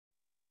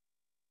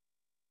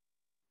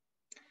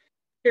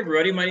Hey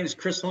everybody, my name is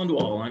Chris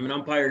Lundwall. I'm an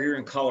umpire here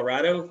in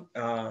Colorado.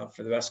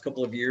 For the last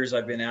couple of years,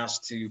 I've been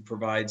asked to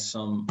provide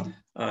some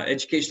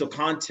educational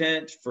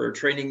content for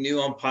training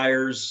new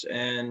umpires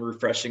and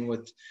refreshing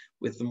with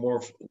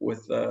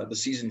the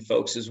seasoned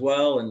folks as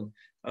well. And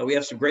we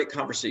have some great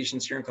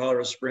conversations here in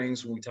Colorado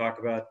Springs when we talk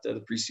about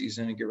the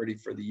preseason and get ready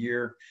for the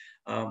year.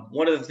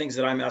 One of the things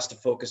that I'm asked to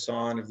focus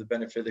on of the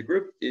benefit of the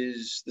group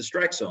is the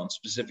strike zone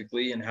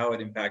specifically and how it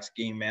impacts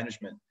game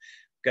management.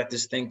 Got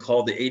this thing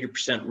called the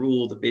 80%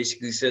 rule that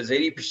basically says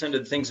 80%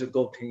 of the things that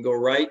can go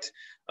right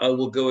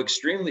will go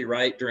extremely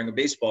right during a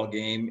baseball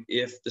game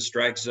if the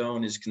strike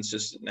zone is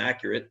consistent and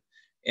accurate.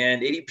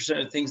 And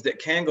 80% of things that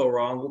can go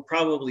wrong will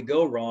probably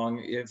go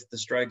wrong if the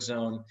strike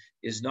zone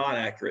is not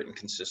accurate and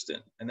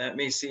consistent. And that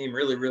may seem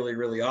really, really,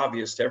 really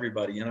obvious to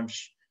everybody, and I'm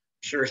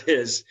sure it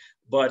is.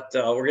 But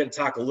we're going to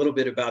talk a little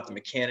bit about the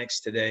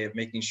mechanics today of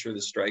making sure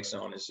the strike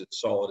zone is as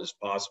solid as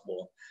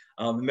possible.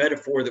 The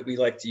metaphor that we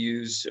like to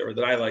use, or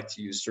that I like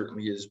to use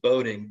certainly, is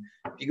boating.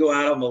 If you go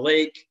out on the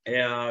lake,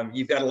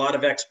 you've got a lot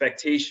of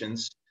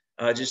expectations,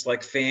 just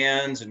like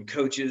fans and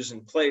coaches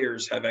and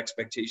players have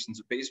expectations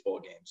of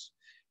baseball games.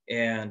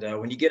 And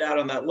when you get out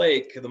on that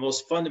lake, the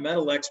most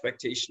fundamental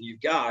expectation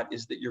you've got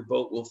is that your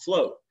boat will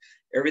float.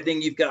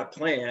 Everything you've got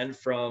planned,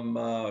 from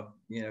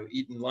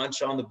eating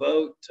lunch on the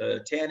boat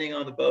to tanning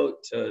on the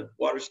boat to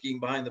water skiing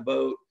behind the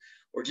boat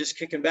or just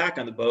kicking back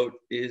on the boat,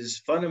 is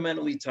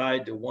fundamentally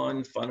tied to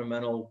one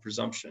fundamental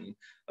presumption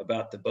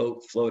about the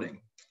boat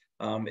floating.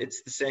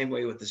 It's the same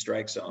way with the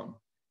strike zone.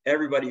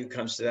 Everybody who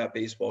comes to that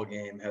baseball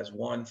game has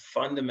one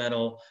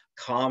fundamental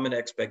common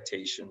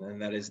expectation,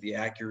 and that is the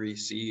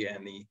accuracy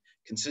and the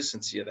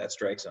consistency of that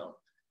strike zone.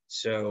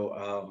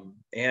 So,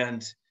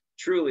 and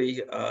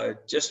truly,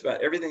 just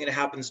about everything that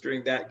happens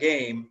during that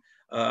game,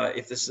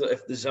 if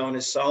the zone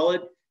is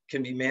solid,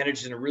 can be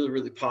managed in a really,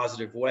 really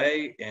positive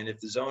way. And if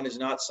the zone is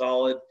not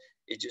solid,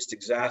 it just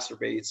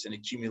exacerbates and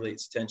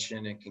accumulates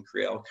tension and can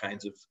create all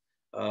kinds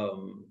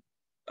of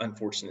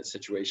unfortunate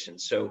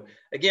situations. So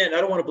again,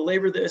 I don't want to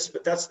belabor this,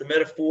 but that's the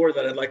metaphor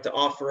that I'd like to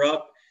offer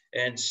up.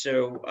 And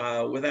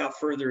so without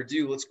further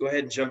ado, let's go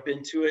ahead and jump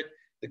into it.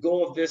 The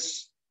goal of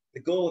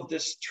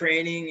this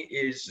training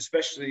is,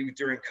 especially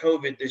during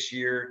COVID this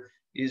year,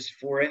 is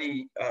for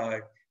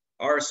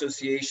our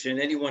association,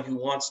 anyone who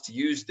wants to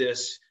use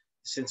this,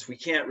 since we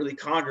can't really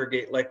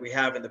congregate like we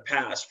have in the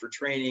past for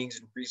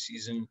trainings and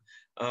preseason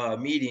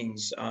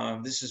meetings.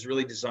 This is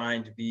really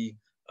designed to be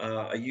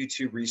a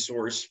YouTube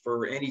resource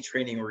for any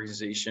training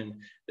organization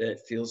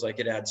that feels like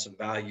it adds some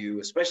value,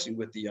 especially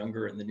with the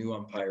younger and the new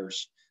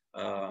umpires.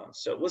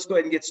 So let's go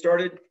ahead and get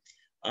started.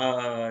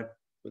 Let's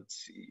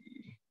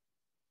see.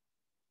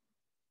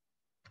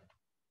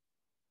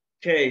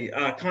 Okay,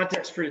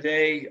 context for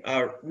today,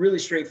 really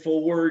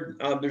straightforward.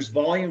 There's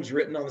volumes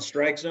written on the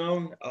strike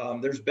zone.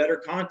 There's better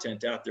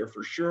content out there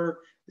for sure.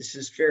 This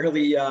is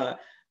fairly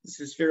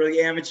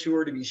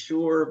amateur, to be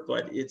sure,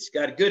 but it's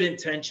got good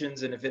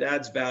intentions, and if it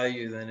adds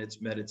value, then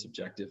it's met its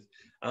objective.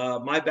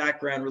 My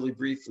background, really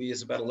briefly,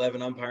 is about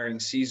 11 umpiring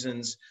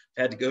seasons.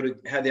 Had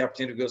the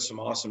opportunity to go to some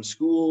awesome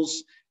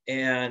schools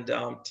and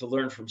to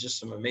learn from just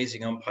some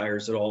amazing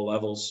umpires at all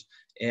levels.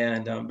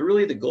 And but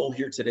really, the goal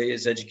here today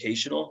is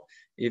educational.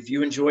 If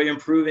you enjoy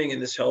improving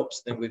and this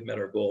helps, then we've met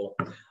our goal.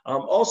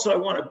 Also, I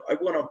want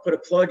to put a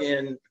plug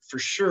in for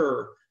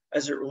sure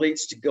as it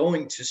relates to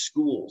going to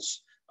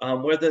schools,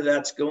 whether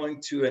that's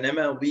going to an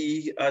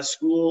MLB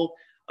school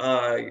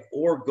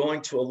or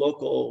going to a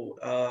local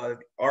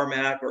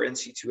RMAC or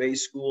NC2A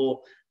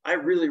school. I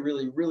really,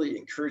 really, really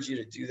encourage you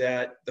to do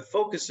that. The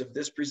focus of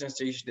this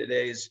presentation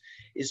today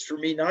is for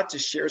me not to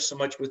share so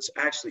much what's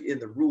actually in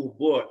the rule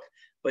book,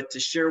 but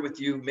to share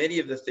with you many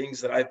of the things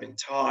that I've been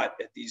taught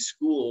at these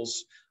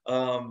schools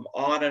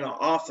on and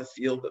off the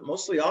field, but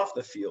mostly off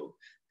the field.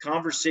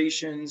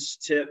 Conversations,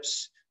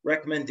 tips,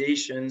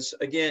 recommendations,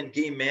 again,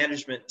 game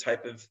management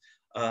type of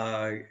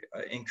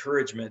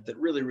encouragement that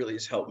really, really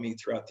has helped me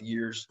throughout the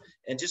years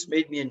and just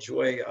made me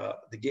enjoy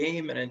the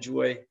game and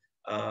enjoy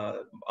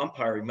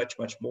umpiring much,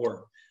 much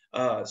more.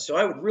 So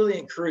I would really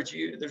encourage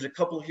you. There's a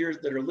couple here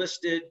that are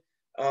listed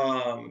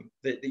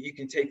that you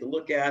can take a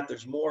look at.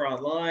 There's more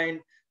online.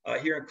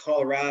 Here in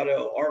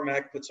Colorado,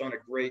 RMAC puts on a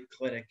great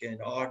clinic in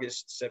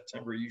August,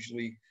 September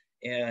usually,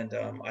 and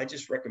I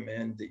just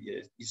recommend that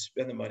you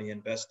spend the money,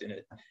 invest in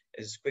it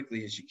as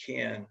quickly as you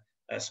can.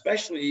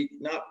 Especially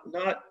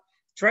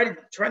try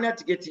not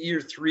to get to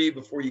year 3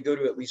 before you go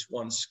to at least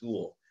one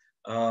school.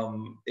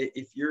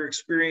 If your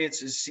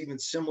experience is even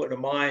similar to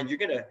mine, you're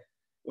gonna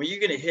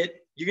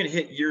hit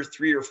year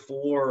 3 or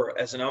 4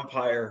 as an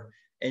umpire,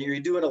 and you're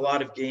doing a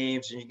lot of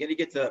games, and you're gonna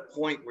get to that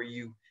point where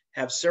you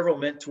have several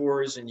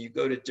mentors and you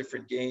go to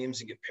different games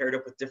and get paired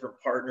up with different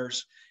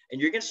partners, and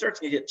you're going to start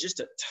to get just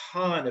a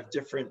ton of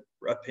different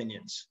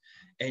opinions,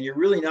 and you're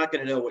really not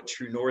going to know what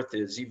true north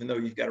is, even though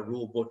you've got a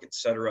rule book,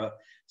 etc.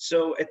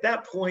 So at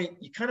that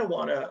point, you kind of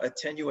want to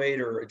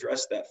attenuate or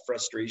address that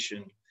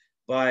frustration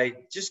by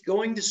just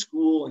going to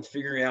school and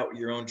figuring out what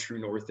your own true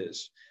north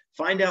is.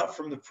 Find out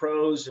from the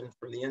pros and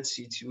from the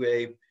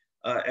NC2A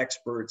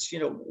experts,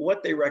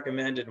 what they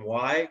recommend and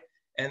why,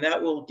 And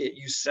that will get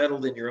you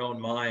settled in your own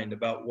mind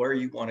about where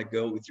you want to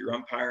go with your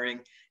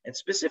umpiring, and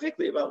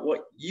specifically about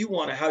what you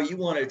want to, how you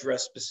want to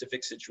address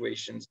specific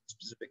situations,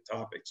 specific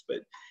topics.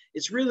 But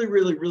it's really,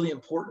 really, really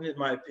important, in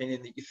my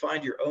opinion, that you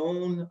find your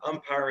own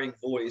umpiring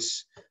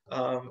voice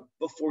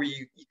before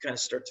you kind of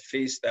start to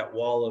face that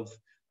wall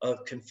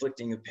of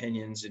conflicting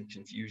opinions and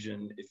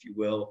confusion, if you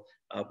will,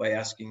 by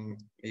asking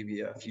maybe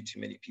a few too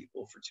many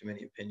people for too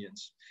many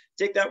opinions.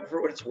 Take that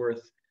for what it's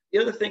worth. The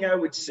other thing I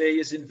would say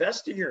is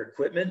invest in your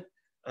equipment.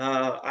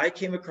 I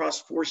came across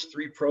Force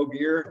 3 Pro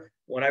gear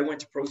when I went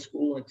to pro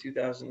school in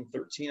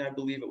 2013, I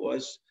believe it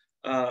was.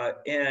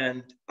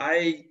 And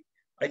I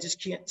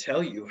just can't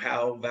tell you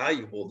how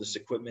valuable this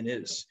equipment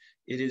is.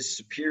 It is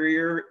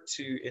superior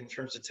in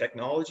terms of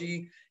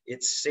technology.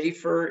 It's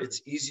safer,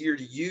 it's easier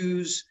to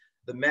use.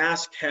 The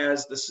mask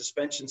has the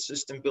suspension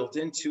system built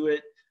into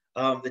it.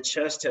 The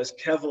chest has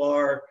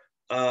Kevlar.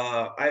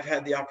 I've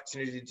had the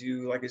opportunity to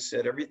do, like I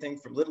said, everything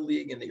from Little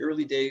League in the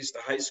early days to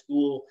high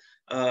school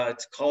to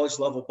college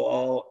level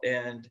ball.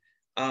 And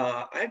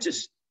I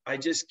just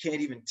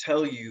can't even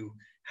tell you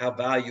how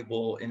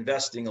valuable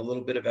investing a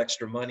little bit of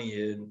extra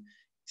money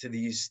into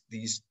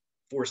these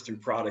Force 3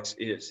 products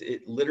is.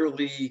 It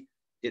literally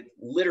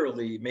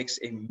makes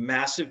a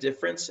massive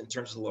difference in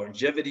terms of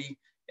longevity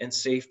and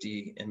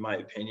safety, in my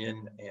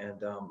opinion.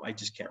 And I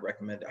just can't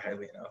recommend it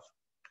highly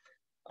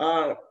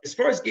enough. As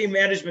far as game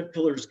management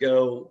pillars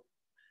go,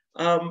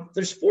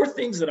 there's 4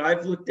 things that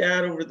I've looked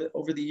at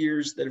over the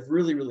years that have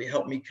really, really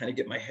helped me kind of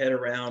get my head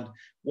around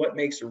what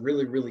makes a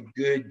really, really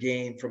good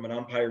game from an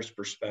umpire's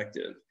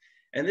perspective.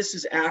 And this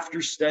is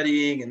after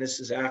studying, and this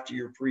is after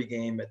your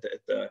pregame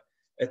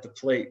at the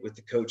plate with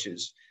the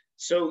coaches.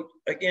 So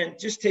again,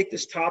 just take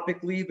this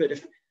topically,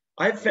 but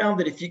I've found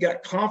that if you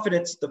got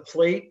confidence at the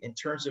plate in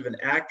terms of an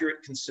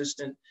accurate,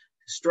 consistent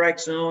strike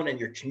zone, and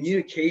your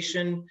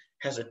communication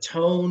has a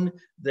tone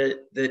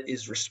that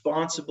is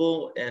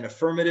responsible and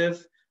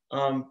affirmative,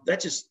 that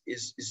just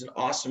is an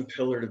awesome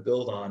pillar to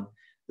build on.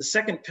 The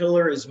second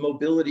pillar is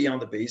mobility on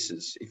the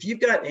bases. If you've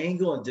got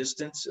angle and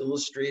distance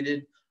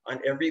illustrated on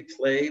every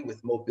play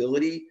with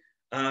mobility,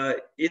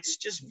 it's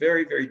just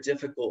very, very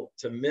difficult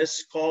to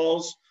miss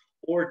calls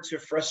or to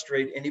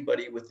frustrate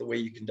anybody with the way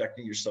you're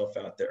conducting yourself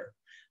out there.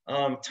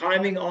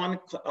 Timing on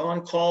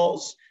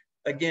calls,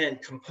 again,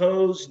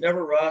 composed,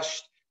 never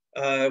rushed.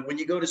 When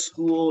you go to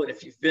school, and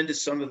if you've been to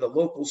some of the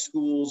local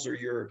schools or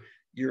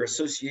your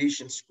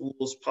association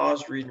schools,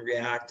 pause, read, and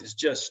react is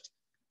just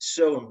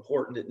so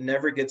important. It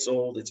never gets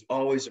old. It's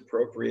always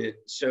appropriate.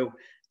 So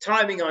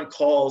timing on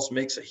calls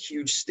makes a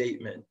huge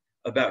statement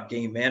about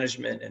game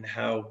management and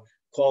how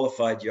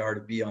qualified you are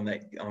to be on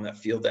that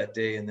field that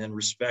day. And then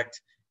respect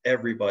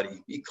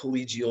everybody. Be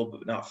collegial,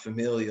 but not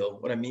familial.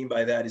 What I mean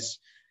by that is,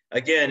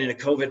 again, in a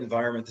COVID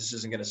environment, this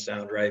isn't going to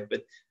sound right,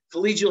 but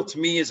collegial to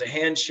me is a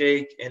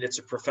handshake, and it's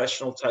a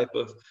professional type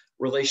of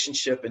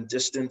relationship and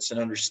distance and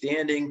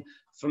understanding.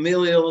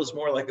 Familial is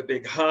more like a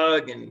big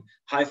hug and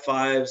high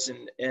fives,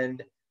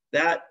 and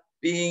that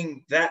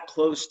being that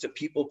close to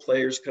people,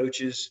 players,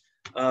 coaches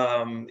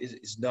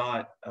is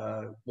not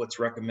what's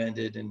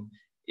recommended, and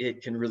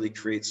it can really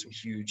create some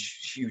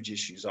huge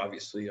issues,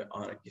 obviously,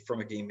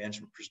 from a game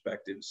management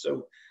perspective.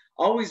 So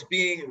always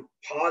being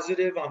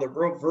positive on the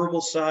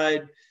verbal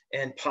side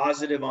and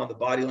positive on the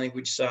body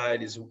language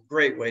side is a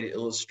great way to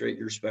illustrate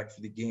your respect for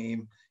the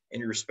game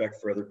and your respect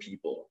for other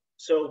people.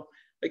 So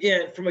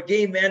again, from a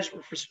game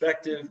management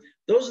perspective,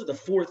 those are the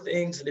 4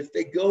 things. And if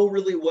they go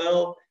really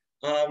well,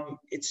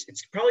 it's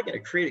probably going to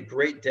create a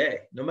great day,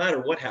 no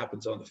matter what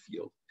happens on the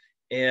field.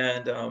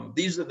 And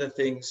these are the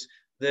things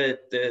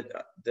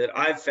that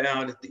I've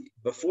found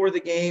before the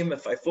game.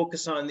 If I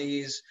focus on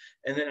these,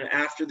 and then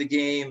after the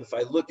game, if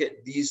I look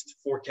at these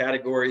 4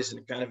 categories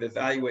and kind of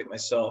evaluate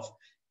myself,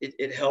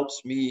 it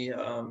helps me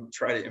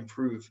try to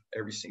improve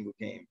every single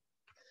game.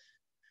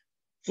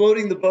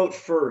 Floating the boat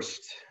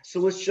first.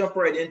 So let's jump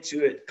right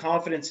into it.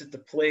 Confidence at the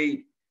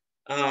plate.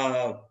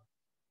 So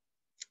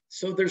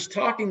there's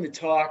talking the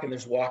talk and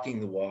there's walking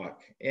the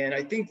walk. And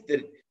I think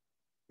that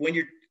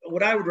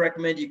what I would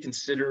recommend you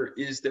consider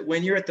is that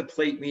when you're at the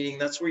plate meeting,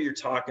 that's where you're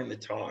talking the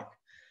talk.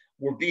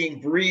 We're being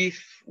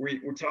brief.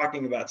 We're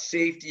talking about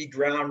safety,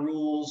 ground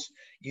rules,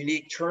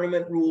 unique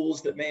tournament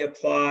rules that may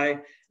apply.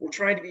 We're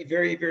trying to be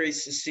very, very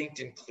succinct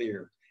and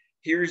clear.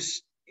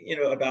 Here's,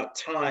 about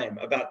time,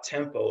 about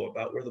tempo,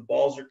 about where the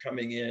balls are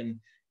coming in,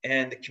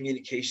 and the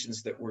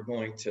communications that we're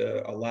going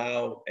to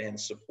allow and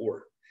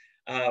support.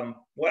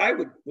 What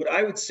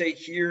I would say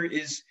here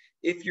is,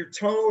 if your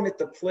tone at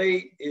the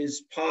plate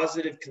is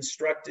positive,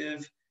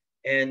 constructive,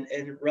 and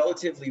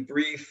relatively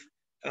brief,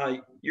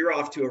 you're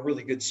off to a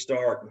really good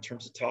start in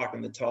terms of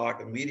talking the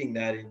talk and leading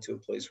that into a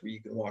place where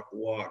you can walk the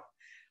walk.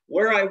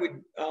 Where I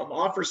would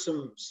offer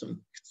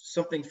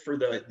something for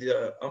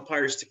the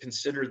umpires to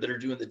consider that are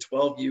doing the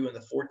 12U and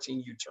the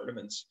 14U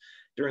tournaments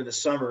during the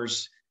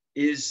summers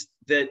is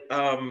that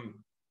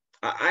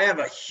I have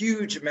a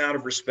huge amount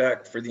of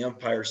respect for the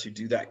umpires who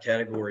do that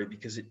category,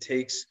 because it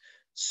takes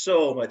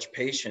so much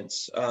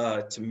patience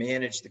to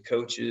manage the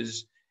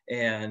coaches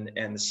and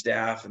the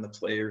staff and the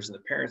players and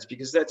the parents,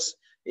 because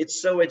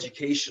it's so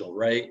educational,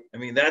 right? I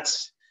mean,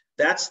 that's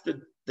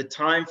the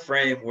time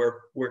frame where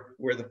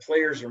the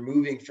players are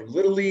moving from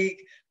little league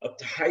up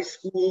to high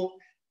school.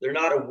 They're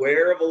not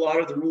aware of a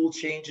lot of the rule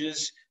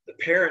changes. The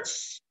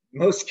parents, in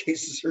most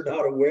cases, are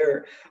not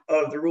aware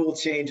of the rule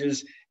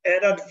changes.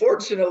 And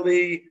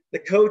unfortunately, the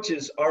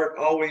coaches aren't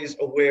always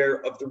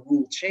aware of the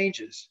rule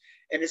changes.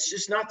 And it's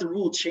just not the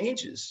rule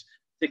changes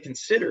to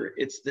consider.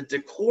 It's the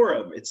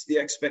decorum, it's the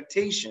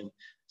expectation.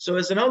 So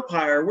as an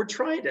umpire, we're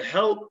trying to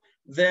help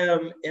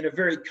them in a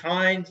very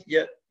kind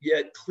yet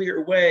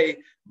clear way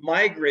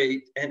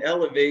migrate and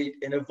elevate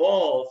and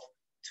evolve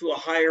to a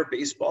higher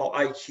baseball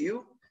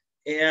IQ.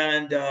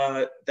 And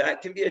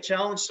that can be a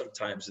challenge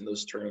sometimes in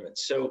those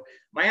tournaments. So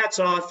my hat's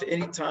off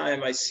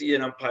anytime I see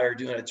an umpire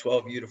doing a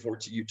 12U to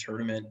 14U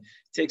tournament.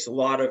 It takes a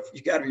lot of,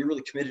 you got to be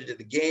really committed to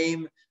the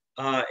game,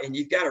 and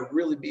you've got to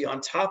really be on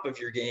top of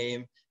your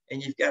game,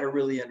 and you've got to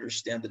really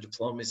understand the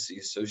diplomacy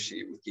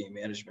associated with game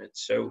management.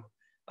 So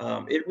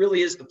it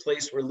really is the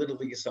place where Little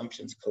League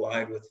assumptions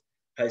collide with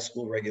high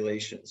school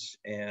regulations.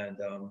 And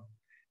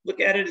look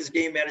at it as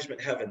game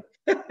management heaven.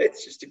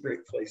 It's just a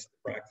great place to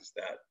practice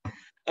that.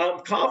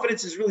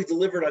 Confidence is really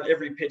delivered on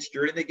every pitch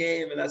during the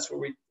game, and that's what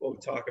we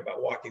talk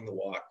about, walking the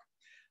walk.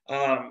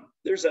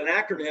 There's an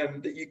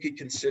acronym that you could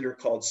consider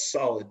called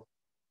SOLID.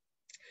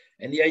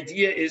 And the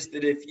idea is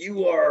that if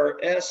you are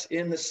S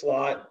in the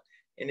slot,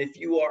 and if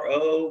you are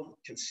O,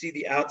 can see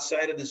the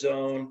outside of the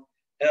zone,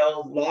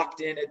 L,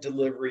 locked in at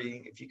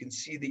delivery, if you can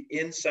see the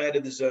inside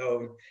of the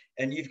zone,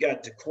 and you've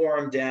got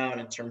decorum down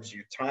in terms of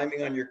your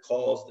timing on your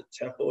calls, the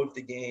tempo of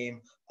the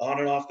game, on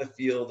and off the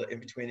field,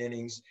 in between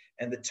innings,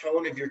 and the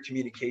tone of your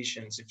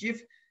communications.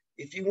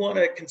 If you want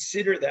to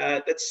consider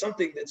that, that's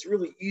something that's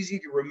really easy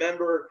to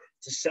remember,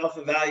 to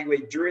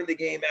self-evaluate during the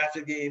game,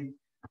 after the game,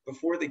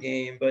 before the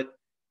game. But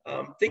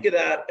think of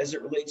that as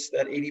it relates to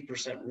that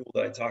 80% rule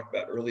that I talked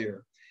about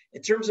earlier.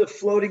 In terms of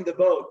floating the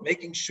boat,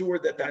 making sure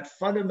that that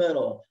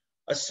fundamental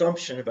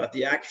assumption about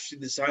the accuracy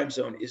of the time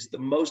zone is the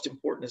most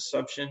important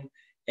assumption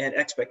and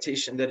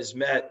expectation that is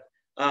met.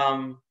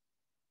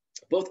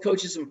 Both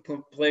coaches and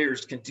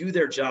players can do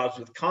their jobs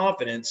with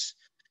confidence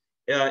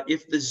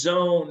if the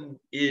zone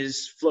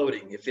is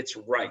floating, if it's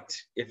right,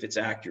 if it's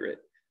accurate.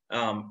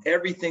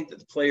 Everything that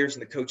the players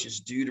and the coaches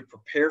do to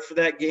prepare for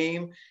that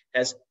game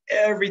has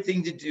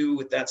everything to do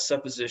with that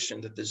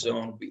supposition that the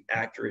zone will be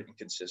accurate and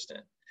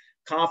consistent.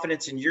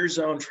 Confidence in your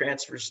zone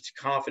transfers to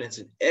confidence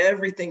in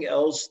everything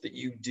else that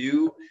you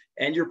do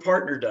and your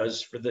partner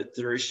does for the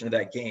duration of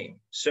that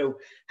game. So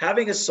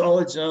having a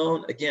solid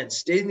zone, again,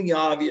 stating the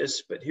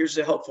obvious, but here's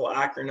a helpful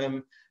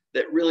acronym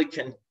that really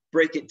can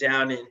break it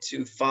down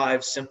into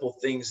 5 simple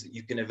things that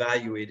you can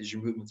evaluate as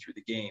you're moving through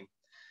the game.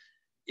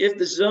 If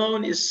the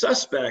zone is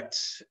suspect,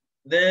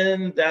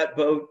 then that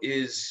boat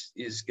is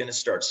going to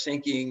start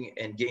sinking,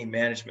 and game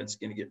management's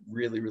going to get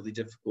really, really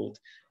difficult.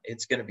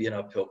 It's going to be an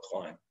uphill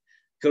climb.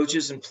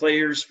 Coaches and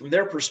players, from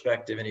their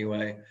perspective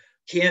anyway,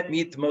 can't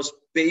meet the most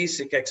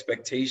basic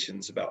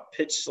expectations about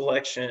pitch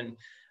selection.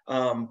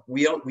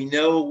 We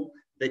know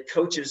that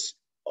coaches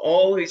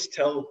always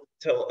tell,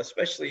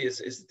 especially as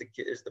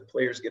the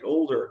players get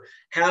older,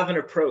 have an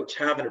approach.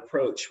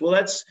 Well,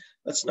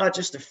 that's not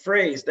just a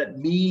phrase. That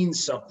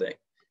means something.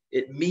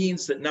 It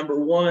means that, number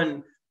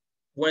one,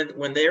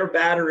 when their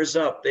batter is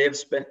up, they have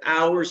spent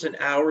hours and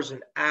hours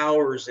and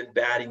hours in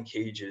batting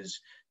cages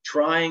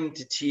trying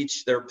to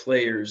teach their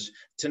players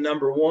to,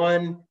 number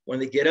one, when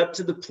they get up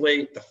to the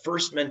plate, the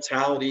first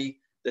mentality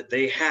that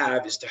they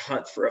have is to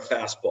hunt for a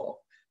fastball.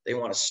 They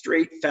want a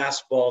straight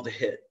fastball to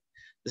hit.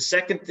 The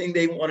second thing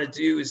they want to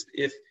do is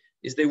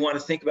they want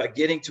to think about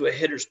getting to a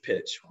hitter's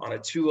pitch on a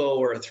 2-0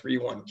 or a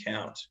 3-1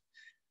 count.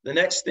 The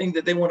next thing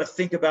that they want to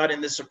think about in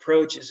this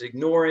approach is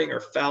ignoring or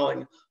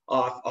fouling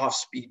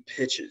off-speed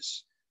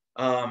pitches.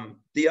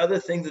 The other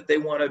thing that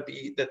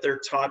that they're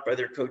taught by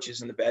their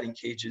coaches in the batting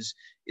cages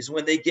is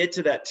when they get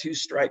to that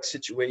 2-strike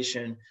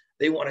situation,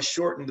 they want to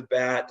shorten the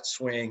bat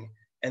swing,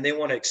 and they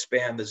want to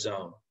expand the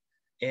zone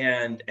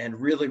and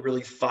really,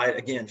 really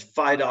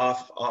fight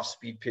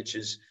off-speed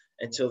pitches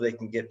until they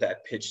can get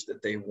that pitch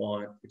that they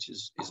want, which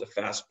is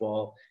a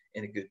fastball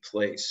in a good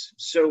place.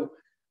 So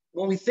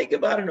when we think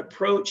about an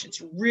approach,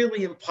 it's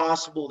really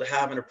impossible to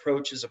have an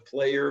approach as a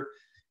player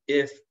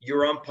if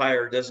your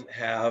umpire doesn't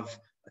have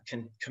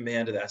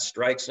command of that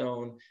strike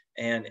zone,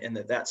 and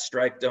that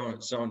strike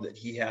zone that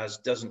he has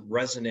doesn't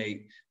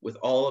resonate with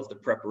all of the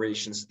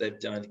preparations that they've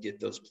done to get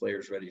those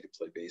players ready to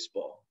play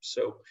baseball.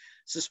 So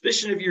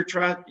suspicion of your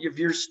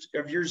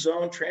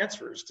zone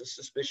transfers to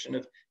suspicion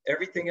of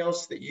everything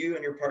else that you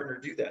and your partner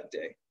do that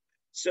day.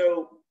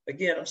 So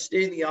again, I'm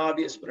stating the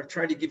obvious, but I'm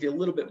trying to give you a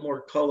little bit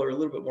more color, a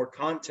little bit more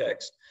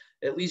context,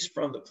 at least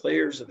from the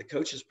players and the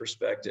coaches'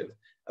 perspective,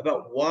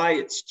 about why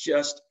it's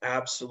just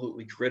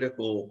absolutely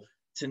critical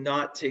to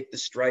not take the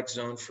strike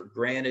zone for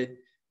granted,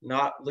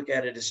 not look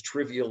at it as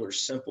trivial or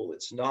simple.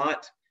 It's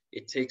not.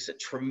 It takes a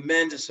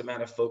tremendous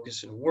amount of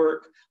focus and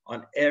work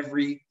on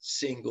every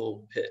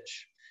single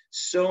pitch.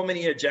 So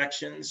many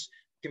ejections.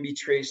 can be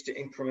traced to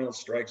incremental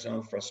strike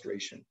zone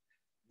frustration.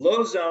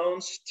 Low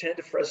zones tend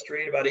to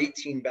frustrate about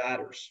 18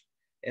 batters,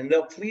 and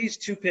they'll please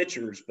 2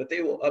 pitchers, but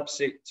they will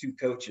upset 2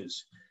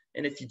 coaches.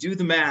 And if you do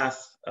the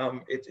math,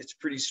 it's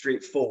pretty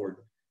straightforward.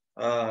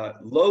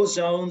 Low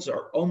zones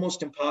are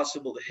almost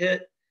impossible to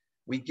hit.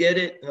 We get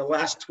it. In the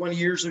last 20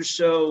 years or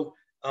so,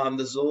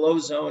 the low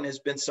zone has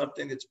been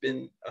something that's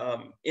been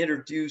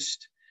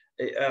introduced.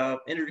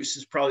 Introduced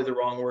is probably the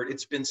wrong word.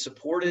 It's been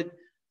supported,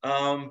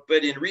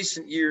 but in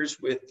recent years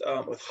with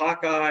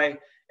Hawkeye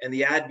and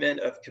the advent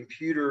of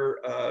computer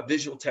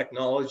visual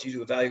technology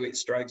to evaluate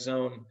strike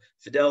zone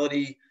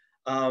fidelity,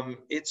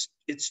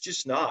 it's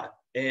just not.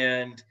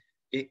 And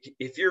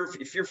if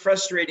you're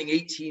frustrating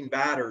 18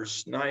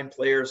 batters, 9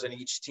 players on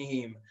each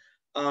team,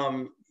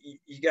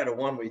 you got a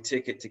one-way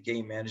ticket to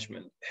game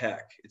management.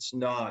 Heck, it's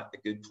not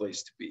a good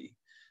place to be.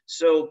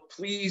 So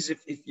please,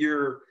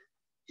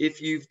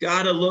 if you've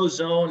got a low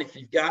zone, if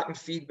you've gotten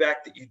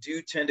feedback that you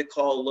do tend to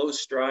call low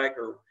strike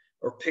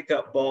or pick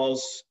up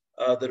balls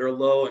that are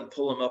low and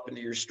pull them up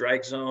into your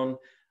strike zone,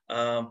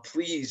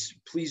 please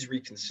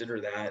reconsider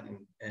that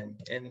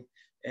and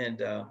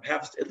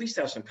at least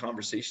have some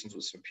conversations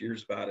with some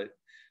peers about it.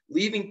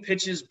 Leaving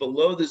pitches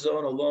below the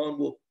zone alone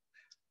will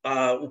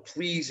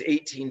please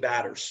 18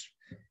 batters.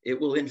 It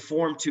will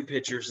inform 2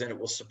 pitchers and it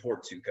will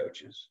support 2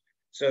 coaches.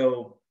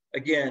 So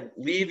again,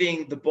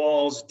 leaving the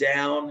balls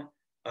down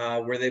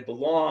where they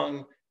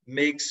belong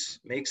makes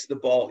the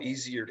ball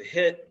easier to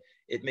hit.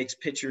 It makes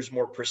pitchers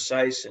more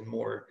precise and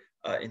more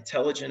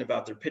intelligent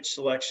about their pitch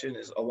selection,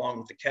 along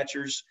with the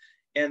catchers.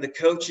 And the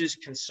coaches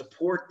can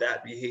support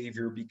that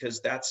behavior because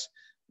that's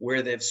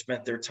where they've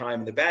spent their time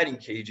in the batting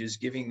cages,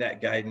 giving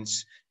that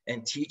guidance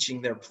and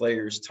teaching their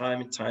players time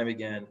and time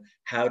again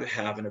how to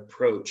have an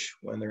approach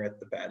when they're at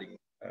the batting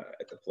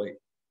at the plate.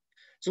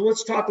 So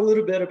let's talk a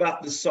little bit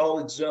about the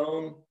solid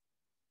zone.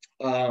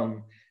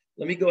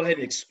 Let me go ahead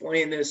and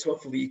explain this.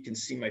 Hopefully you can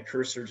see my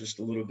cursor just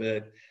a little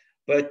bit,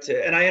 but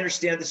and I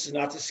understand this is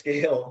not to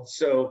scale,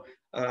 so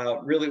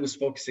really was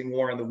focusing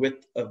more on the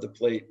width of the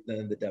plate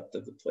than the depth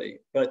of the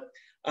plate. But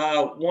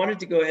wanted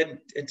to go ahead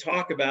and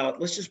talk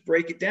about, let's just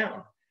break it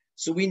down.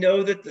 So we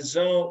know that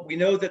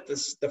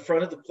the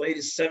front of the plate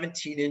is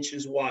 17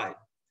 inches wide.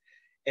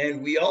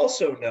 And we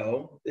also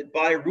know that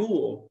by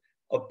rule,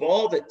 a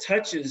ball that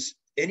touches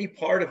any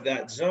part of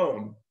that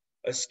zone,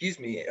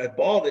 a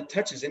ball that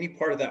touches any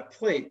part of that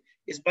plate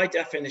is by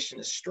definition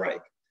a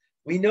strike.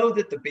 We know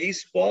that the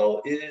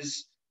baseball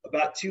is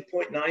about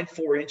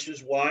 2.94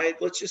 inches wide.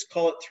 Let's just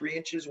call it 3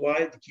 inches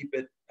wide to keep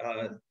it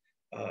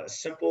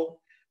simple.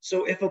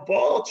 So if a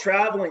ball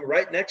traveling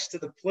right next to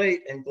the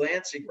plate and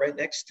glancing right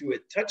next to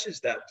it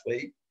touches that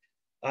plate,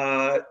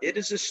 it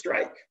is a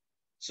strike.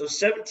 So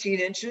 17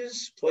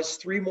 inches plus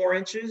 3 more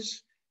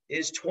inches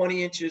is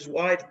 20 inches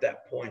wide at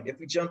that point. If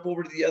we jump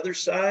over to the other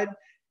side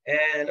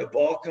and a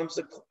ball comes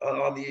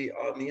on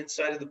the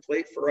inside of the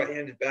plate for a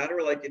right-handed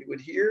batter like it would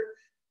here,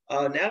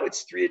 now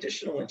it's 3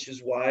 additional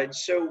inches wide.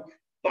 So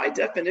by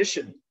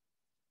definition,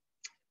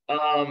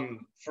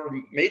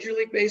 for Major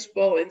League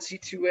Baseball,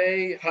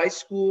 NC2A, high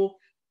school,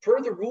 per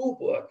the rule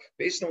book,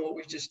 based on what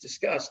we've just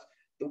discussed,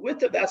 the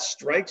width of that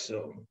strike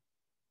zone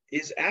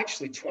is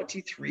actually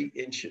 23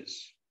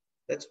 inches.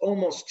 That's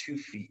almost 2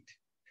 feet.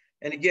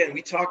 And again,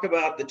 we talk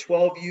about the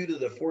 12U to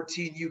the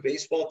 14U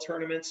baseball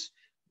tournaments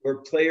where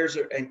players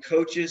and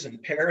coaches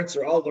and parents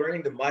are all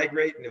learning to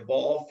migrate and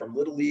evolve from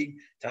Little League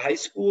to high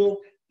school.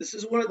 This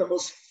is one of the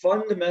most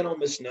fundamental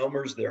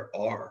misnomers there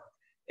are.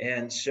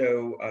 And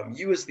so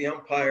you as the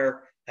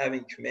umpire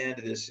having command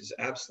of this is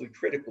absolutely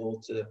critical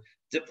to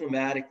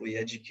diplomatically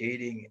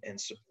educating and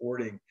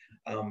supporting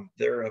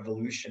their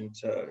evolution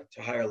to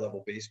higher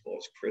level baseball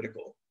is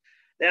critical.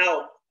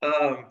 Now,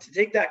 to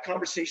take that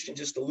conversation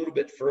just a little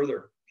bit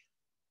further,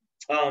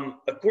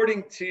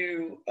 according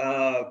to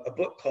a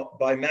book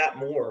by Matt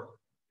Moore,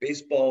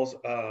 Baseball's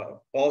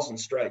Balls and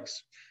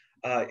Strikes,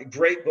 a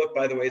great book,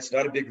 by the way. It's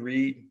not a big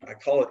read. I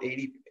call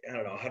it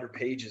 100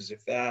 pages,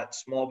 if that,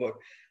 small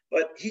book.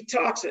 But he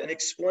talks and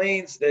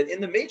explains that in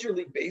the Major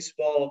League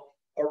Baseball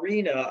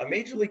arena, a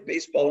Major League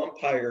Baseball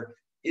umpire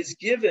is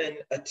given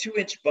a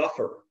 2-inch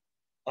buffer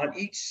on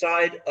each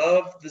side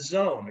of the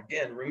zone.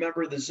 Again,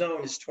 remember the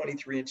zone is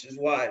 23 inches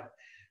wide.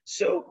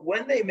 So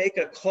when they make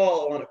a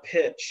call on a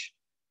pitch,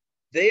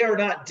 they are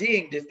not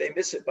dinged if they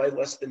miss it by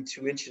less than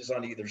 2 inches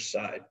on either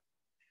side.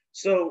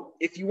 So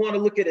if you want to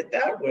look at it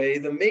that way,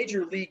 the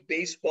Major League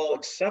Baseball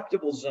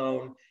acceptable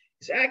zone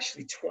is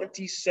actually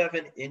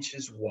 27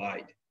 inches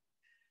wide.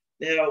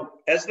 Now,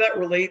 as that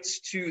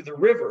relates to the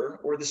river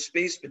or the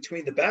space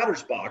between the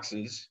batter's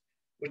boxes,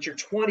 which are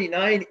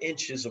 29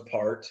 inches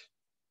apart,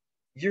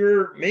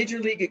 your Major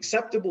League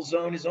acceptable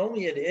zone is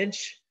only an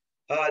inch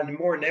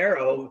more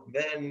narrow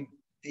than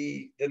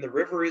the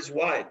river is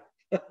wide.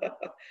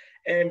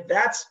 And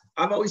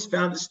I've always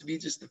found this to be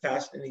just the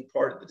fascinating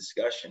part of the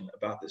discussion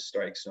about this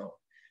strike zone.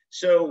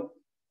 So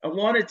I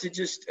wanted to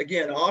just,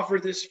 again, offer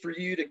this for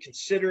you to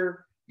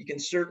consider. You can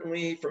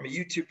certainly, from a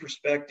YouTube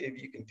perspective,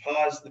 you can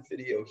pause the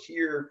video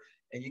here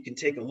and you can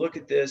take a look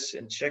at this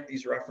and check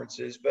these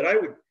references. But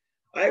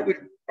I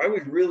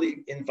would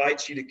really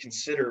invite you to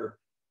consider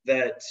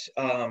that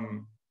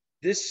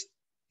this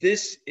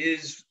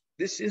is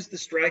the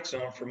strike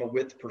zone from a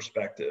width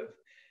perspective,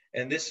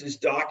 and this is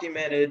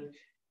documented.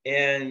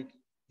 And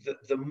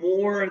the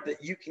more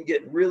that you can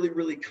get really,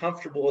 really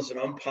comfortable as an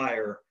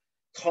umpire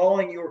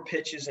calling your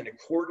pitches in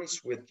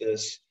accordance with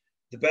this,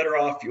 the better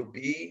off you'll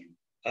be.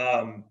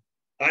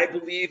 I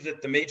believe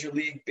that the Major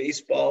League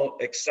Baseball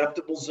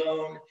acceptable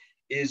zone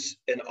is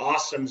an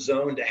awesome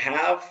zone to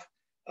have.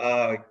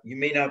 You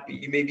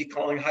may be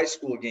calling high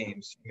school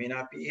games, you may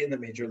not be in the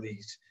major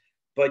leagues,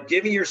 but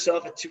giving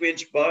yourself a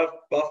 2-inch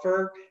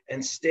buffer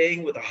and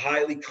staying with a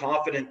highly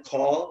confident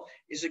call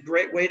is a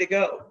great way to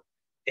go.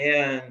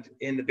 And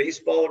in the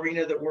baseball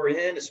arena that we're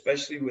in,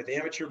 especially with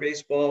amateur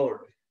baseball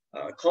or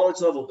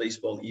college level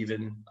baseball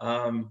even,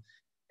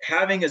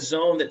 having a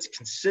zone that's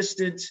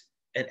consistent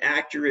and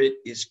accurate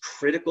is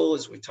critical,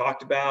 as we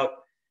talked about.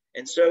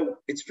 And so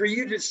it's for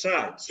you to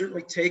decide.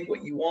 Certainly take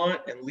what you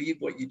want and leave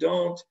what you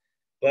don't.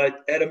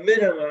 But at a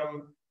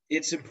minimum,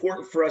 it's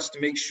important for us to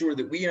make sure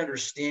that we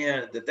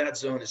understand that that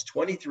zone is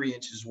 23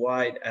 inches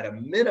wide at a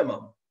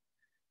minimum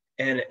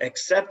and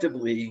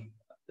acceptably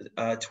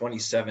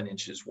 27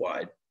 inches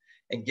wide.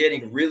 And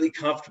getting really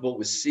comfortable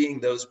with seeing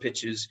those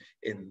pitches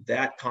in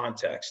that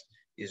context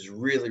is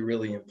really,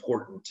 really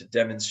important to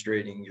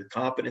demonstrating your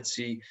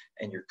competency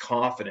and your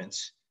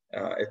confidence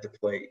at the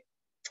plate.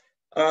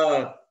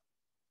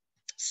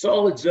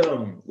 Solid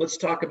zone. Let's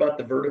talk about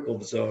the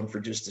vertical zone for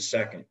just a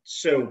second.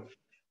 So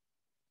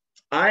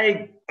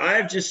I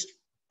just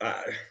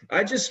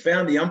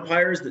found the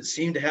umpires that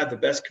seem to have the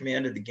best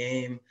command of the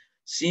game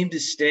seem to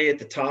stay at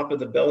the top of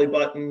the belly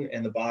button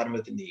and the bottom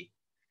of the knee.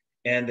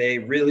 And they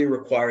really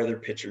require their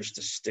pitchers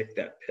to stick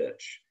that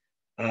pitch.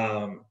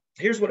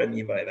 Here's what I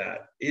mean by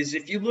that is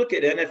if you look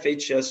at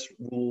NFHS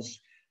rules,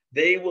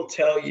 they will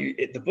tell you,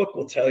 the book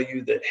will tell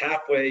you that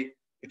halfway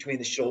between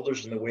the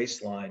shoulders and the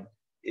waistline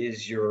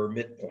is your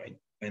midpoint,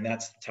 and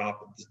that's the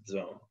top of the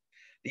zone.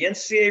 The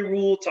NCAA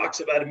rule talks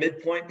about a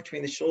midpoint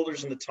between the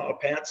shoulders and the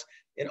top pants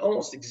in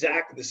almost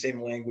exactly the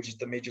same language as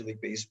the Major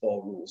League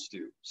Baseball rules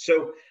do.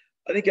 So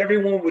I think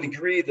everyone would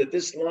agree that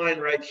this line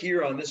right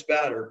here on this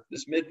batter,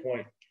 this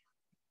midpoint,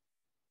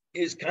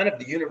 is kind of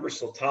the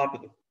universal top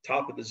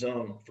of the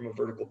zone from a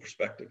vertical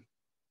perspective.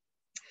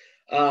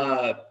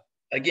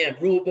 Again,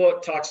 rule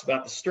book talks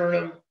about the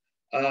sternum.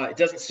 It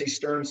doesn't say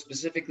sternum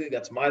specifically.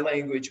 That's my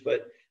language,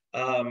 but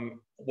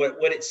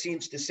what it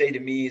seems to say to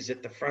me is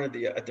at the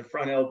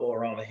front elbow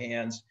or on the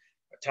hands,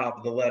 top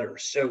of the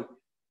letters. So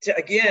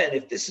again,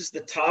 if this is the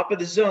top of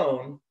the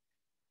zone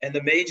and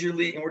the major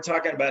league, and we're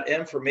talking about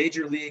M for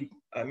major league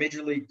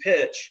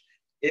pitch,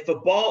 if a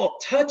ball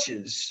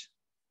touches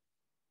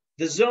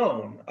the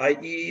zone,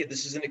 i.e.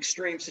 this is an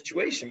extreme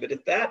situation, but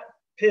if that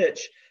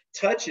pitch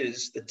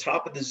touches the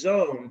top of the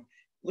zone,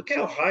 look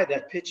how high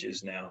that pitch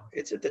is now.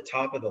 It's at the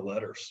top of the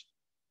letters.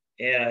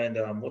 And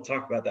we'll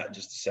talk about that in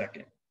just a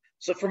second.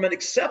 So from an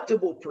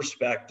acceptable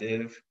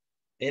perspective,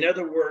 in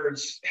other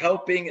words,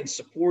 helping and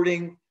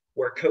supporting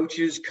where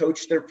coaches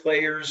coach their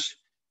players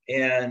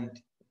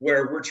and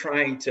where we're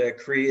trying to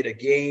create a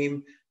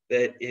game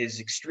that is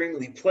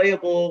extremely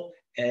playable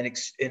and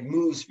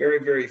moves very,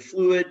 very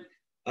fluid,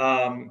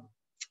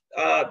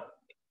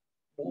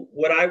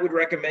 what I would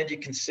recommend you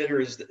consider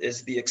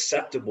is the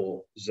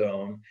acceptable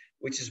zone,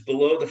 which is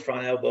below the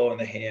front elbow and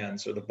the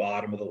hands or the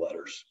bottom of the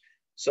letters.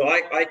 So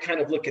I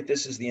kind of look at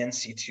this as the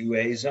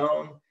NC2A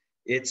zone.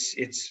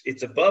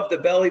 It's above the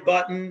belly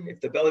button, if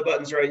the belly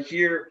button's right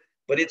here,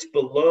 but it's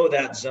below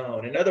that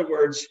zone. In other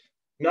words,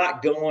 I'm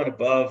not going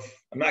above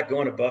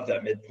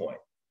that midpoint.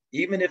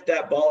 Even if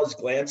that ball is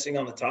glancing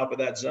on the top of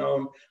that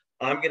zone,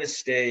 I'm going to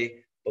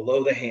stay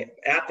below the hand,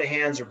 at the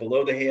hands or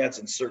below the hands,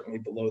 and certainly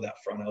below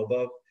that front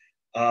elbow.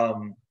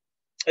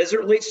 As it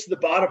relates to the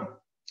bottom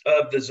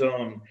of the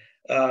zone,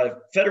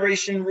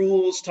 federation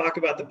rules talk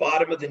about the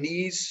bottom of the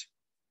knees.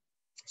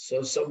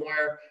 So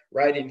somewhere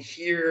right in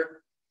here,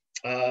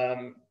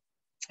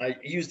 I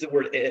use the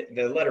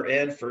letter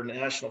N for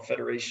National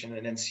Federation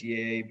and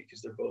NCAA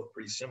because they're both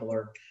pretty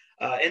similar.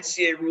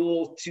 NCAA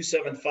Rule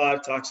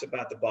 275 talks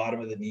about the bottom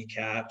of the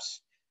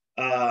kneecaps.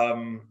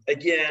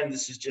 Again,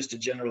 this is just a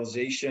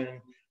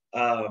generalization,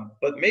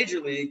 but Major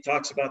League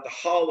talks about the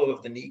hollow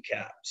of the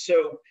kneecap.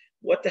 So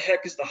what the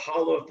heck is the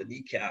hollow of the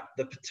kneecap?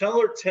 The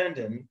patellar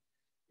tendon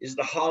is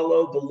the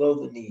hollow below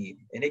the knee,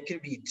 and it can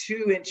be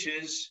 2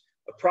 inches,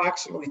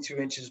 approximately 2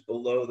 inches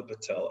below the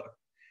patella.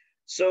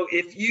 So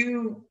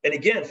and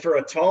again, for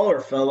a taller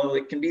fellow,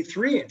 it can be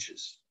 3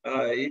 inches.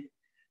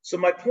 So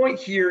my point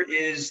here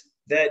is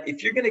that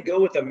if you're going to go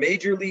with a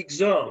major league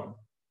zone,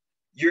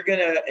 you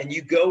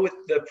go with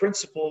the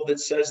principle that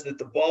says that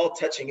the ball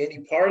touching any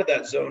part of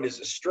that zone is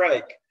a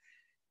strike.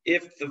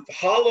 If the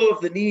hollow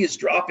of the knee is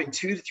dropping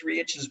 2 to 3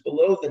 inches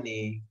below the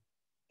knee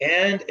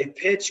and a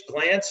pitch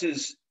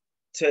glances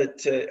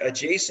to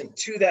adjacent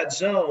to that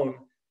zone,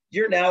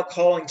 you're now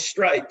calling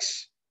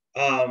strikes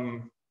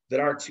that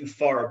aren't too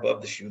far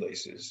above the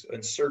shoelaces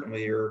and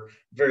certainly are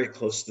very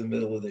close to the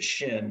middle of the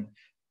shin.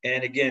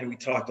 And again, we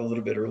talked a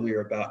little bit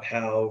earlier about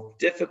how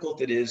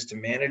difficult it is to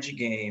manage a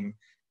game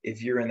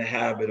if you're in the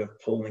habit of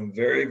pulling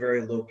very,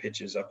 very low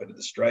pitches up into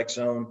the strike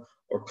zone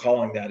or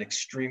calling that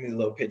extremely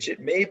low pitch. It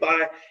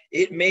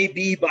may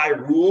be by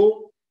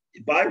rule.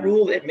 By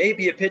rule, it may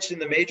be a pitch in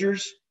the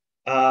majors.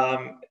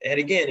 And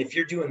again, if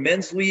you're doing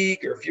men's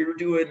league or if you're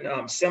doing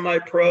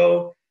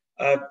semi-pro,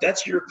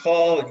 that's your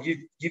call, and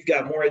you've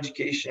got more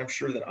education, I'm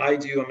sure, than I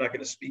do. I'm not going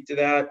to speak to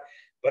that,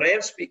 but I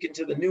am speaking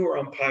to the newer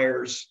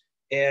umpires.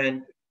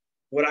 And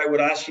what I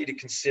would ask you to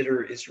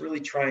consider is really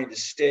trying to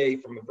stay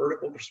from a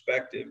vertical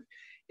perspective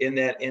in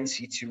that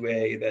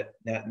NC2A,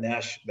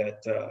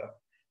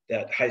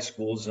 that high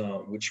school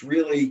zone, which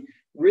really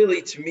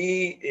to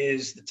me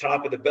is the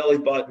top of the belly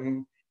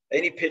button.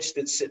 Any pitch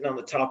that's sitting on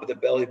the top of the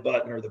belly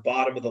button or the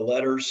bottom of the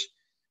letters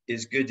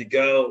is good to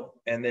go.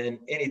 And then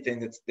anything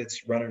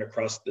that's running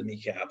across the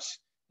kneecaps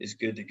is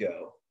good to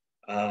go.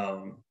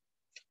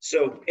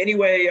 So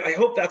anyway, I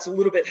hope that's a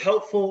little bit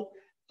helpful.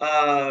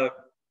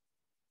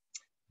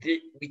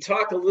 We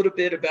talk a little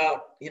bit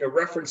about,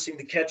 referencing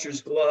the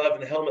catcher's glove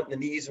and the helmet and the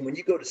knees. And when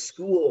you go to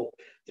school,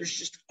 there's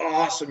just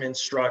awesome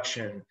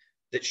instruction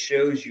that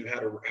shows you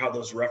how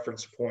those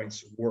reference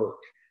points work.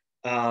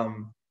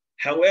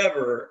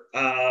 However,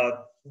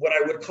 what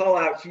I would call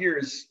out here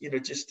is,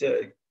 just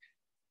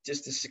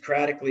to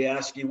Socratically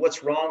ask you,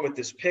 what's wrong with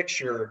this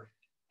picture?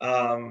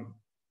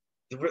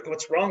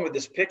 What's wrong with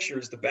this picture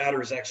is the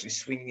batter is actually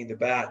swinging the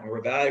bat, and we're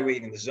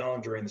evaluating the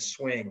zone during the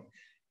swing.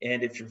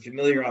 And if you're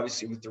familiar,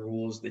 obviously, with the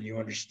rules, then you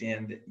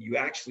understand that you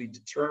actually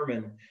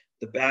determine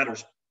the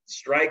batter's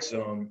strike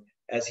zone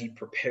as he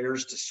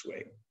prepares to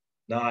swing,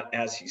 not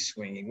as he's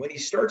swinging. When he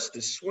starts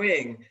to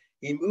swing,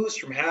 he moves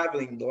from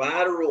having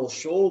lateral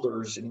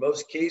shoulders in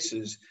most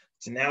cases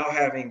to now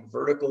having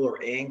vertical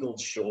or angled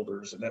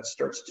shoulders. And that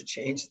starts to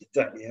change the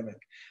dynamic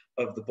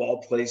of the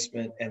ball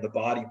placement and the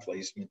body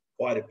placement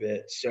quite a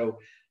bit. So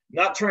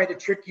not trying to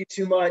trick you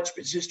too much,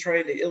 but just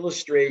trying to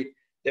illustrate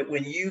that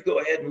when you go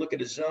ahead and look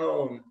at a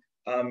zone,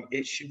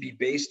 it should be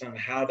based on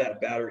how that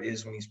batter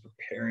is when he's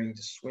preparing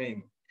to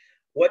swing.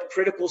 What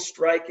critical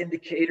strike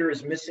indicator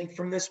is missing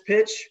from this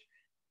pitch?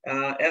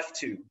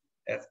 F2.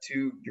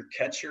 F2, your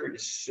catcher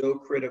is so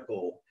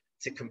critical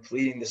to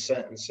completing the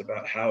sentence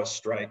about how a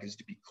strike is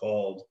to be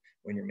called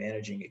when you're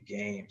managing a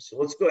game. So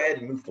let's go ahead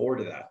and move forward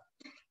to that.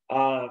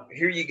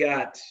 Here you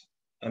got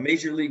a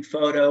major league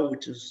photo,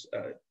 which is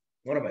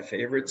one of my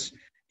favorites.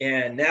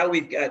 And now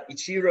we've got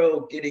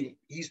Ichiro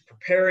he's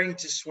preparing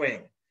to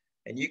swing.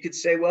 And you could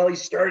say, well, he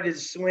started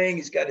his swing,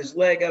 he's got his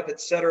leg up,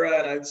 etc.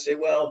 And I'd say,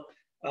 well,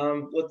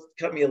 let's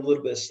cut me a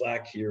little bit of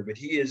slack here. But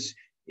he's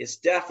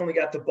definitely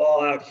got the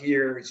ball out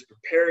here. He's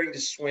preparing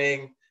to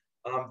swing.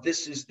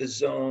 This is the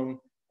zone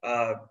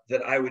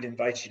that I would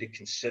invite you to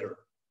consider.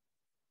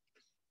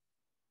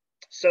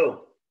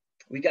 So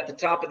we got the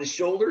top of the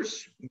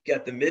shoulders. We've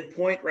got the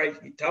midpoint, right?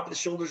 Top of the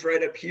shoulders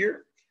right up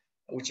here,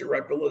 which are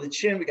right below the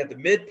chin. We got the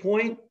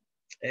midpoint,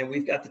 and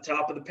we've got the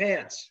top of the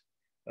pants.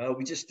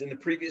 We just, in the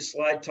previous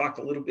slide, talked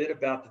a little bit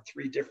about the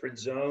three different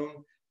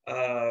zone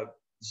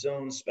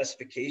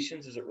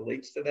specifications as it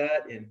relates to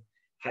that in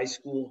high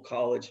school,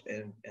 college,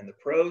 and the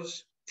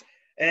pros.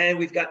 And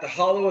we've got the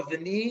hollow of the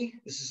knee.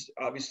 This is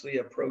obviously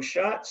a pro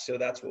shot, so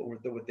that's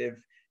what they've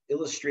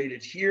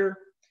illustrated here.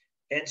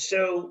 And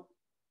so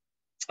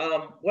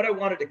what I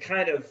wanted to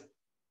kind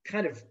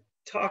of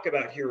talk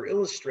about here, or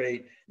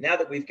illustrate, now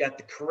that we've got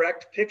the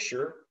correct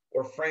picture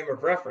or frame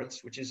of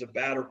reference, which is a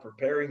batter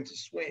preparing to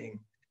swing,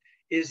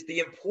 is the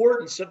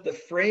importance of the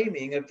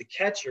framing of the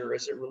catcher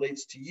as it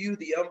relates to you,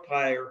 the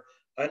umpire,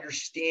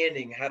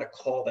 understanding how to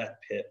call that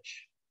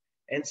pitch.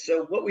 And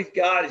so what we've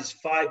got is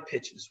 5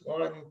 pitches,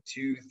 1,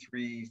 2,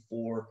 3,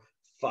 4,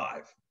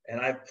 5. And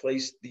I've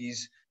placed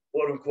these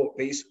quote unquote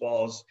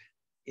baseballs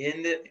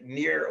in the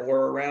near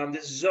or around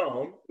this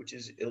zone, which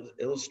is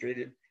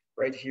illustrated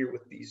right here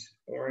with these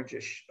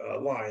orangish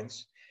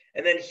lines.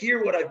 And then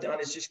here what I've done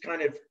is just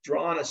kind of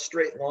drawn a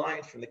straight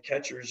line from the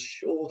catcher's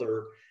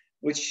shoulder,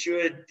 which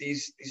should,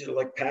 these are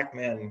like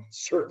Pac-Man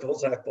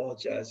circles. I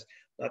apologize,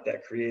 not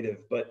that creative,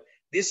 but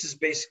this is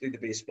basically the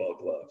baseball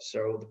glove.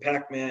 So the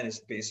Pac-Man is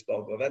the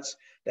baseball glove.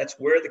 That's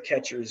where the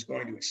catcher is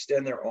going to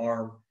extend their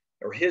arm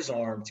or his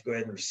arm to go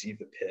ahead and receive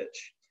the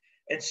pitch.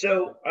 And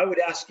so I would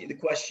ask you the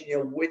question,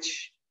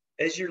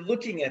 as you're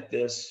looking at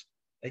this,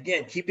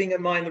 again, keeping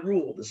in mind the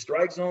rule, the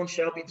strike zone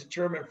shall be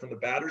determined from the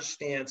batter's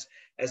stance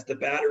as the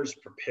batter is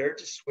prepared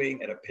to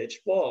swing at a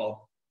pitched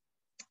ball,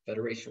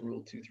 Federation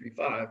Rule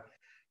 235.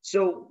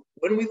 So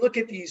when we look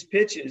at these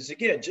pitches,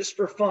 again, just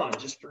for fun,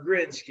 just for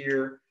grins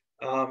here,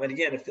 and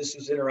again, if this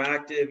was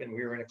interactive and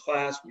we were in a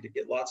class, we'd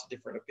get lots of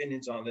different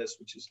opinions on this,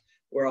 which is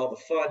where all the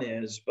fun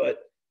is. But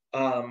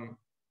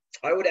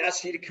I would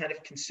ask you to kind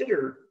of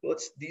consider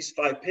these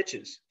 5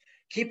 pitches,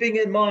 keeping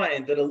in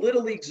mind that a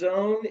Little League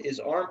zone is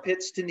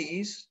armpits to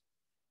knees.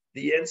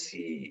 The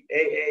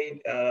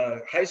NCAA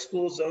high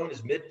school zone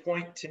is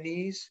midpoint to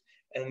knees,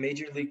 and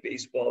Major League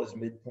Baseball is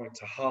midpoint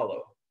to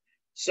hollow.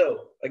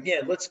 So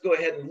again, let's go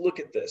ahead and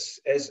look at this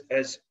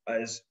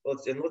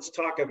let's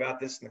talk about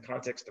this in the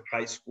context of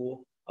high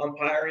school.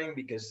 umpiring,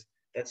 because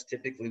that's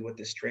typically what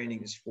this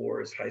training is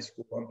for, is high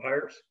school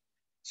umpires.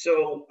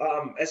 So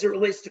as it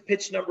relates to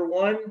pitch number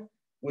one,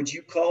 would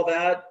you call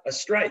that a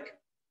strike?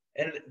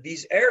 And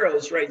these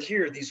arrows right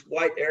here, these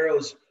white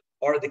arrows,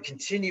 are the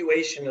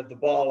continuation of the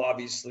ball,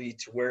 obviously,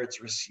 to where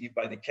it's received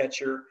by the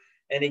catcher.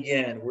 And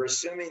again, we're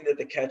assuming that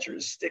the catcher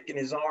is sticking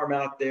his arm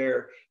out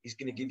there. He's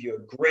going to give you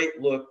a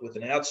great look with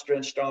an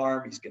outstretched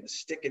arm. He's going to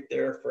stick it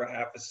there for a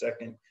half a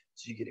second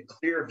so you get a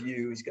clear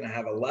view. He's going to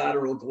have a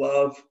lateral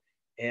glove.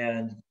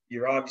 And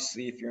you're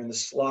obviously, if you're in the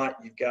slot,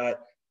 you've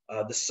got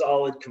the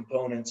solid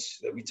components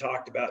that we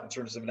talked about in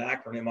terms of an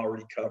acronym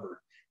already covered.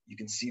 You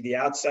can see the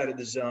outside of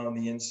the zone,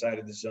 the inside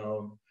of the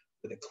zone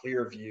with a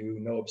clear view,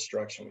 no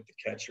obstruction with the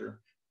catcher.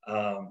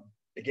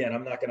 Again,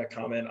 I'm not going to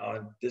comment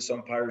on this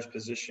umpire's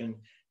position.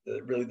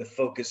 Really, the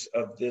focus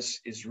of this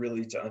is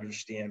really to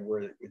understand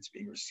where it's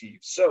being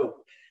received.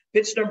 So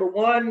pitch number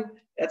one,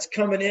 that's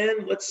coming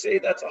in. Let's say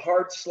that's a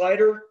hard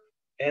slider,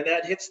 and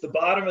that hits the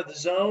bottom of the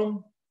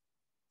zone.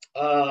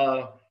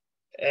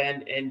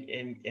 And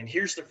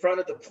here's the front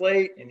of the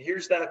plate, and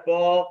here's that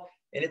ball,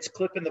 and it's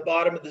clipping the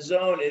bottom of the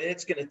zone, and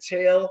it's going to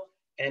tail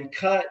and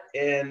cut,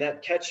 and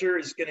that catcher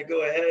is going to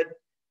go ahead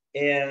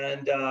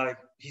and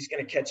he's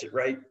going to catch it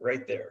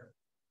right there.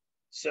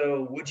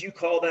 So would you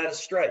call that a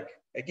strike?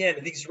 Again,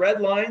 these red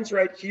lines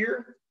right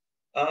here,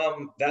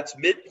 that's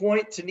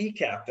midpoint to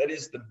kneecap. That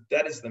is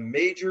the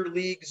major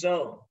league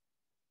zone.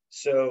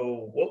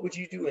 So what would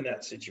you do in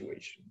that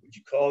situation? Would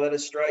you call that a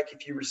strike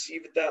if you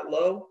receive it that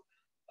low?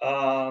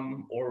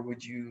 Or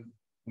would you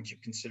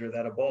consider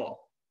that a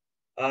ball?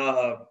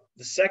 The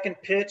second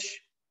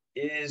pitch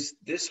is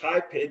this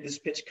high pitch, this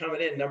pitch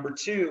coming in, number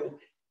two.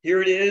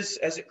 Here it is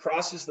as it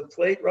crosses the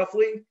plate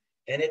roughly,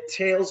 and it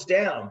tails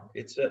down.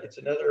 It's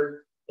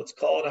another, let's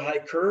call it a high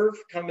curve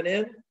coming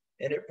in,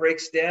 and it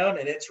breaks down,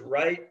 and it's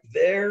right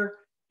there.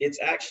 It's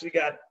actually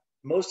got,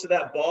 most of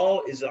that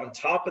ball is on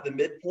top of the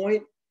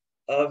midpoint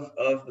of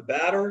the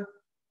batter.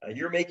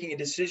 You're making a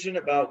decision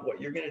about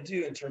what you're going to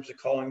do in terms of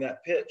calling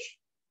that pitch.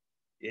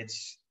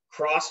 It's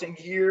crossing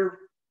here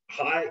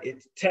high.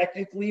 It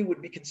technically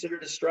would be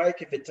considered a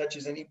strike if it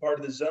touches any part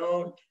of the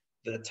zone,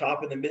 the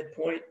top of the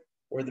midpoint,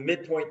 or the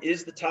midpoint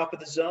is the top of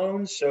the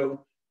zone.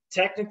 So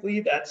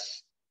technically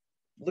that's,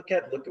 look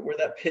at where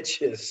that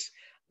pitch is.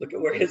 Look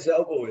at where his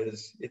elbow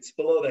is. It's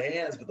below the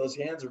hands, but those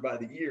hands are by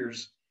the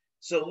ears.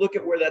 So look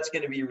at where that's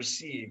going to be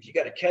received. You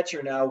got a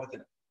catcher now with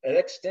an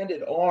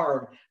extended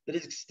arm that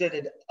is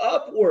extended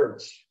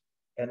upwards,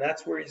 and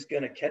that's where he's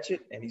going to catch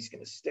it, and he's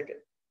going to stick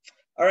it.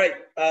 All right,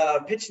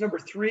 pitch number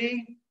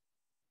three.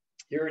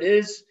 Here it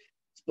is.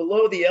 It's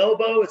below the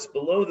elbow. It's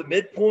below the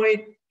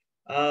midpoint.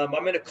 I'm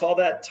going to call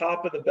that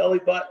top of the belly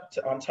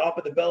button, on top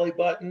of the belly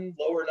button,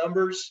 lower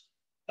numbers.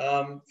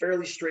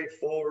 Fairly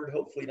straightforward.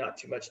 Hopefully not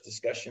too much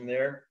discussion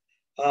there.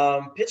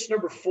 Pitch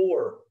number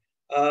four.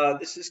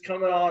 This is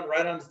coming on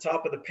right on the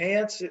top of the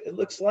pants, it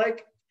looks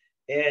like,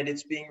 and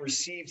it's being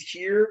received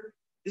here.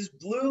 This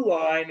blue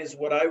line is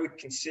what I would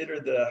consider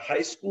the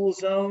high school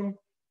zone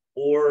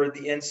or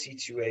the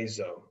NC2A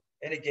zone.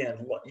 And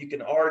again, you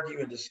can argue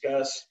and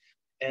discuss,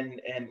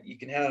 and you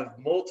can have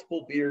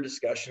multiple beer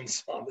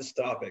discussions on this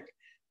topic.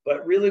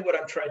 But really what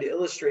I'm trying to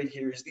illustrate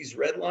here is these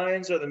red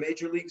lines are the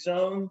major league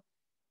zone,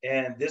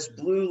 and this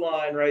blue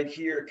line right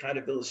here kind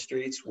of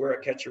illustrates where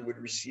a catcher would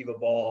receive a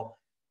ball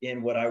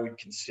in what I would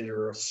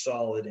consider a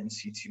solid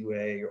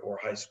NC2A or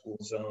high school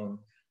zone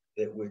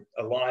that would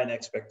align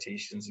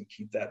expectations and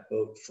keep that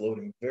boat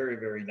floating very,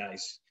 very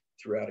nice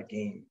throughout a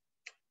game.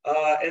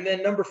 And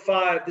then number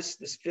five,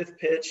 this fifth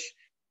pitch,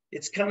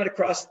 it's coming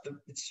across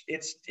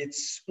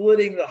it's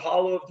splitting the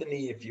hollow of the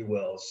knee, if you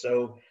will.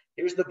 So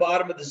here's the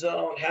bottom of the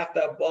zone. Half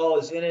that ball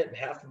is in it and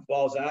half the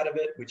ball's out of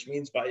it, which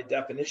means by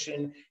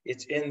definition,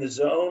 it's in the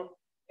zone,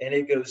 and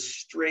it goes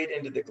straight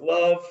into the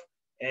glove,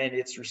 and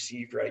it's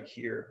received right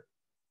here.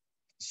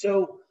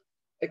 So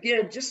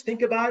again, just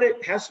think about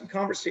it, have some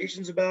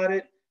conversations about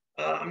it.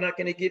 I'm not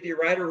going to give you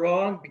right or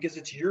wrong because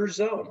it's your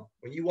zone.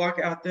 When you walk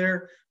out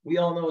there, we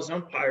all know as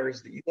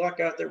umpires that you walk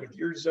out there with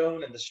your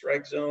zone, and the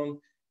strike zone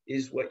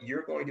is what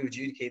you're going to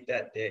adjudicate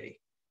that day.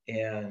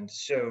 And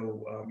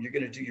so you're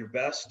going to do your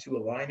best to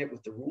align it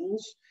with the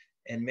rules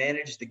and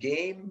manage the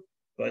game,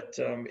 but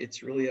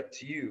it's really up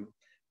to you.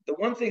 The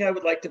one thing I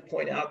would like to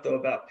point out, though,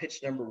 about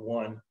pitch number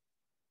one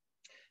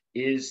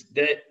is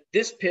that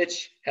this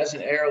pitch has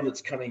an arrow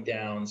that's coming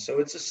down. So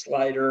it's a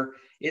slider,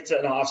 it's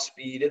an off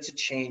speed, it's a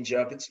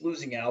changeup, it's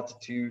losing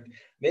altitude,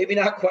 maybe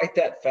not quite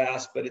that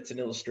fast, but it's an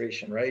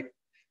illustration, right?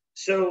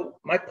 So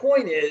my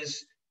point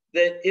is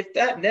that if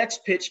that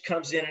next pitch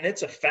comes in and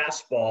it's a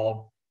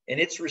fastball and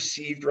it's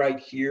received right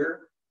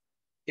here,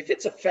 if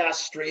it's a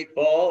fast straight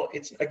ball,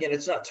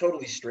 it's not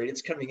totally straight,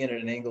 it's coming in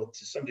at an angle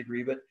to some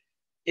degree, but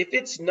if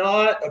it's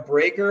not a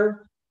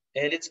breaker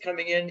and it's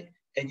coming in,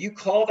 and you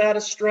call that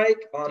a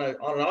strike on an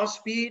off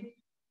speed,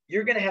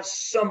 you're going to have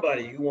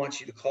somebody who wants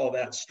you to call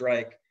that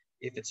strike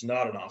if it's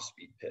not an off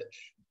speed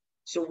pitch.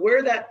 So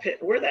where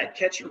that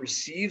catcher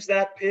receives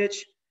that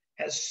pitch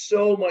has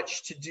so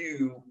much to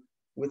do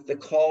with the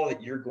call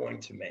that you're going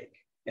to make.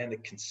 and the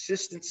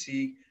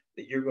consistency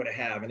that you're going to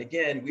have. And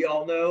again, we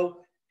all know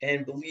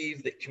and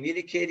believe that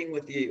communicating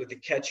with the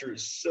catcher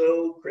is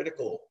so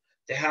critical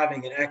to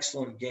having an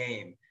excellent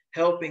game,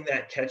 helping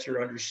that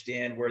catcher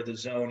understand where the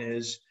zone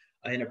is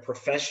in a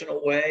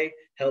professional way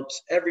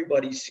helps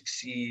everybody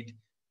succeed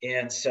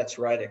and sets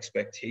right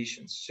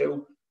expectations.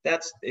 So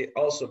that's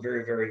also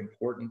very, very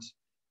important.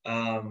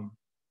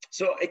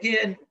 So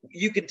again,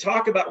 you can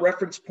talk about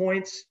reference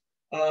points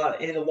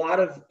in a lot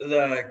of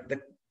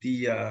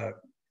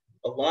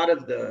a lot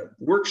of the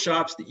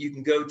workshops that you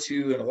can go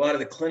to and a lot of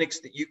the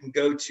clinics that you can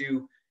go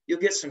to. You'll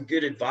get some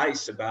good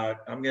advice about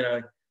I'm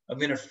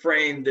gonna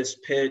frame this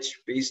pitch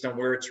based on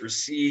where it's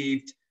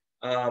received,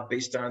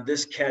 based on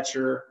this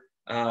catcher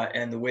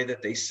and the way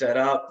that they set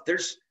up.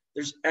 There's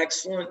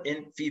excellent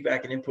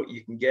feedback and input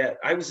you can get.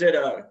 I was at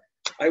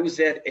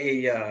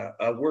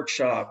a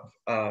workshop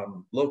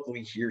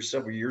locally here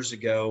several years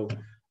ago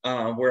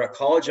where a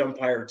college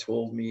umpire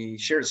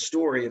shared a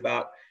story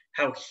about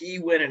how he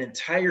went an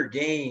entire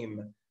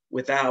game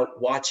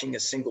without watching a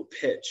single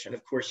pitch. And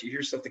of course, you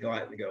hear something like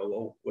that and go,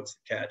 well, what's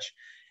the catch?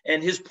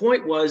 And his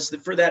point was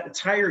that for that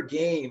entire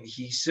game,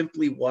 he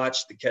simply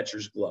watched the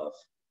catcher's glove.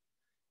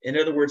 In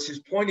other words, his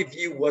point of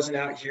view wasn't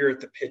out here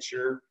at the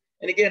pitcher.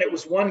 And again, it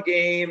was one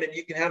game, and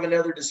you can have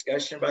another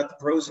discussion about the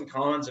pros and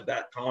cons of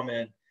that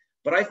comment.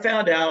 But I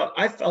found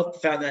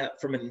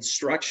that from an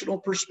instructional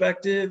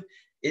perspective,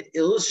 it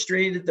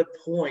illustrated the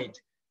point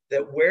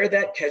that where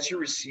that catcher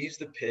receives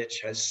the pitch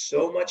has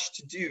so much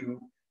to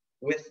do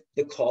with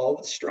the call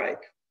of the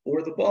strike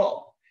or the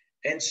ball.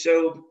 And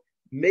so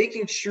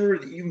making sure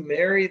that you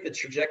marry the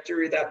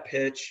trajectory of that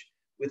pitch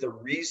with a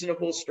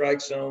reasonable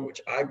strike zone,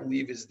 which I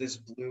believe is this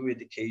blue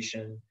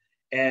indication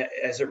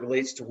as it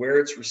relates to where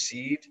it's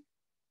received,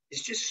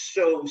 is just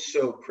so,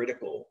 so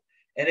critical.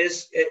 And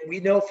as we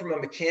know from a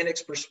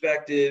mechanics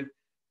perspective,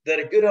 that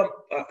a good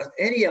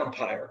any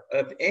umpire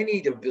of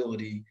any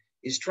ability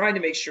is trying to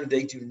make sure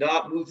they do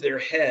not move their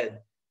head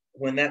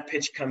when that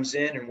pitch comes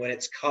in and when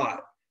it's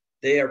caught.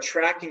 They are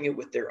tracking it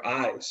with their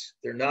eyes.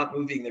 They're not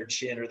moving their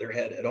chin or their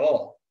head at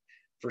all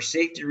for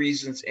safety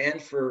reasons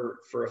and for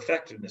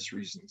effectiveness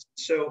reasons.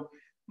 So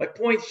my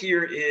point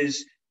here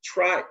is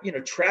track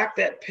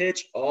that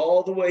pitch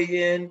all the way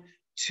in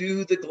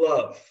to the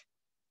glove.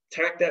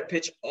 Track that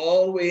pitch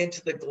all the way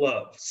into the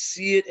glove.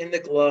 See it in the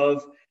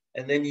glove,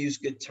 and then use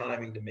good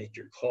timing to make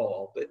your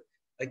call. But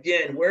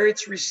again, where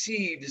it's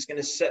received is going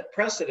to set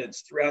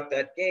precedence throughout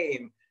that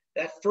game.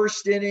 That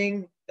first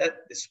inning,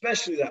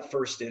 especially that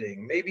first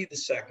inning, maybe the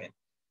second,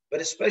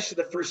 but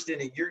especially the first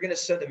inning, you're going to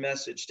send a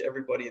message to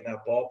everybody in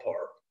that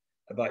ballpark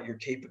about your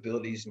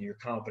capabilities and your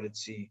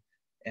competency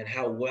and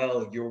how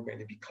well you're going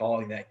to be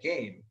calling that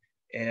game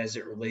as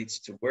it relates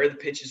to where the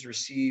pitch is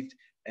received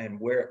and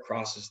where it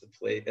crosses the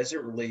plate as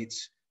it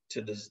relates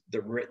to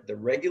the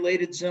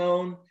regulated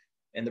zone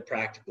and the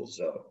practical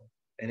zone.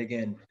 And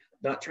again,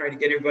 not trying to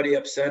get everybody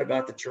upset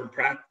about the term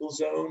practical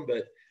zone,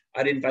 but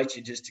I'd invite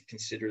you just to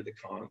consider the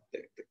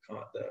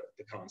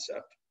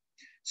concept.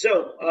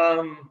 So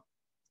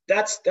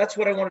that's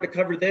what I wanted to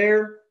cover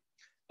there.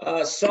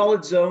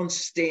 Solid zone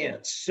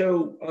stance.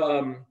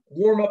 So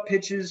warm-up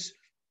pitches,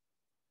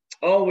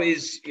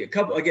 always a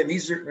couple, again,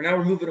 now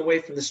we're moving away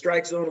from the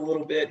strike zone a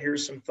little bit.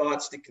 Here's some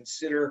thoughts to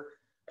consider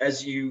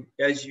as you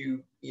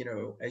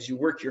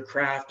work your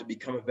craft to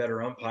become a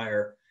better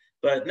umpire.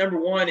 But number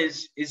one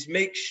is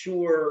make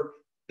sure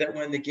that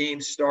when the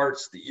game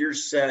starts that you're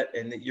set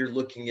and that you're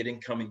looking at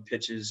incoming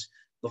pitches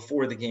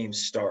before the game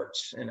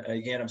starts. And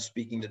again, I'm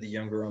speaking to the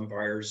younger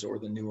umpires or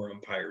the newer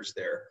umpires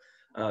there.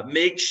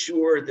 Make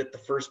sure that the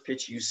first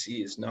pitch you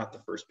see is not the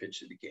first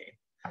pitch of the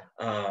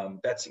game.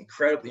 That's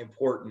incredibly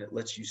important. It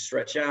lets you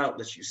stretch out,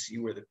 lets you see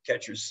where the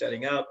catcher's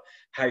setting up,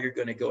 how you're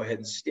going to go ahead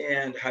and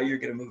stand, how you're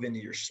going to move into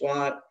your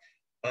slot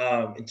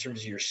in terms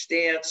of your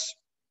stance.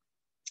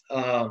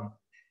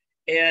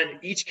 And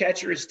each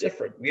catcher is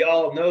different. We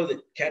all know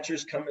that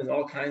catchers come in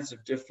all kinds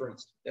of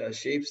different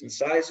shapes and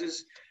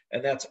sizes,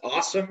 and that's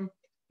awesome.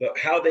 But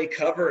how they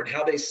cover and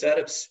how they set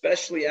up,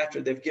 especially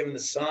after they've given the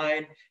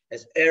sign,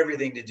 has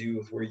everything to do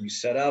with where you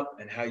set up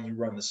and how you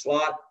run the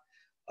slot.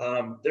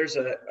 There's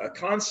a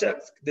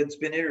concept that's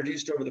been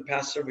introduced over the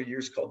past several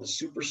years called the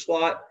super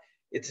slot.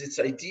 It's this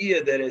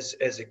idea that as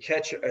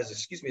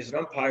an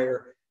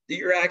umpire, that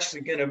you're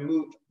actually going to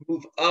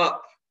move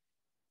up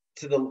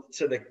to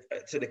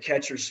the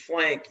catcher's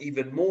flank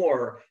even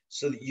more,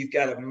 so that you've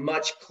got a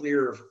much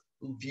clearer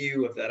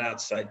view of that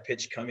outside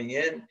pitch coming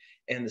in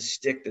and the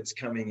stick that's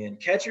coming in.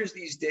 Catchers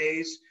these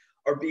days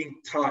are being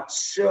taught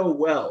so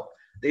well.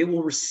 They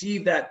will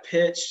receive that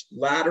pitch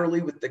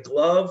laterally with the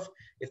glove.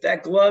 If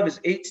that glove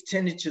is 8 to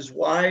 10 inches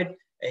wide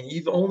and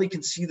you only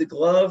can see the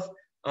glove,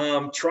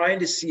 trying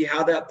to see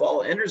how that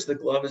ball enters the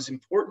glove is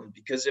important,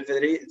 because if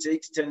it's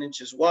 8 to 10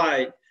 inches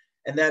wide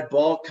and that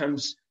ball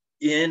comes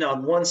in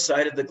on one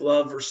side of the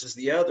glove versus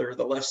the other,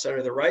 the left side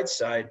or the right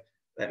side,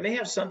 that may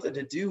have something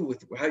to do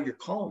with how you're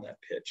calling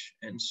that pitch.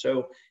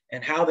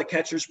 And how the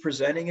catcher's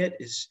presenting it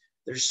is,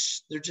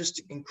 they're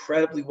just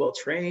incredibly well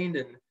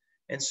trained.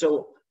 And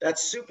so that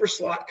super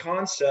slot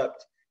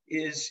concept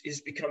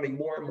is becoming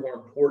more and more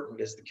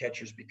important as the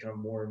catchers become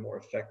more and more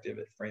effective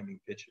at framing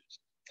pitches.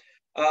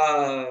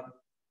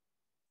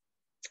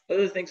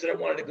 Other things that I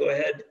wanted to go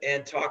ahead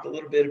and talk a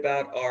little bit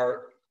about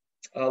are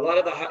a lot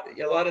of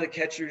the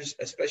catchers,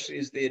 especially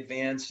as they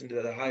advance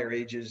into the higher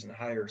ages and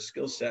higher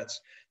skill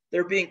sets,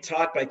 they're being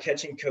taught by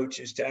catching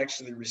coaches to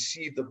actually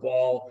receive the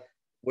ball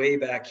way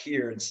back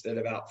here instead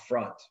of out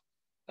front.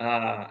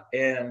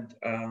 There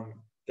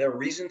are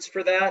reasons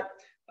for that.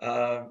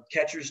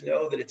 Catchers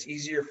know that it's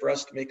easier for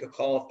us to make a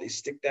call if they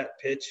stick that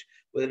pitch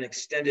with an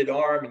extended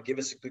arm and give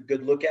us a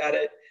good look at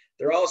it.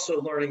 They're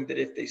also learning that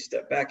if they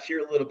step back here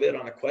a little bit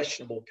on a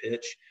questionable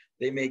pitch,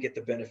 they may get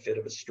the benefit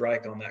of a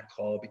strike on that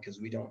call because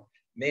we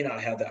may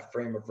not have that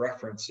frame of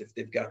reference if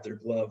they've got their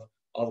glove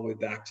all the way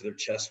back to their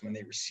chest when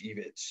they receive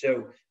it.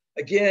 So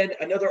again,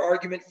 another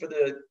argument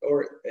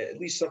or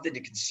at least something to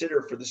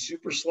consider for the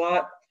super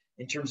slot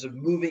in terms of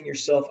moving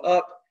yourself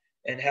up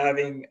and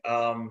having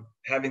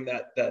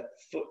that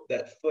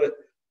foot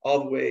all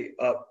the way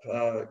up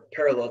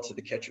parallel to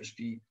the catcher's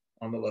feet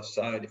on the left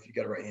side if you've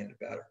got a right-handed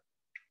batter.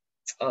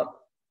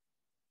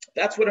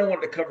 That's what I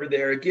wanted to cover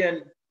there.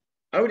 Again,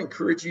 I would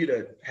encourage you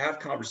to have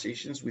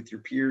conversations with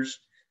your peers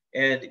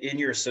and in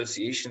your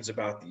associations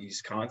about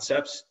these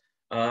concepts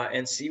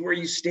and see where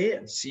you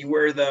stand. See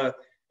where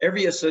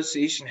every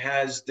association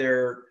has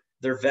their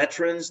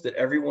veterans that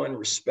everyone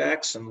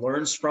respects and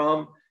learns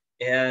from.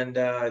 And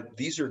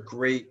these are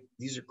great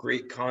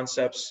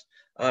concepts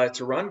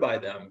to run by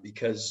them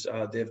because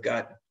they've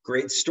got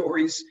great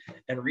stories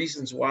and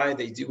reasons why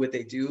they do what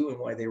they do and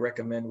why they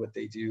recommend what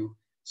they do.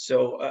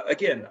 So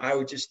again, I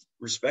would just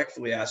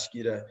respectfully ask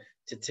you to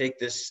take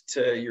this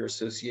to your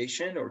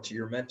association or to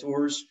your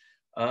mentors.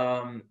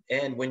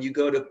 And when you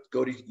go to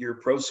your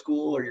pro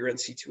school or your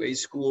NC2A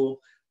school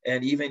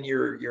and even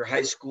your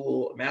high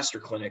school master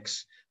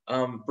clinics,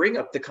 bring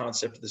up the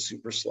concept of the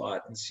super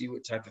slot and see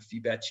what type of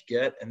feedback you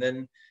get. And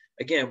then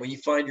again, when you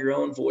find your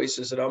own voice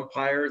as an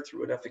umpire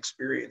through enough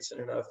experience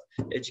and enough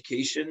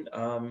education,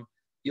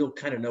 you'll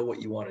kind of know what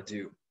you want to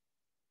do.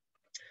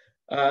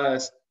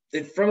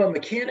 From a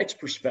mechanics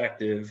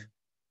perspective,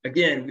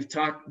 again, we've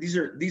talked, this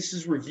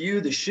is review.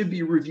 This should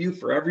be a review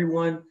for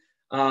everyone.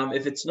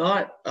 If it's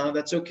not,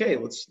 that's okay.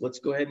 Let's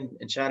go ahead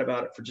and chat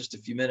about it for just a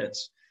few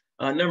minutes.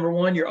 Number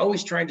one, you're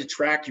always trying to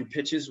track your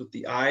pitches with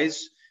the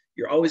eyes.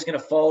 You're always going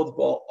to follow the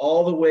ball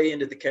all the way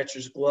into the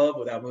catcher's glove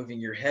without moving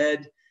your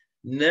head.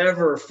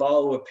 Never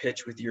follow a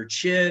pitch with your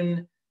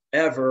chin.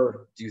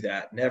 Ever do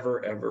that.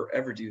 Never, ever,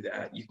 ever do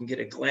that. You can get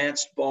a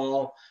glanced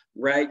ball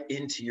right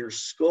into your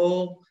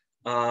skull.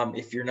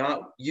 If you're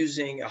not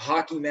using a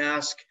hockey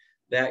mask,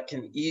 that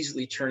can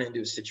easily turn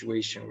into a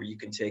situation where you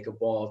can take a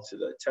ball to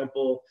the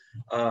temple.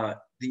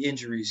 The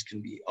injuries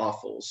can be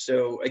awful.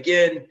 So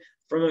again,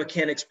 from a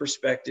mechanics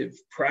perspective,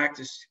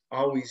 practice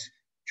always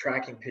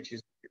tracking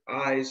pitches with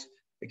your eyes.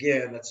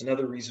 Again, that's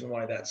another reason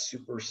why that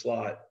super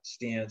slot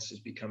stance is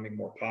becoming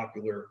more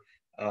popular.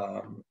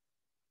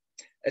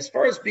 As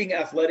far as being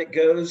athletic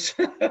goes,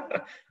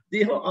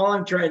 all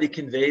I'm trying to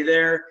convey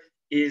there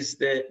is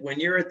that when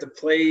you're at the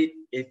plate,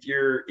 if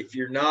you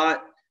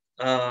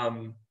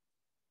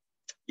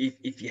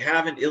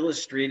haven't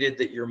illustrated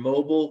that you're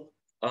mobile,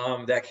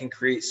 that can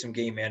create some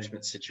game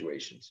management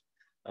situations.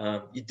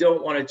 You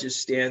don't want to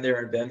just stand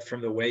there and bend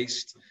from the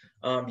waist.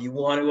 You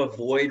want to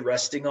avoid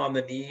resting on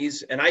the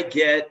knees. And I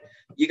get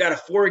you got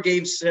a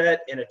 4-game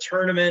set in a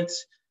tournament,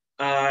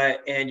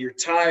 and you're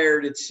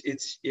tired. It's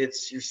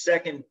your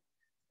second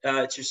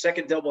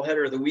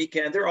doubleheader of the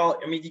weekend.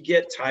 You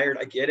get tired.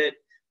 I get it.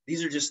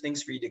 These are just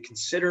things for you to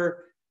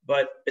consider.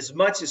 But as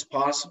much as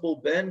possible,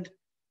 bend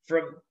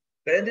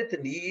at the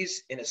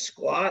knees in a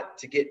squat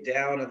to get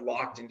down and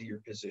locked into your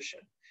position.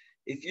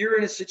 If you're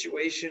in a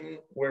situation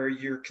where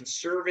you're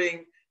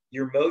conserving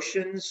your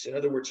motions, in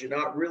other words, you're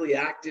not really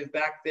active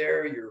back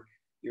there,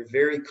 you're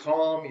very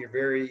calm, you're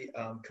very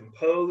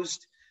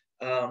composed.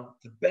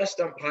 The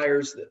best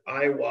umpires that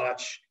I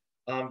watch,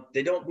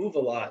 they don't move a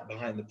lot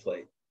behind the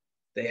plate.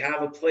 They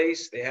have a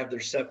place, they have their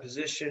set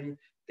position.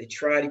 They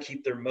try to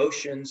keep their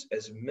motions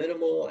as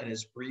minimal and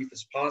as brief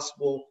as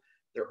possible.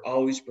 They're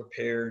always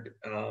prepared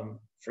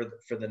for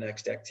the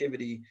next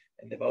activity,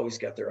 and they've always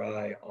got their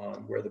eye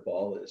on where the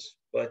ball is.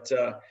 But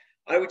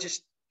I would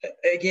just,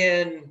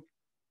 again,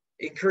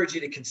 encourage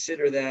you to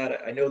consider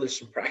that. I know there's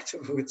some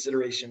practical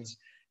considerations,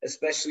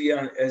 especially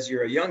as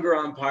you're a younger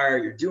umpire,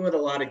 you're doing a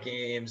lot of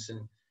games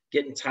and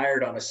getting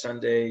tired on a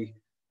Sunday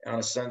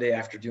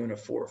after doing a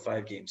 4 or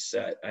 5 game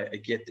set. I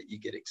get that you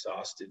get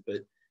exhausted,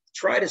 but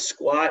try to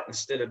squat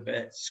instead of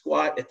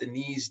squat at the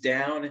knees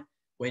down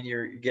when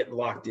you're getting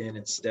locked in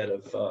instead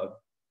of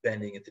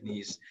bending at the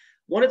knees.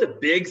 One of the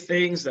big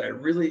things that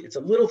it's a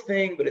little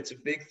thing, but it's a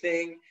big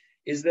thing,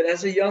 is that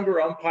as a younger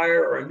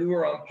umpire or a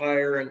newer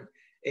umpire,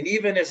 and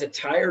even as a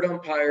tired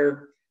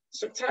umpire,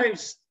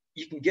 sometimes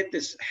you can get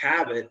this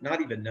habit,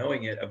 not even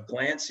knowing it, of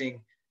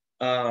glancing,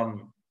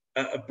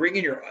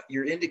 bringing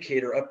your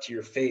indicator up to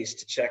your face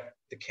to check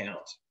the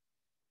count.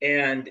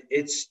 And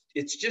it's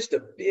just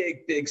a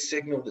big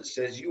signal that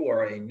says you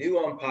are a new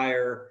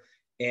umpire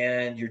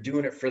and you're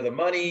doing it for the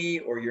money,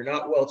 or you're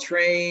not well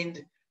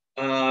trained,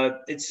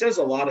 it says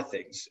a lot of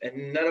things,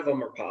 and none of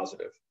them are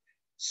positive.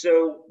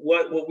 So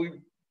what we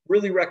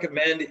really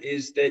recommend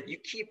is that you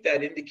keep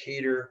that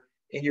indicator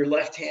in your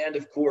left hand,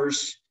 of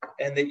course,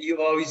 and that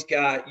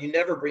you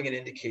never bring an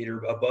indicator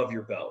above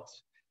your belt.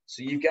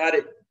 So you've got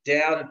it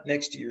down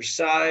next to your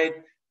side.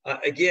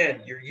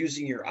 Again, you're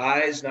using your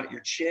eyes, not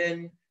your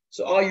chin.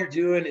 So all you're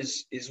doing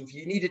is if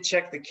you need to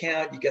check the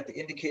count, you got the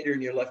indicator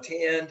in your left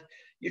hand,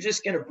 you're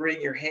just going to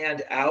bring your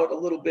hand out a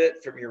little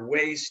bit from your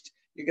waist.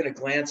 You're going to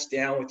glance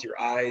down with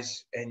your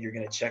eyes, and you're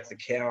going to check the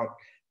count,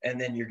 and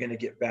then you're going to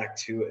get back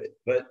to it.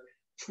 But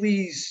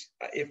please,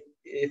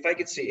 if I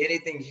could say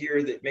anything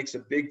here that makes a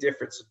big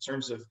difference in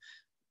terms of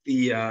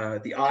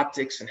the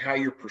optics and how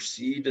you're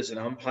perceived as an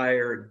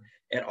umpire,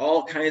 and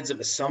all kinds of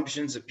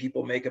assumptions that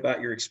people make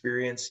about your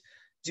experience,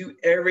 do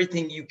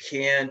everything you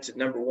can to,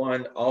 number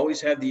one,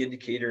 always have the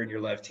indicator in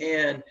your left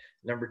hand.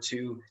 Number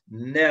two,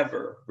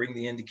 never bring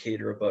the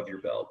indicator above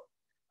your belt.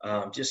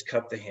 Just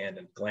cup the hand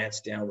and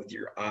glance down with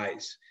your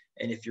eyes.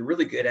 And if you're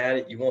really good at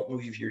it, you won't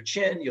move your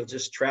chin. You'll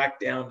just track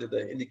down to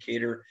the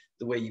indicator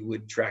the way you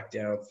would track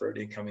down for an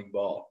incoming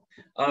ball.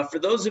 For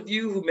those of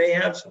you who may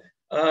have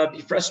be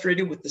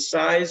frustrated with the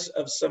size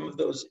of some of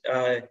those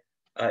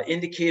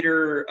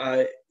indicators,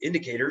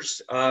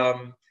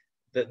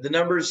 the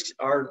numbers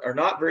are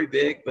not very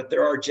big, but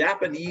there are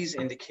Japanese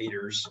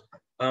indicators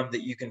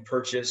that you can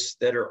purchase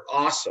that are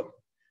awesome.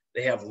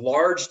 They have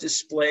large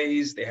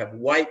displays. They have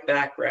white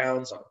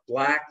backgrounds on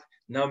black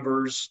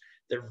numbers.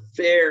 They're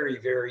very,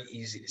 very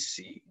easy to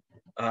see.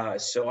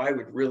 So I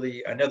would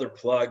really, another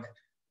plug,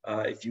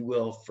 if you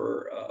will,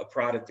 for a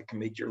product that can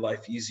make your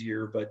life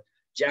easier. But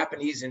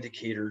Japanese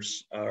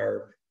indicators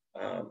are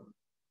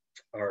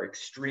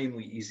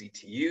extremely easy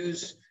to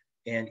use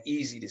and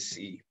easy to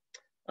see.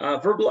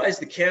 Verbalize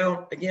the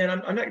count. Again, I'm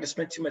not going to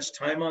spend too much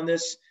time on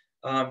this.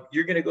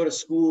 You're going to go to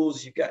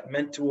schools. You've got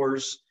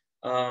mentors.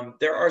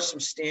 There's some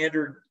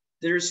standard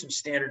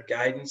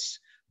guidance.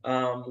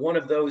 One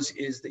of those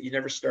is that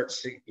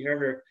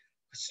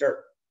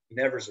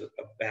never's a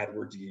bad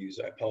word to use.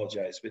 I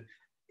apologize, but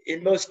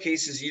in most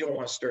cases, you don't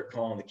want to start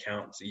calling the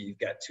count until you've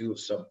got two of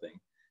something,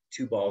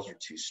 2 balls or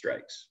 2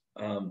 strikes.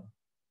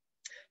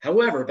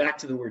 However, back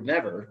to the word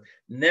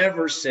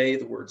never say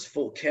the words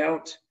full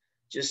count.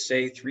 Just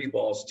say 3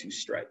 balls, 2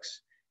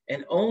 strikes,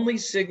 and only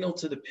signal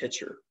to the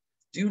pitcher.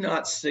 Do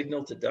not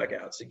signal to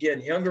dugouts.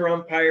 Again, younger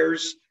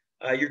umpires,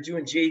 you're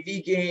doing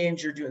JV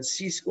games, you're doing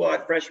C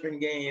squad freshman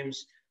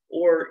games,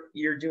 or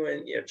you're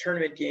doing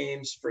tournament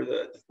games for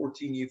the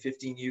 14U,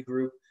 15U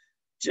group.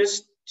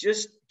 Just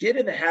get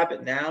in the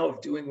habit now of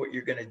doing what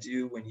you're going to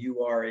do when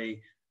you are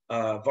a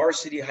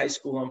varsity high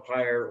school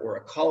umpire, or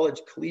a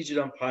collegiate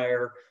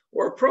umpire,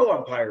 or a pro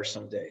umpire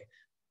someday.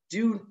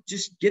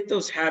 Just get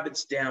those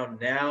habits down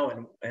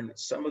now, and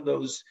some of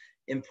those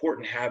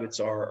important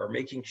habits are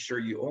making sure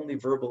you only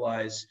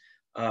verbalize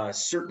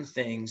certain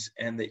things,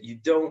 and that you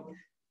don't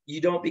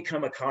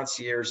become a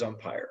concierge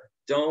umpire.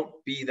 Don't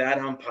be that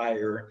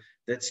umpire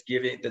that's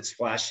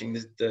flashing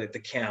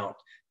the count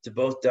to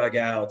both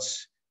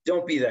dugouts.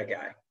 Don't be that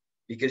guy,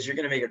 because you're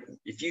going to make it.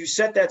 If you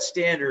set that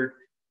standard,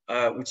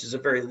 which is a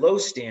very low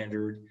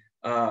standard,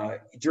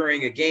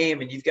 during a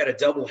game, and you've got a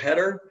double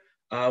header,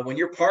 when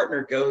your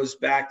partner goes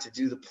back to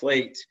do the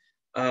plate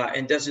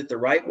and does it the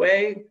right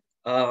way,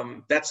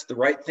 that's the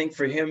right thing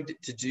for him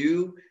to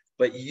do.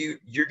 But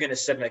you're going to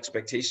set an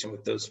expectation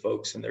with those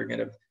folks, and they're going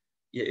to,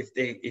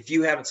 if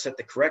you haven't set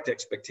the correct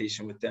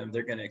expectation with them,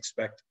 they're going to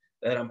expect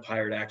that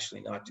umpire to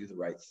actually not do the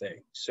right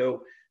thing.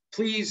 So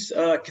please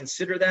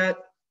consider that.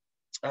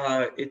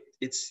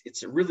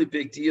 It's a really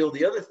big deal.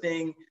 The other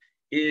thing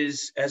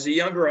is, as a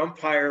younger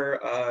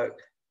umpire,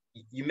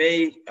 you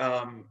may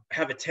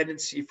have a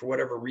tendency, for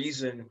whatever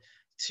reason,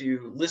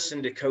 to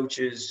listen to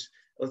coaches.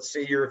 Let's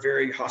say you're a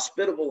very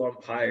hospitable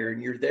umpire,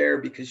 and you're there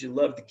because you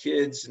love the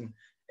kids and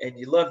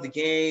you love the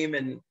game,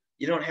 and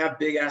you don't have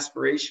big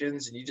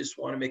aspirations, and you just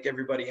want to make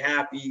everybody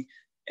happy.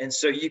 And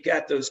so you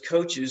got those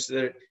coaches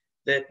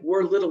that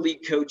were little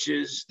league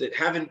coaches that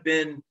haven't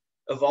been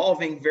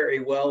evolving very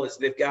well as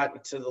they've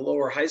gotten to the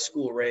lower high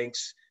school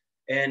ranks.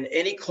 And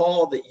any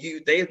call that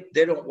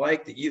they don't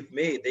like that you've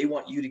made, they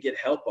want you to get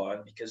help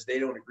on because they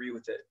don't agree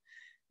with it.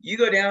 You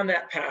go down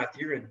that path,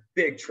 you're in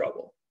big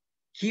trouble.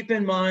 Keep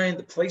in mind,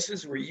 the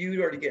places where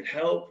you are to get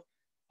help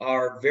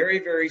are very,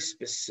 very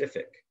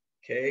specific.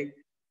 Okay.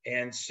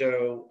 And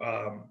so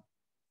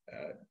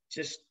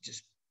just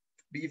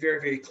be very,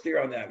 very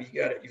clear on that.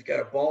 You've got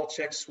a ball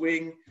check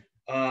swing,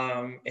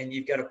 and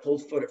you've got a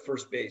pulled foot at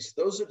first base.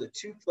 Those are the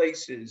 2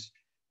 places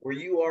where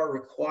you are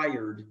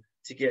required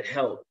to get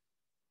help.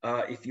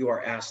 If you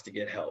are asked to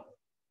get help.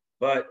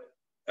 But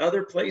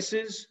other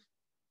places,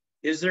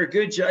 is there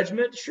good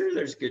judgment? Sure,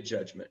 there's good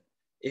judgment.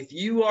 If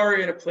you are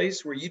in a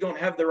place where you don't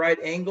have the right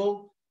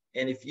angle,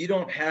 and if you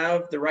don't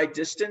have the right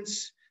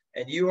distance,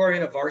 and you are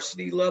in a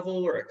varsity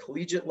level or a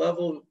collegiate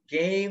level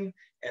game,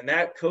 and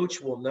that coach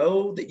will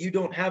know that you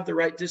don't have the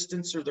right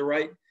distance or the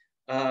right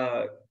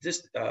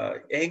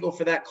angle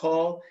for that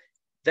call,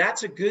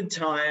 that's a good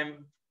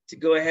time to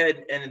go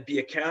ahead and be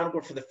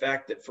accountable for the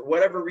fact that for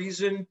whatever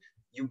reason,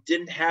 you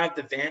didn't have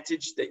the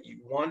vantage that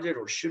you wanted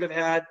or should have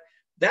had,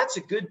 that's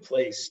a good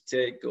place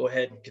to go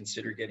ahead and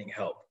consider getting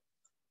help.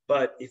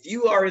 But if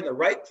you are in the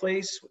right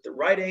place with the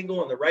right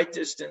angle and the right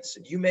distance,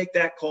 and you make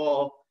that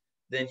call,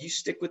 then you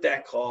stick with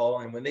that call.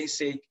 And when they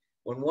say,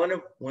 when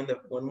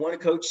one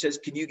coach says,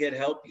 "Can you get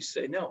help?" you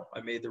say, "No,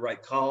 I made the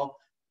right call,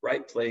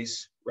 right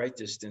place, right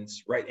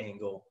distance, right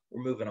angle.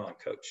 We're moving on,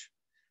 coach."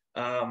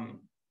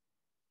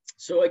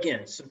 So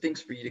again, some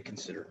things for you to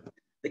consider.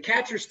 The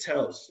catcher's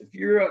tells.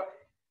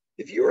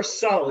 If you're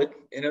solid,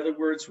 in other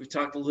words, we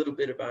talked a little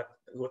bit about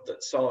what the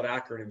solid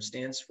acronym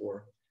stands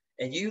for,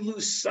 and you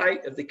lose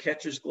sight of the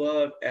catcher's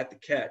glove at the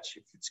catch,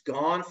 if it's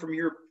gone from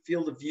your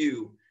field of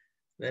view,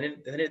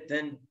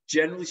 then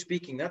generally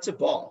speaking, that's a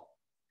ball.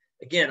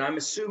 Again, I'm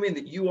assuming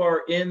that you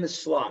are in the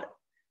slot,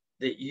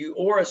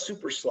 or a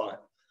super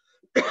slot.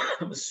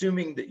 I'm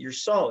assuming that you're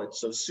solid.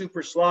 So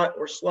super slot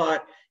or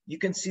slot, you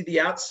can see the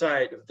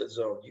outside of the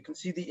zone. You can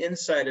see the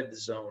inside of the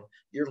zone.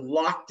 You're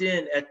locked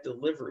in at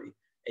delivery,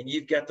 and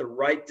you've got the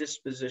right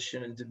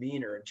disposition and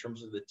demeanor in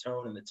terms of the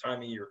tone and the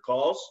timing of your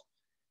calls.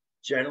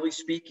 Generally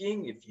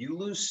speaking, if you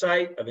lose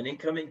sight of an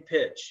incoming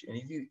pitch, and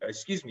if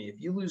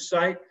you lose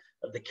sight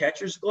of the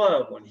catcher's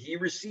glove when he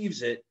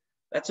receives it,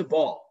 that's a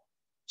ball,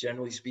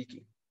 generally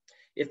speaking.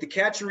 If the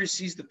catcher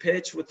receives the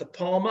pitch with the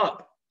palm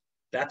up,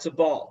 that's a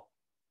ball.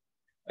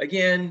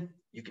 Again,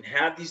 you can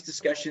have these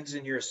discussions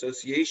in your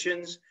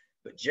associations,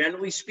 but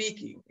generally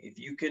speaking, if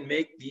you can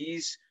make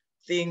these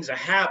things a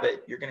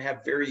habit, you're going to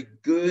have very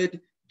good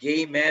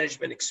game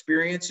management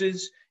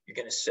experiences. You're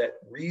going to set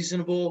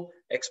reasonable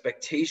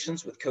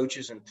expectations with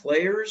coaches and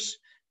players,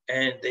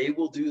 and they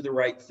will do the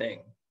right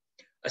thing.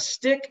 A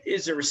stick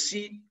is a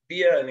receipt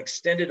via an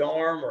extended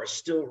arm or a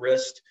still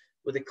wrist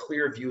with a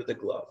clear view of the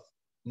glove.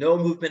 No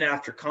movement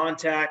after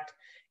contact.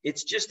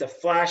 It's just a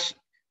flash.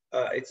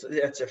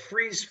 It's a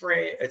freeze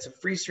frame. It's a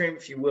freeze frame,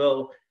 if you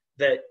will,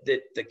 that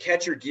the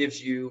catcher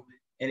gives you.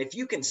 And if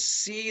you can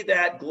see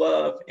that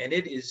glove and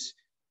it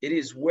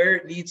is where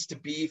it needs to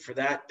be for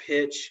that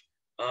pitch,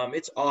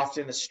 it's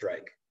often a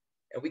strike.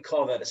 And we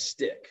call that a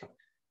stick.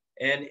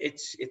 And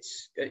it's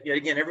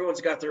again,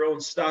 everyone's got their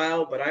own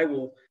style, but I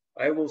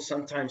will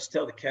sometimes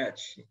tell the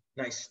catch,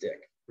 "Nice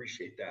stick,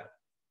 appreciate that."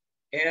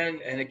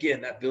 And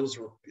again, that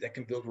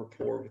can build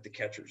rapport with the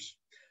catchers.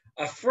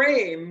 A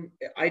frame,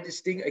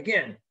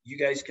 again, you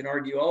guys can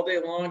argue all day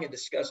long and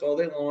discuss all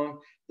day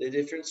long the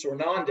difference or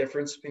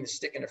non-difference between a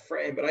stick and a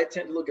frame, but I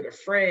tend to look at a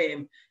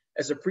frame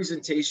as a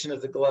presentation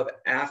of the glove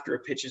after a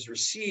pitch is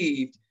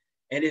received.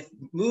 And if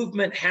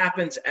movement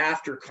happens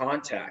after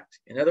contact,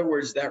 in other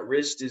words, that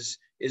wrist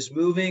is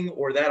moving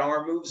or that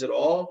arm moves at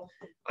all,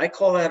 I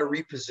call that a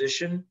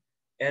reposition.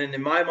 And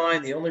in my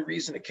mind, the only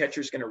reason a catcher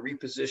is going to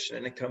reposition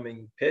an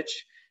incoming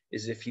pitch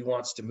is if he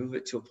wants to move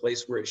it to a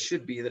place where it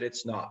should be that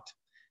it's not.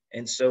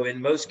 And so in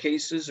most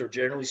cases, or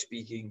generally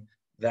speaking,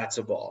 that's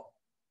a ball.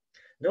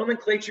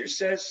 Nomenclature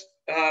says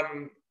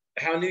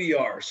how new you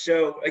are.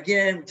 So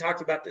again, we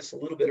talked about this a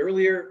little bit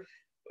earlier,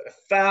 but a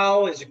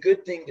foul is a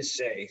good thing to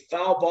say.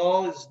 Foul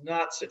ball is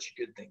not such a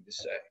good thing to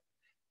say.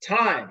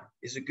 Time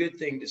is a good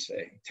thing to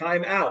say.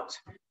 Time out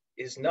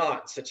is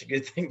not such a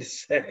good thing to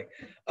say.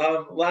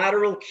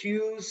 Lateral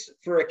cues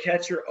for a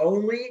catcher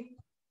only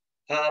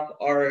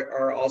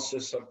are also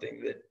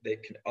something that they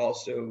can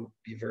also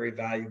be very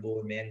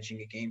valuable in managing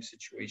a game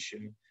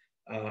situation,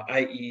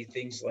 i.e.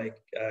 things like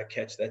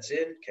catch that's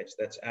in, catch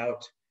that's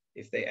out,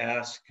 if they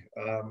ask,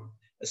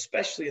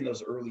 especially in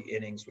those early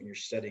innings when you're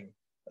setting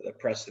the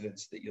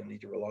precedents that you'll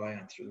need to rely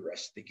on through the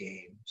rest of the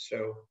game.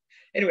 So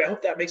anyway, I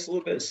hope that makes a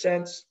little bit of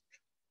sense.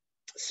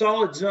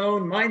 Solid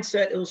zone,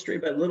 mindset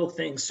illustrated by little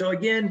things. So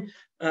again,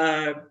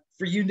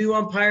 for you new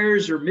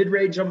umpires or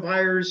mid-range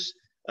umpires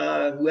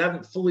who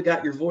haven't fully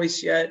got your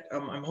voice yet,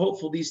 I'm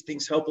hopeful these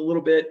things help a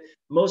little bit.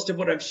 Most of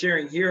what I'm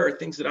sharing here are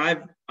things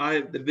that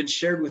I've been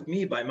shared with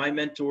me by my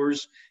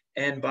mentors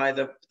and by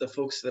the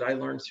folks that I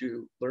learned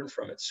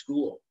from at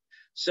school.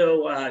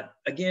 So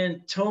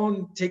again,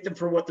 tone, take them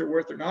for what they're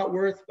worth or not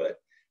worth,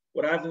 but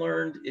what I've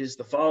learned is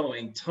the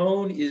following.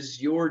 Tone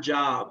is your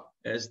job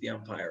as the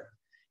umpire.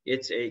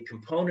 It's a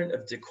component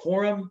of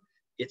decorum.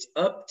 It's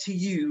up to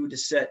you to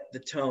set the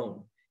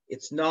tone.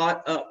 It's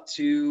not up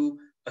to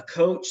a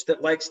coach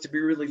that likes to be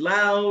really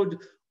loud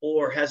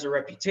or has a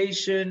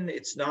reputation.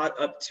 It's not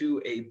up to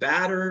a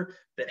batter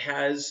that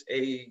has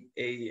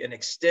an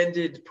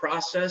extended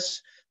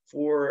process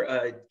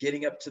for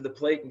getting up to the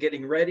plate and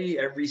getting ready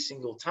every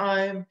single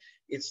time.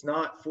 It's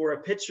not for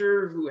a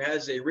pitcher who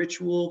has a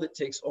ritual that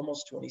takes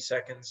almost 20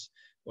 seconds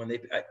when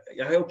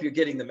I hope you're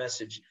getting the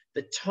message.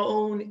 The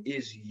tone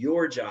is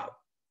your job.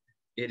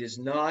 It is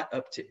not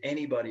up to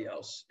anybody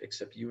else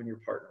except you and your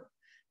partner.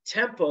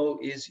 Tempo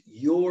is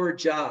your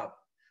job.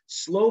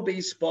 Slow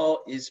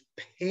baseball is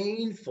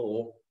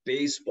painful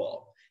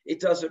baseball. It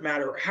doesn't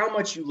matter how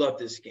much you love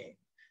this game.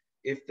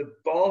 If the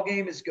ball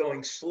game is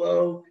going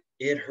slow,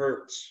 it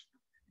hurts.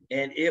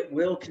 And it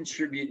will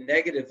contribute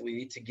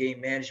negatively to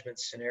game management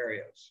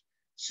scenarios.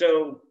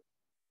 So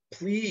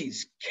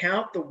please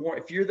count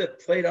if you're the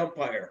plate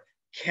umpire,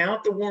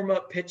 count the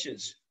warm-up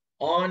pitches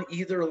on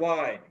either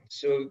line.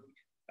 So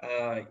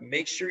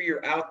make sure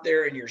you're out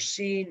there and you're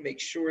seen. Make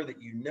sure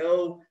that you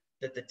know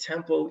that the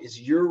tempo is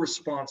your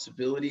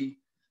responsibility.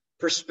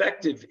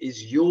 Perspective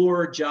is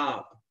your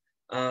job.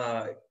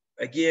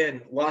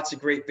 Again, lots of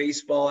great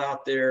baseball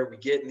out there. We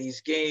get in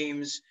these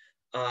games,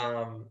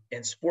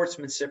 and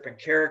sportsmanship and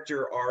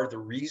character are the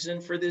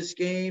reason for this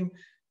game.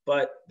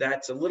 But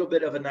that's a little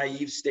bit of a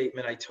naive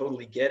statement. I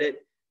totally get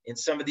it. In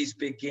some of these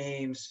big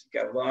games,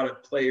 you've got a lot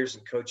of players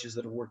and coaches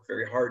that have worked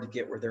very hard to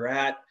get where they're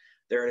at.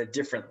 They're at a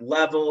different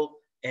level,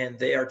 and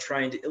they are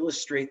trying to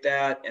illustrate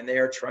that, and they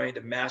are trying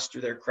to master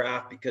their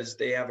craft because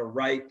they have a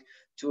right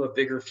to a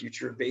bigger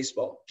future of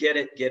baseball. Get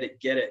it, get it,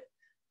 get it.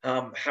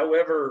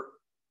 However,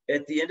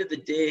 at the end of the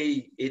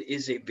day, it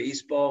is a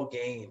baseball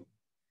game,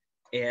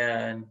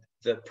 and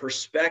the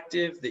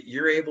perspective that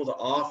you're able to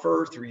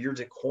offer through your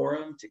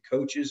decorum to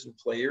coaches and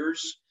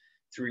players,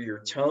 through your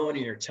tone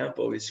and your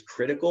tempo, is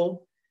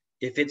critical.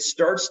 If it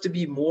starts to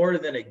be more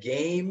than a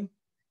game,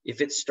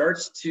 if it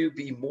starts to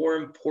be more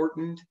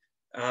important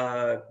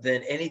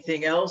than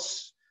anything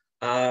else,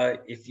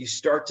 if you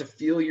start to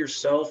feel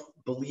yourself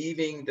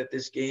believing that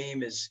this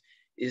game is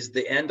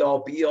the end all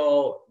be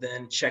all,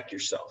 then check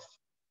yourself,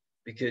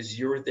 because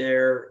you're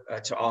there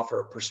to offer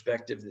a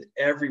perspective that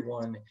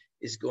everyone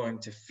is going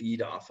to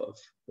feed off of.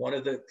 One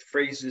of the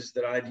phrases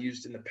that I've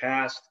used in the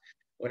past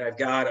when I've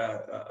got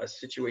a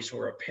situation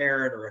where a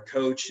parent or a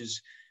coach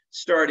is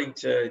starting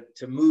to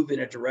move in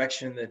a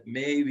direction that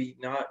may be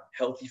not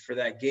healthy for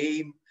that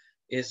game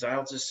is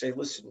I'll just say,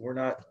 listen, we're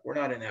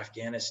not in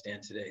Afghanistan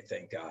today,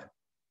 thank God.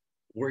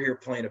 We're here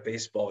playing a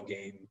baseball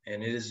game,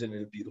 and it isn't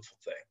a beautiful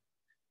thing.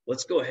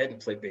 Let's go ahead and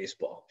play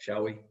baseball,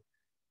 shall we?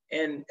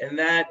 And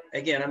that,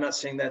 again, I'm not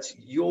saying that's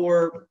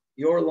your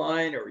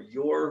line or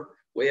your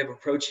way of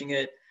approaching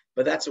it,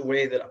 but that's a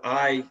way that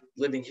I,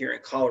 living here in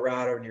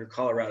Colorado, near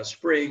Colorado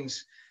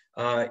Springs,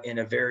 in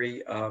a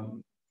very,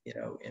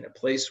 in a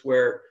place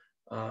where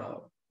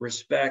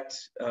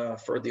respect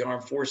for the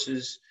armed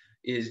forces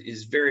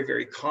is very,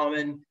 very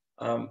common.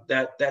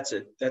 That's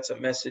a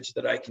message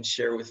that I can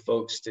share with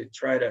folks to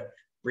try to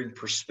bring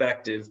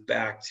perspective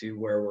back to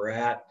where we're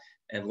at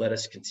and let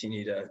us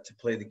continue to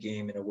play the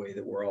game in a way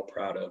that we're all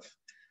proud of.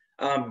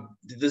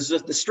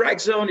 The strike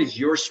zone is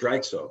your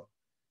strike zone.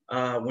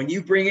 When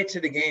you bring it to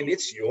the game,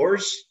 it's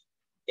yours.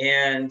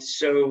 And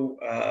so,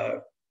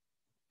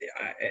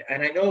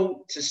 and I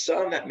know to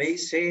some that may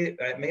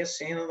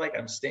sound like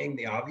I'm stating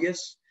the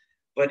obvious,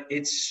 but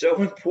it's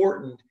so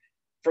important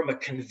from a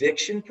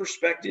conviction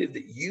perspective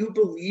that you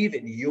believe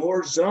in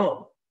your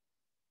zone.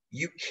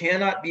 You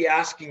cannot be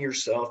asking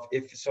yourself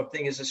if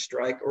something is a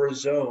strike or a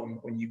zone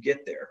when you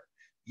get there.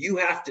 You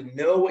have to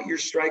know what your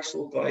strikes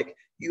look like.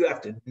 You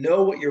have to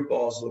know what your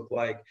balls look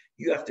like.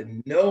 You have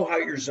to know how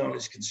your zone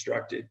is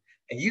constructed.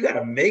 And you got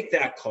to make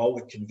that call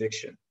with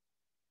conviction.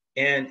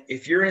 And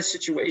if you're in a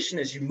situation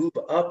as you move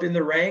up in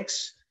the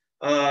ranks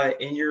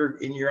in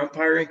your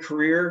umpiring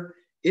career,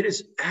 it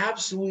is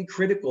absolutely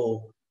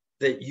critical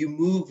that you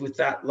move with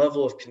that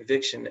level of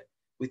conviction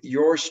with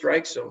your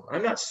strike zone.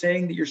 I'm not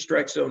saying that your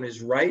strike zone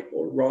is right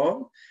or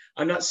wrong.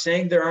 I'm not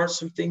saying there aren't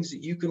some things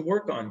that you can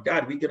work on.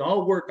 God, we can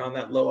all work on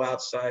that low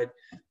outside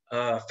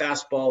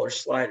fastball or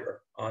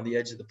slider on the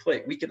edge of the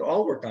plate. We can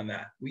all work on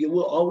that. We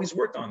will always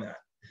work on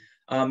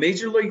that.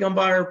 Major League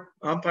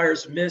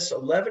umpires miss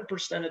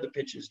 11% of the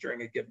pitches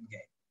during a given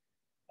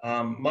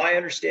game. My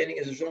understanding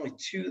is there's only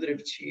 2 that have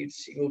achieved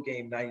single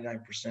game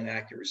 99%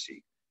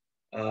 accuracy.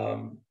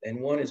 And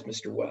one is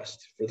Mr.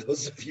 West, for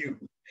those of you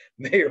who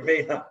may or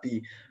may not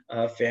be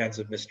fans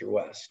of Mr.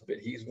 West, but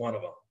he's one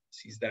of them.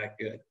 He's that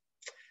good.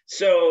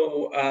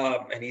 So,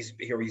 and he's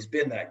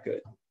been that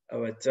good.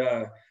 But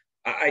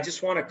I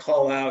just want to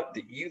call out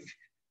that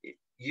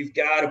you've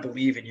got to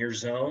believe in your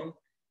zone,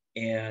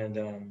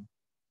 and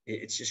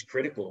it's just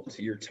critical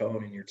to your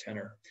tone and your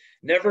tenor.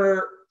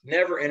 Never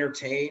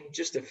entertain,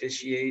 just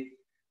officiate.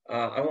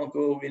 I won't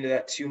go into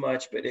that too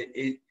much, but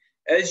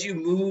as you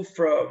move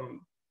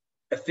from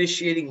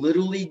officiating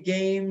little league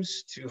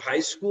games to high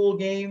school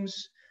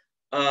games,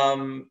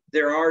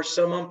 there are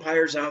some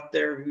umpires out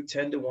there who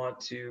tend to want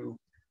to,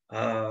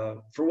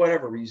 for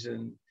whatever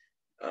reason,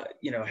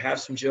 have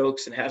some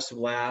jokes and have some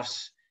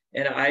laughs.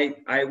 And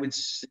I would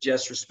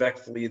suggest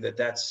respectfully that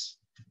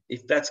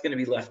if that's going to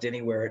be left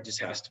anywhere, it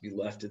just has to be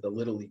left at the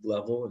little league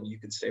level. And you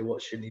can say, well,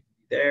 it shouldn't even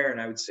be there.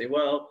 And I would say,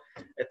 well,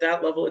 at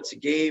that level, it's a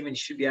game and you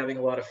should be having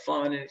a lot of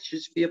fun and it should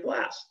just be a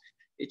blast.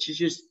 It should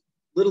just,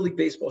 Little League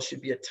baseball should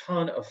be a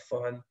ton of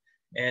fun,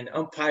 and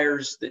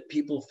umpires that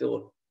people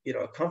feel,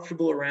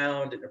 comfortable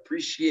around and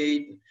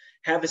appreciate and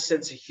have a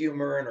sense of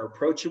humor and are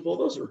approachable.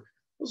 Those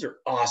are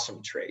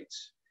awesome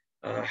traits.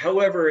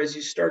 However, as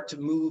you start to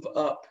move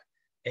up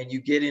and you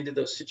get into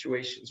those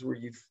situations where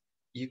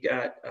you've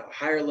got a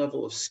higher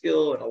level of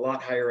skill and a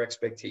lot higher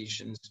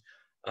expectations,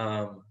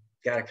 got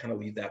to kind of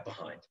leave that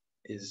behind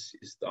is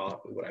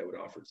what I would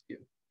offer to you.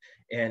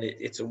 And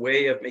it's a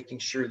way of making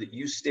sure that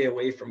you stay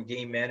away from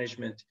game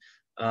management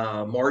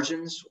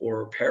margins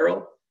or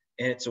peril,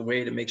 And it's a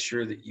way to make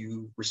sure that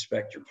you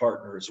respect your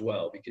partner as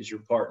well, because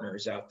your partner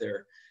is out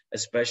there,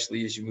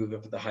 especially as you move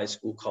up to the high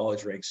school,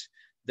 college ranks.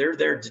 They're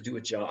there to do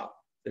a job.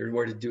 They're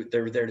there to do it.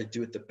 They're there to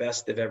do it the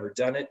best they've ever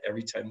done it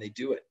every time they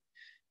do it.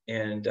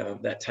 And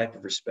that type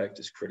of respect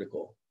is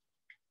critical.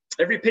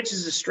 Every pitch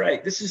is a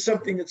strike. This is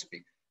something that's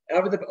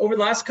over the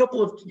last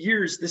couple of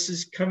years, this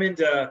has come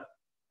into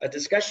a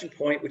discussion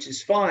point, which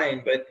is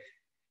fine, but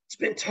it's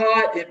been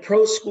taught in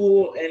pro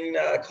school and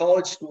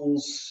college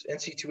schools,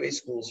 NC2A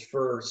schools,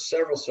 for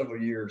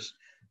several years.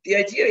 The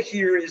idea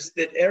here is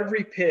that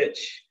every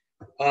pitch,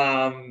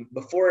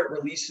 before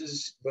it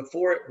leaves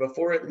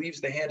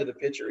the hand of the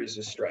pitcher, is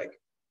a strike,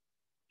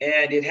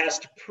 and it has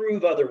to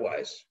prove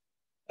otherwise.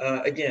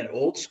 Again,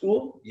 old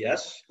school,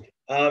 yes.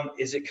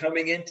 Is it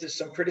coming into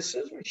some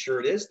criticism? Sure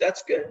it is.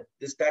 That's good.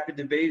 This type of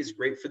debate is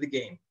great for the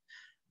game.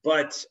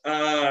 But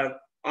I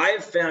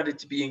have found it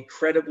to be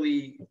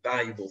incredibly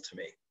valuable to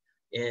me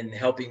in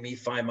helping me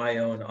find my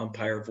own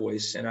umpire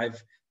voice. And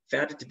I've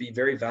found it to be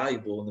very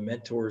valuable in the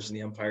mentors and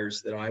the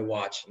umpires that I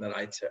watch and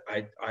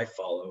that I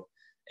follow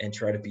and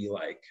try to be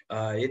like.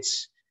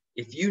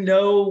 If you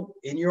know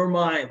in your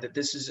mind that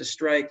this is a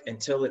strike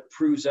until it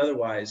proves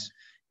otherwise,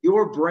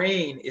 your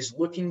brain is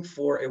looking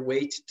for a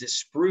way to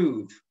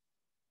disprove.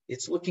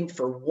 It's looking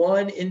for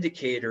one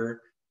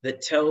indicator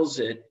that tells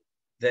it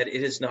that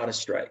it is not a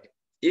strike.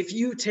 If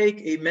you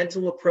take a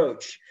mental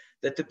approach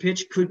that the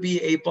pitch could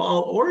be a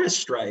ball or a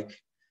strike,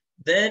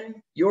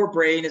 then your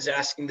brain is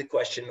asking the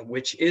question,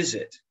 which is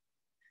it?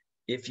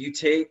 If you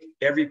take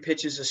every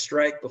pitch as a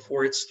strike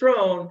before it's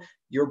thrown,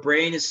 your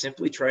brain is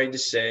simply trying to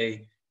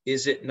say,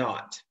 is it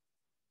not?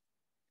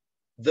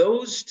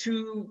 Those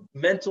two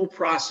mental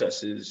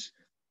processes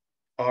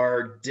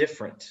are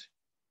different.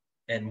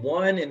 And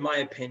one, in my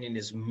opinion,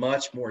 is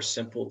much more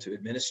simple to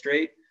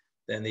administrate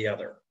than the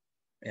other.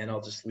 And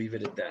I'll just leave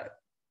it at that.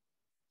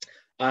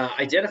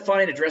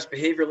 Identify and address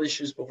behavioral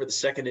issues before the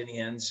second inning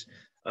ends.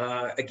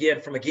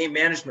 Again, from a game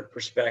management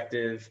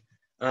perspective,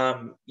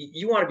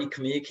 you want to be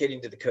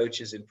communicating to the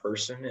coaches in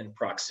person and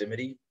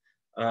proximity.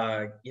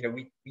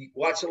 We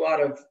watch a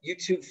lot of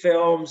YouTube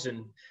films,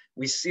 and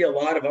we see a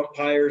lot of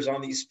umpires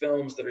on these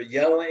films that are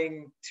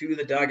yelling to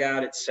the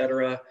dugout,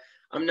 etc.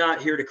 I'm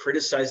not here to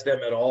criticize them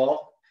at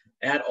all.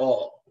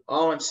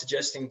 All I'm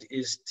suggesting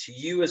is to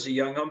you as a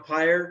young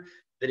umpire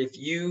that if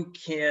you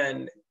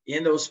can,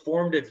 in those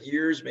formative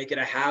years, make it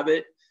a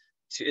habit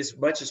to, as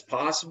much as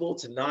possible,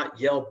 to not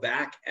yell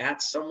back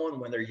at someone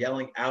when they're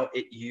yelling out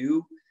at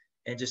you,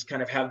 and just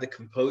kind of have the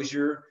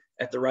composure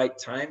at the right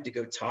time to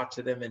go talk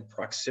to them in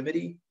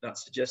proximity. Not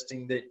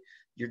suggesting that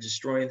you're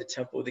destroying the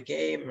tempo of the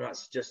game. I'm not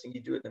suggesting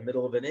you do it in the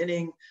middle of an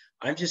inning.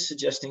 I'm just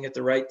suggesting at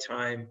the right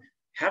time,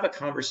 have a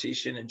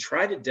conversation and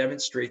try to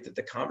demonstrate that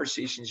the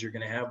conversations you're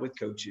going to have with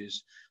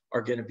coaches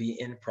are going to be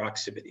in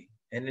proximity.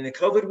 And in a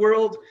COVID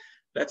world,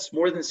 that's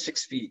more than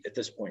 6 feet at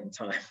this point in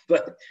time.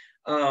 But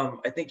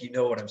I think you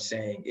know what I'm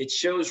saying. It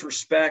shows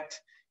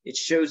respect. It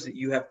shows that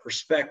you have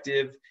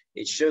perspective.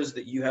 It shows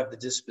that you have the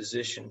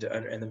disposition to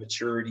and the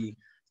maturity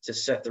to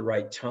set the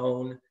right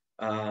tone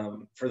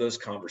for those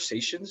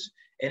conversations.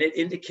 And it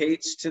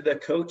indicates to the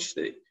coach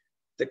that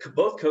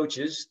both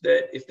coaches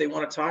that if they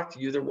want to talk to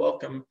you, they're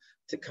welcome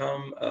to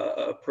come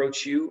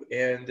approach you,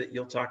 and that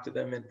you'll talk to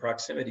them in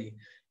proximity,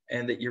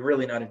 and that you're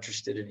really not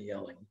interested in a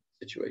yelling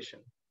situation.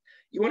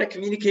 You want to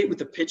communicate with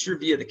the pitcher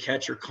via the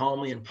catcher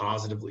calmly and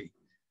positively.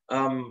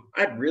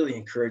 I'd really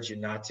encourage you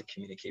not to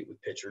communicate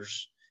with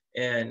pitchers.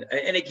 And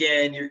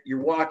again,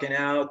 you're walking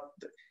out,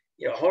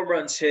 home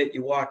runs hit,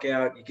 you walk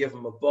out, you give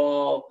them a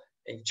ball,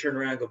 and you turn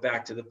around and go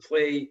back to the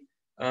plate.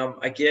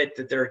 I get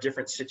that there are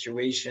different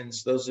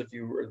situations. Those of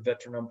you who are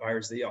veteran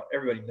umpires,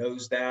 everybody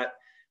knows that.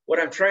 What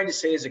I'm trying to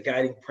say as a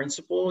guiding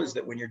principle is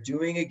that when you're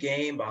doing a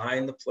game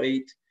behind the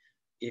plate,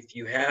 if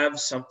you have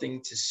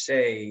something to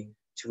say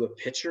to a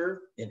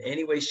pitcher in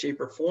any way,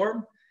 shape, or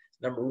form,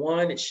 number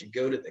one, it should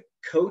go to the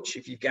coach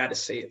if you've got to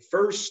say it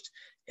first.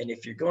 And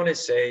if you're going to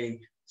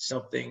say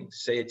something,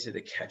 say it to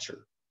the catcher.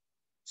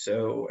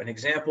 So an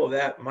example of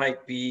that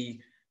might be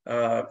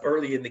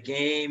early in the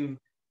game,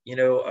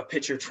 a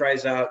pitcher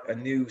tries out a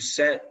new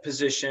set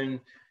position,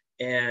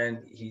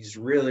 and he's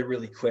really,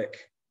 really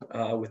quick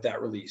with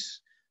that release.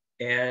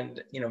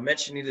 And,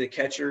 mentioning to the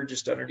catcher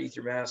just underneath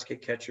your mask, hey,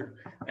 catcher,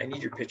 I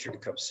need your pitcher to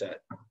come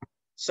set.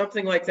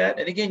 Something like that.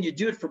 And again, you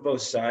do it for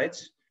both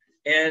sides.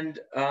 And,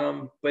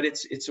 but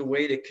it's a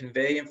way to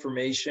convey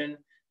information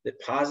that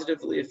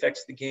positively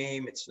affects the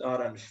game. It's not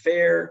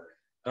unfair.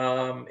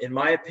 In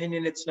my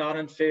opinion, it's not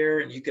unfair.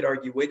 And you could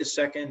argue, wait a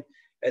second,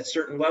 at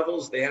certain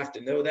levels, they have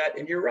to know that.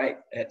 And you're right.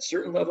 At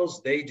certain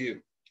levels, they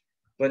do.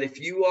 But if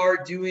you are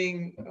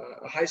doing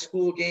high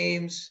school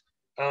games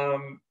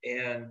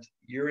and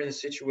you're in a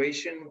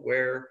situation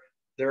where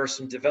there are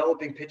some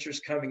developing pitchers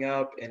coming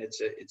up, and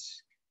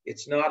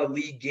it's not a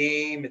league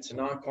game, it's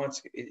a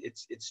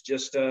it's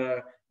just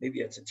maybe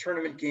it's a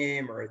tournament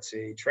game or it's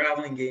a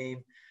traveling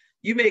game,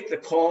 you make the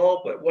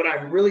call. But what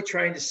I'm really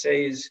trying to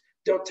say is,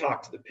 don't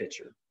talk to the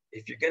pitcher.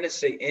 If you're going to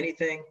say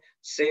anything,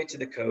 say it to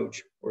the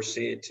coach or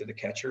say it to the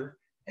catcher.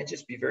 and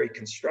just be very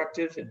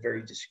constructive and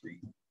very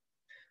discreet.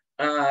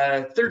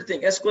 Third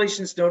thing,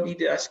 escalations don't need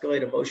to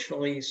escalate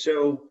emotionally.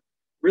 So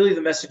really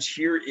the message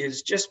here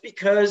is just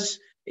because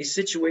a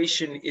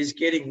situation is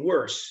getting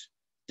worse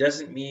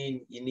doesn't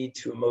mean you need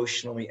to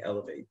emotionally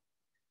elevate.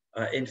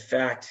 In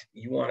fact,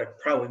 you want to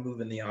probably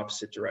move in the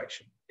opposite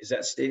direction. Is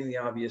that stating the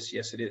obvious?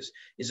 Yes, it is.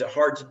 Is it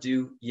hard to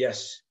do?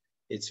 Yes,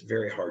 it's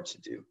very hard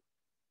to do.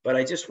 But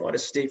I just want to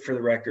state for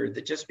the record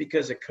that just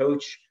because a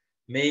coach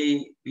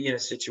may be in a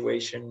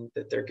situation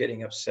that they're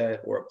getting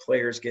upset, or a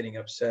player's getting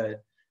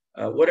upset,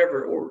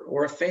 whatever,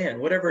 or a fan,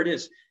 whatever it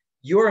is,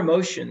 your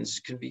emotions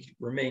can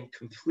remain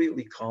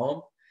completely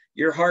calm.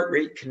 Your heart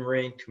rate can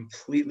remain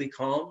completely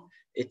calm.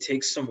 It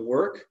takes some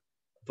work,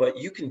 but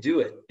you can do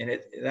it. And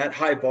that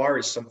high bar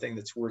is something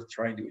that's worth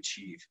trying to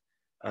achieve,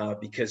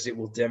 because it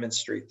will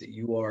demonstrate that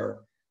you are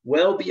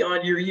well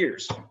beyond your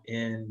years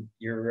in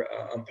your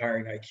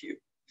umpiring IQ.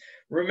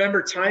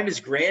 Remember, time is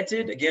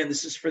granted. Again,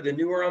 this is for the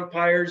newer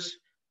umpires,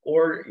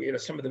 or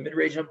some of the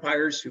mid-range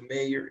umpires who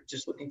you're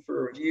just looking for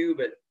a review,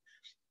 but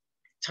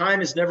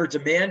time is never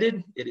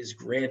demanded, it is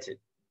granted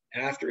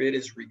after it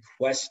is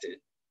requested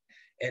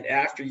and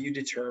after you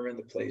determine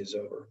the play is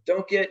over.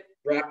 Don't get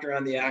wrapped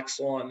around the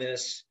axle on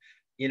this.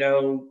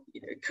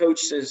 Coach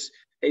says,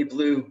 hey,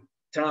 Blue,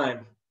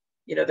 time.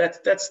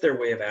 That's their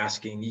way of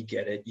asking. You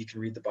get it. You can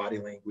read the body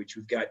language.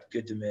 We've got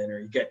good demeanor.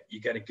 You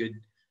got a good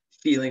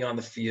feeling on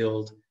the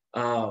field.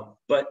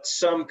 But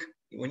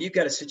when you've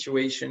got a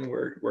situation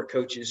where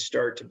coaches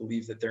start to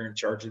believe that they're in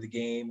charge of the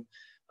game,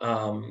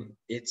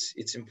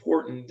 it's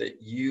important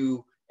that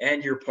you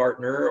and your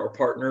partner or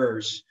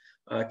partners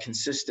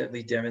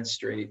consistently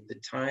demonstrate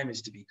that time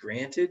is to be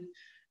granted.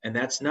 And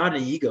that's not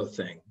an ego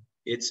thing.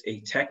 It's a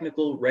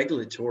technical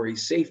regulatory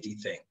safety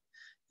thing.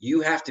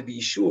 You have to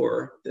be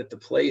sure that the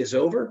play is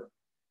over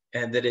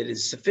and that it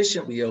is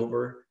sufficiently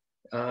over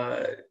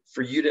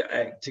for you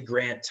to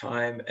grant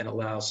time and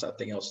allow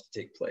something else to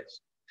take place.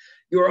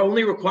 You are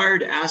only required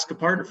to ask a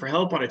partner for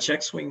help on a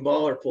check swing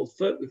ball or pulled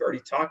foot. We've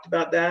already talked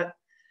about that.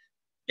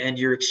 And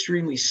you're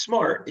extremely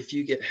smart if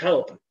you get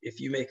help, if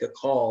you make a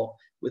call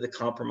with a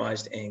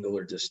compromised angle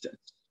or distance.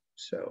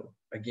 So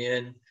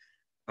again,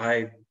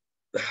 I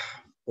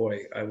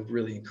would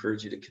really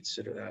encourage you to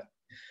consider that.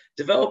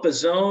 Develop a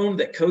zone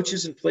that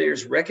coaches and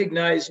players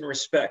recognize and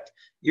respect.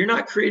 You're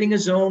not creating a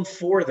zone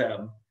for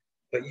them,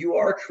 but you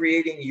are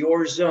creating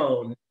your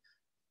zone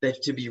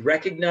that to be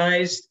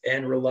recognized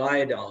and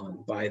relied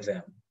on by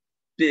them.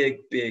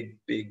 Big, big,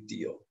 big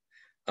deal.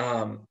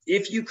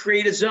 If you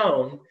create a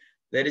zone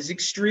that is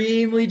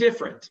extremely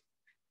different,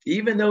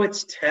 even though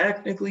it's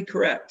technically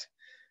correct,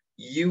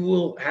 you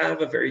will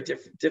have a very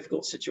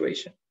difficult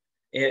situation,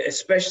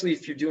 especially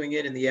if you're doing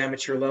it in the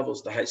amateur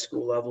levels, the high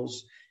school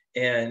levels,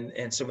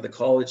 and some of the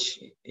college,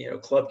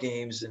 club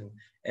games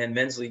and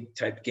men's league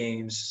type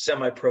games,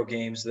 semi-pro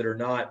games that are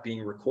not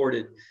being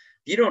recorded.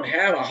 If you don't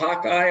have a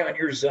hawk eye on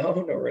your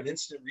zone or an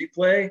instant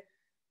replay,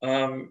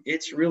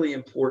 it's really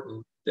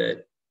important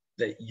that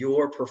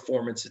your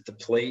performance at the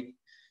plate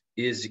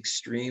is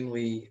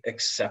extremely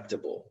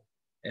acceptable.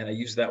 And I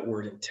use that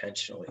word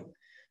intentionally.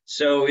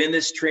 So in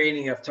this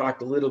training, I've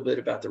talked a little bit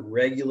about the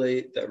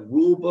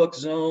rule book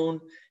zone,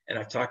 and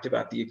I've talked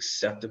about the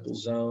acceptable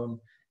zone.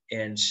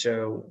 And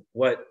so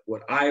what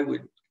I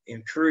would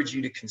encourage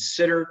you to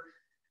consider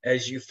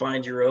as you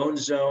find your own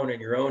zone and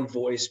your own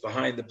voice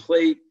behind the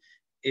plate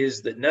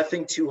is that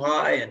nothing too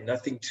high and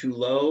nothing too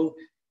low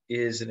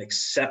is an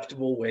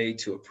acceptable way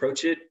to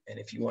approach it. And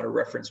if you want to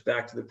reference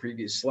back to the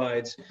previous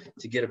slides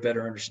to get a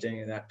better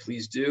understanding of that,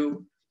 please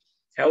do.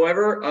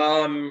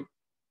 However,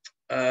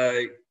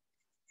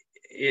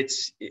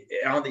 it's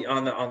on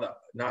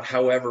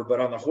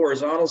the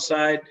horizontal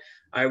side,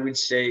 I would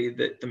say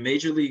that the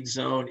major league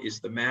zone is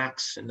the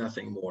max and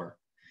nothing more.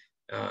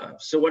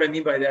 So what I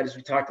mean by that is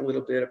we talked a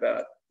little bit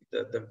about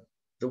the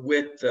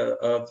width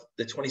of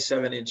the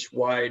 27-inch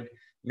wide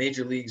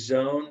major league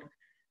zone.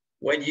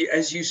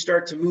 As you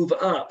start to move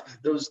up,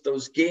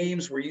 those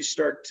games where you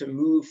start to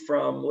move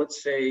from,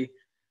 let's say,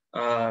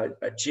 a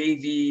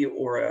JV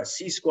or a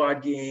C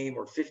squad game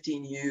or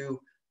 15U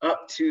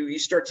up to, you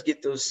start to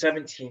get those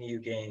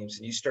 17U games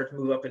and you start to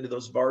move up into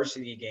those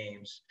varsity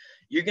games,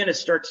 you're going to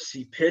start to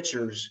see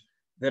pitchers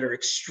that are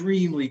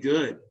extremely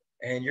good.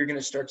 And you're going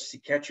to start to see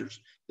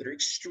catchers that are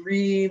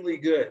extremely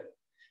good.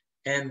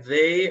 And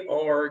they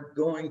are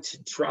going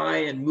to try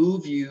and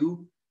move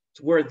you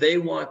to where they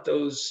want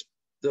those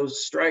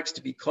strikes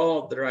to be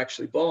called that are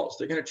actually balls.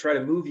 They're going to try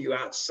to move you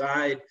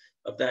outside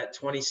of that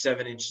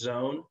 27-inch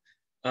zone.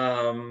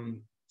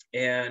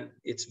 And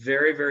it's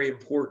very, very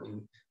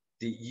important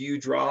that you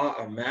draw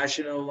a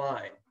Maginot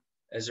line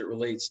as it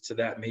relates to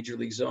that major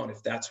league zone,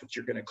 if that's what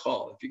you're going to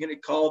call. If you're going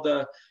to call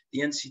the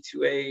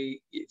NC2A,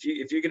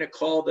 if you're going to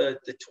call the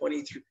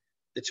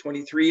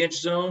 23-inch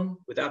zone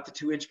without the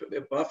 2-inch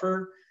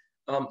buffer,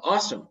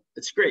 awesome,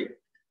 that's great.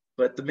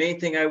 But the main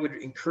thing I would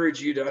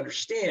encourage you to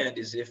understand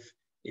is if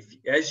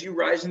as you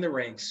rise in the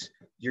ranks,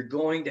 you're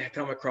going to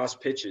come across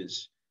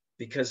pitches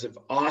because of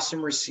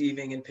awesome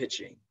receiving and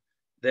pitching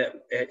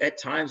that at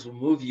times will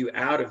move you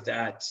out of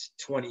that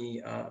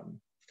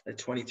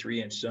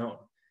 23-inch zone.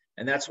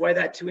 And that's why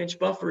that 2-inch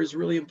buffer is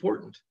really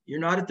important. You're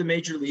not at the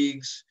major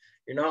leagues.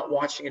 You're not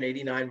watching an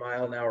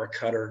 89-mile-an-hour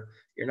cutter.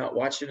 You're not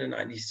watching a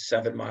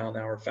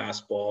 97-mile-an-hour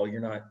fastball.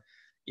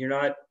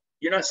 You're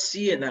not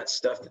seeing that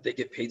stuff that they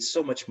get paid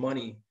so much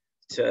money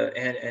to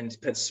and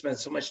spend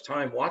so much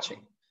time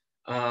watching.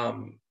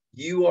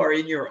 You are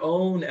in your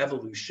own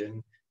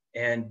evolution,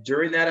 and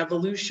during that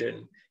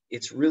evolution,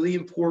 it's really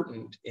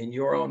important in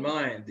your own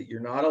mind that you're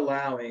not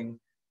allowing,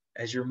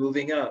 as you're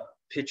moving up,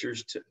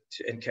 pitchers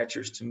and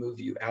catchers to move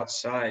you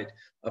outside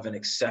of an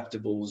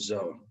acceptable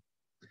zone.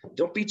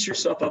 Don't beat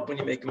yourself up when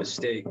you make a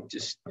mistake.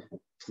 Just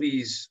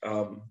please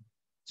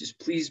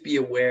be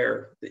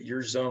aware that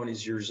your zone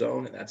is your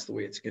zone, and that's the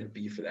way it's going to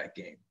be for that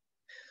game.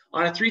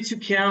 On a 3-2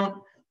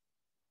 count,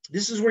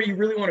 this is where you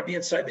really want to be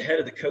inside the head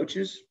of the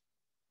coaches.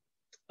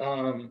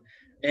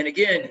 And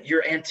again,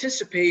 you're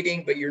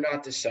anticipating, but you're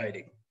not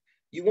deciding.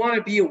 You want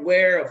to be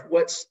aware of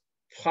what's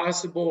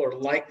possible or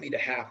likely to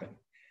happen.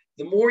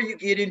 The more you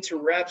get into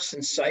reps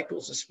and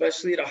cycles,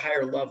 especially at a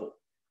higher level,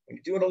 when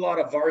you're doing a lot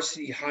of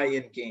varsity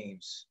high-end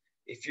games,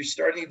 if you're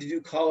starting to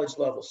do college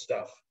level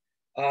stuff,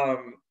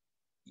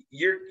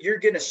 you're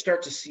going to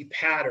start to see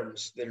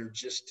patterns that are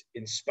just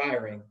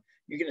inspiring.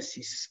 You're going to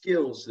see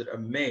skills that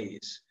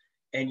amaze,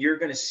 and you're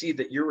going to see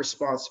that your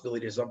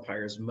responsibility as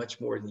umpire is much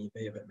more than you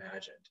may have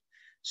imagined.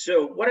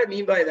 So what I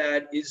mean by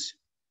that is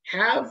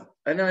have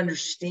an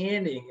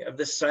understanding of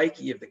the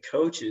psyche of the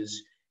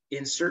coaches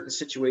in certain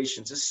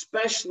situations,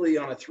 especially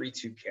on a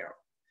 3-2 count.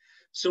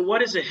 So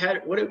what is a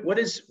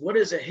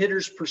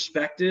hitter's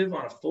perspective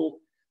on a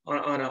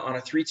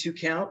 3-2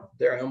 count?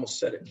 There, I almost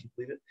said it. Can you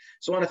believe it?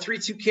 So on a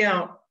 3-2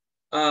 count,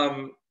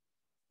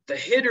 the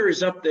hitter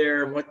is up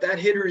there, and what that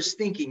hitter is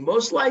thinking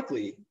most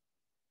likely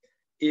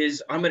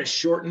is, I'm going to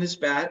shorten this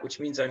bat, which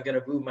means I'm going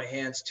to move my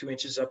hands 2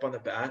 inches up on the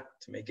bat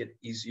to make it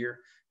easier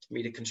for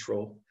me to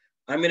control.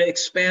 I'm going to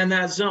expand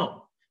that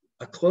zone.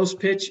 A close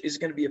pitch is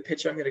going to be a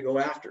pitch I'm going to go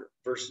after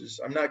versus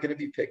I'm not going to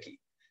be picky.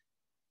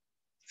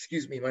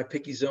 Excuse me, my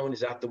picky zone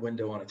is out the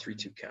window on a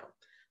 3-2 count.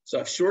 So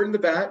I've shortened the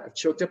bat. I've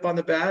choked up on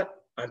the bat.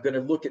 I'm going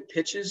to look at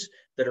pitches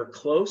that are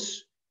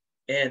close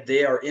and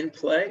they are in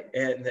play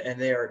and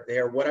they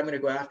are what I'm going to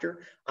go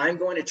after. I'm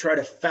going to try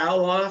to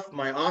foul off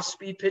my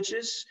off-speed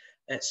pitches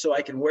and so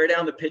I can wear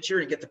down the pitcher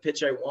and get the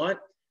pitch I want.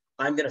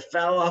 I'm going to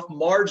foul off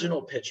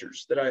marginal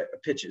pitches that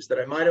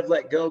I might have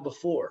let go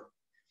before.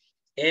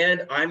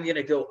 And I'm going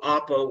to go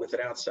oppo with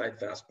an outside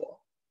fastball.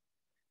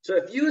 So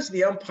if you as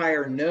the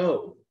umpire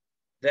know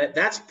that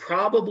that's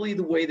probably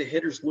the way the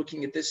hitter's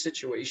looking at this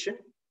situation,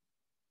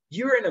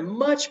 you're in a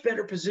much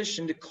better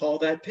position to call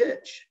that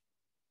pitch.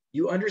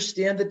 You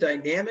understand the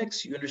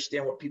dynamics. You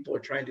understand what people are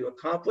trying to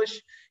accomplish.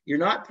 You're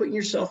not putting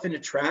yourself in a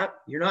trap.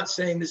 You're not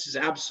saying this is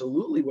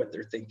absolutely what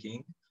they're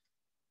thinking,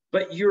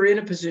 but you're in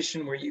a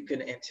position where you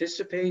can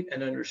anticipate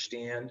and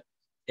understand.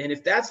 And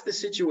if that's the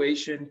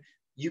situation,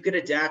 you can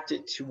adapt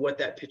it to what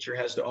that pitcher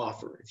has to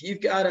offer. If you've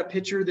got a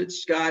pitcher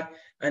that's got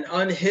an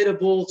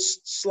unhittable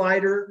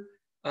slider,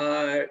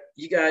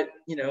 you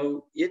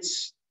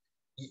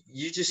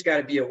just got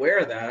to be aware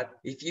of that.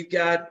 If you've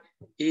got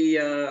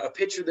a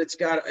pitcher that's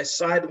got a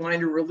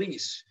sidewinder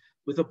release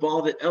with a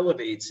ball that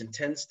elevates and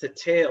tends to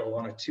tail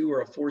on a 2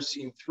 or a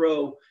 4-seam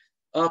throw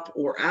up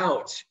or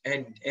out,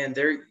 and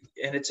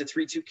it's a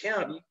 3-2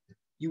 count,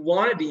 you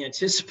want to be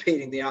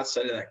anticipating the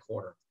outside of that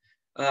corner.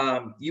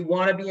 You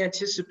want to be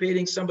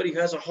anticipating somebody who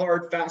has a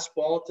hard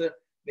fastball to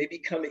maybe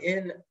come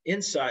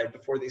inside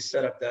before they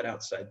set up that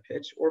outside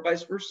pitch, or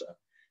vice versa.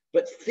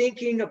 But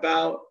thinking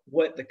about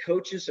what the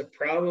coaches have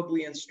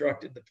probably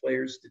instructed the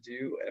players to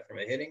do from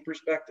a hitting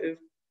perspective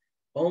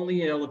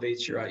only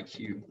elevates your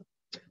IQ.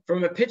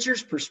 From a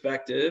pitcher's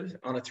perspective,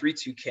 on a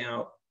 3-2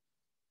 count,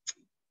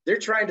 they're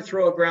trying to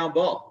throw a ground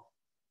ball.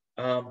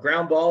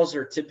 Ground balls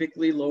are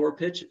typically lower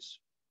pitches.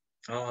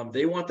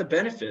 They want the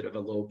benefit of a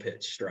low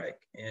pitch strike.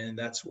 And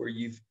that's where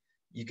you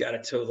got to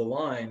toe the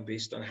line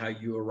based on how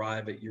you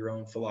arrive at your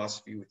own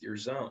philosophy with your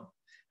zone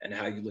and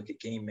how you look at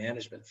game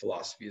management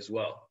philosophy as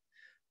well.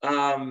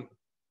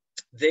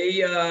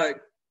 The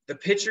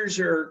pitchers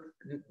are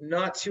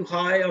not too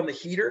high on the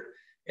heater.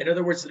 In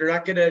other words, they're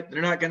not gonna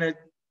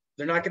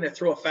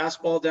throw a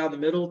fastball down the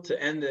middle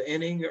to end the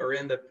inning or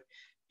end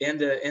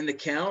the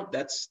count.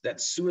 That's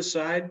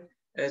suicide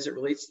as it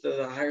relates to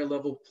the higher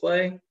level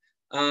play.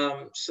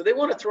 So they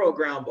want to throw a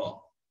ground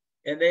ball,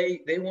 and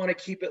they want to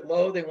keep it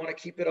low. They want to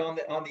keep it on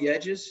the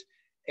edges.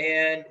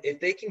 And if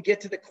they can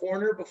get to the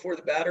corner before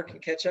the batter can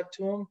catch up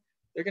to them,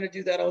 they're going to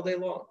do that all day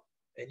long.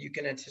 And you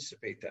can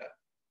anticipate that.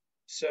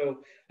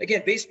 So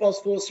again, baseball's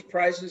full of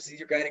surprises.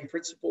 These are guiding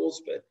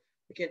principles, but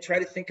again, try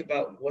to think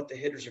about what the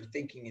hitters are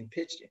thinking in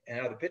pitch and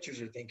how the pitchers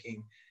are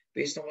thinking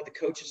based on what the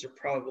coaches are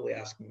probably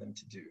asking them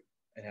to do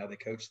and how they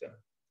coach them.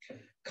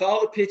 Call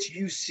the pitch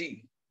you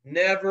see.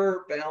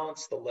 Never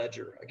balance the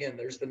ledger. Again,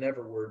 there's the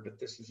never word, but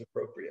this is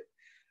appropriate.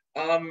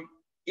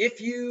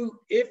 If you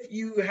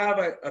have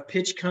a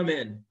pitch come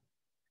in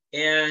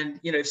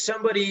and, if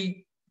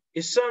somebody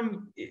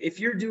if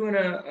you're doing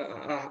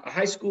a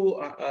high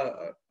school,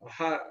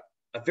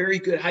 a very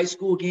good high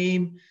school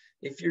game,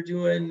 if you're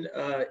doing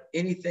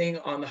anything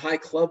on the high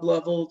club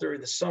level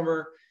during the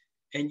summer,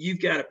 and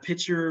you've got a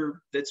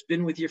pitcher that's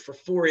been with you for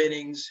 4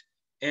 innings,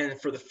 and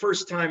for the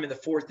first time in the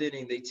 4th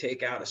inning, they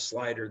take out a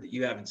slider that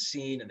you haven't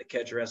seen and the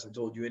catcher hasn't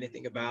told you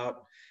anything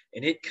about,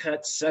 and it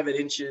cuts 7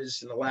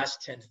 inches in the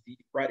last 10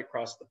 feet right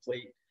across the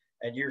plate,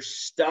 and you're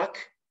stuck.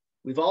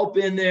 We've all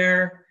been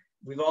there.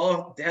 We've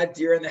all had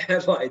deer in the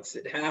headlights.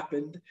 It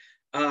happened.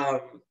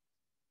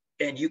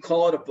 And you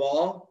call it a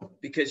ball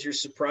because you're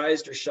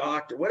surprised or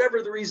shocked or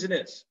whatever the reason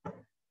is.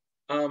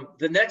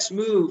 The next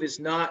move is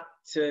not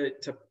to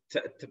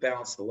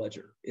balance the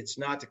ledger. It's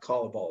not to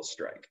call a ball a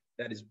strike.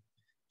 That is,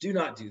 do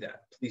not do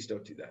that. Please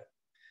don't do that.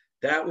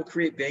 That will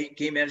create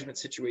game management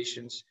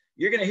situations.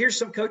 You're going to hear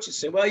some coaches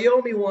say, well, you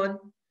owe me one.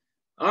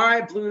 All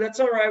right, Blue, that's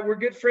all right. We're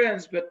good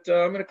friends, but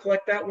I'm going to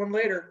collect that one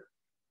later.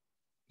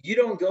 You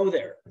don't go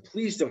there.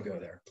 Please don't go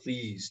there.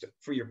 Please,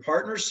 for your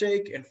partner's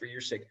sake and for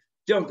your sake,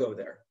 don't go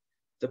there.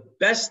 The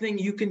best thing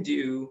you can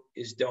do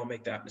is don't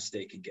make that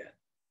mistake again.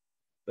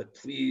 But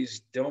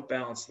please don't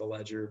balance the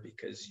ledger,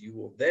 because you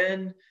will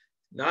then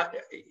not,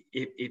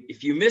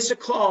 if you miss a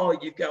call,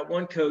 you've got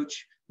one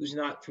coach who's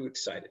not too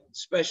excited,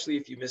 especially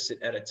if you miss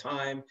it at a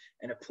time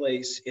and a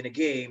place in a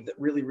game that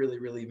really, really,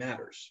 really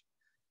matters.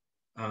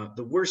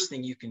 The worst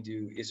thing you can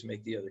do is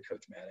make the other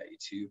coach mad at you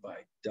too by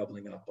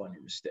doubling up on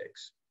your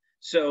mistakes.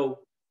 So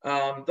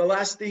the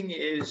last thing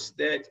is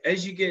that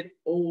as you get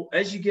old,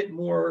 as you get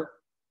more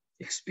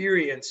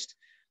experienced,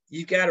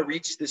 you got to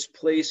reach this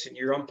place in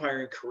your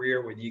umpiring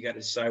career when you got to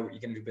decide what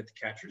you're going to do with the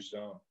catcher's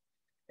zone.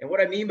 And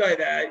what I mean by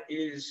that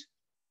is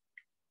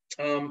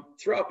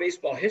throughout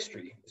baseball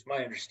history, is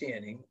my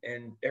understanding,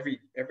 and every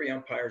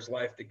umpire's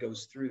life that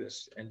goes through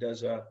this and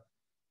does a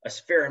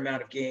fair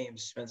amount of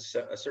games, spends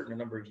a certain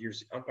number of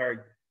years umpiring,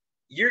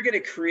 you're going to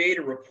create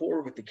a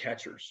rapport with the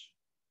catchers.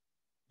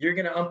 You're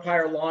going to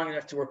umpire long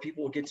enough to where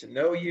people will get to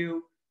know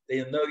you.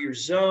 They'll know your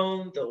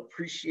zone. They'll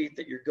appreciate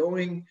that you're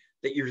going,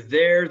 that you're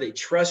there. They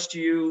trust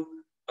you.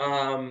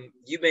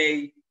 You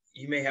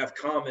may have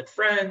common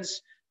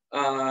friends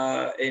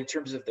in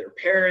terms of their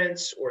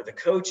parents or the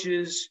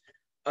coaches.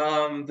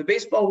 The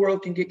baseball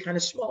world can get kind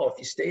of small if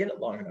you stay in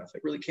it long enough.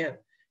 It really can.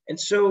 And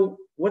so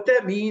what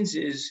that means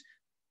is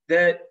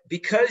that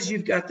because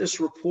you've got this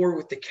rapport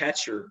with the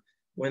catcher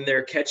when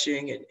they're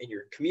catching, and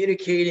you're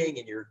communicating,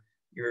 and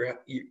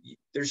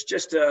there's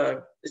just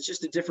it's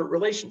just a different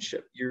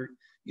relationship.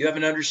 You have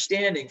an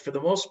understanding, for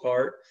the most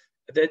part,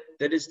 that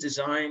is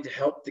designed to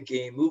help the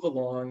game move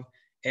along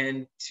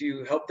and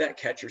to help that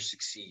catcher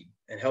succeed,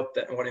 and help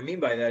that. And what I mean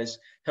by that is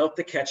help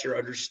the catcher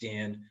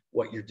understand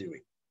what you're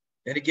doing.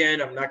 And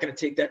again, I'm not going to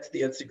take that to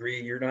the nth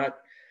degree. You're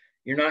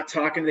not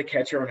talking to the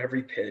catcher on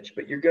every pitch,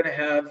 but you're going to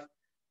have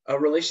a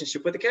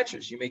relationship with the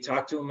catchers. You may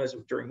talk to them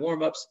during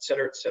warmups, et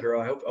cetera, et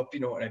cetera. I hope you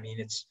know what I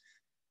mean.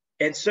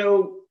 And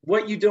so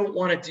what you don't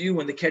want to do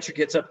when the catcher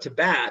gets up to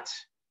bat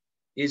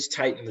is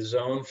tighten the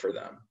zone for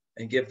them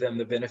and give them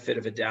the benefit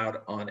of a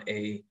doubt on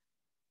a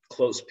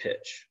close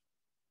pitch.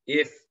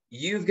 If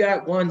you've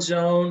got one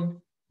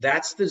zone,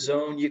 that's the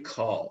zone you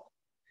call.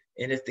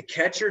 And if the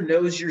catcher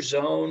knows your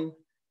zone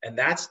and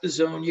that's the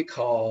zone you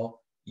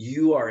call,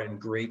 you are in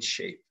great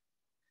shape.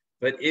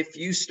 But if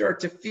you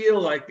start to feel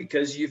like,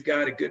 because you've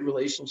got a good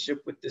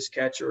relationship with this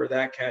catcher or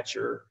that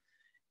catcher,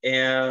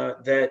 and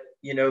that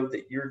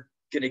you're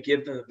going to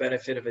give them the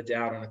benefit of a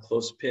doubt on a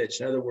close pitch.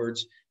 In other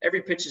words,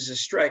 every pitch is a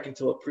strike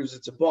until it proves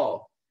it's a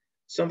ball.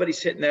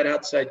 Somebody's hitting that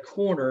outside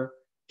corner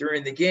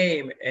during the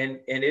game, and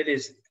it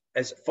is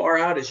as far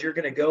out as you're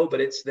going to go,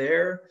 but it's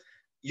there.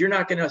 You're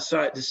not going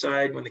to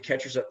decide when the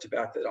catcher's up to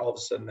bat that all of a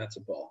sudden that's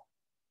a ball.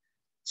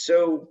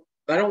 So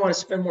I don't want to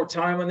spend more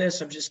time on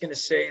this. I'm just going to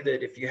say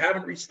that if you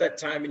haven't reached that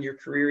time in your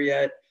career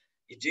yet,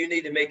 you do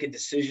need to make a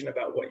decision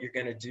about what you're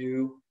going to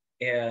do.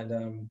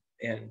 And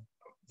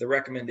the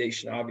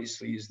recommendation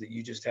obviously is that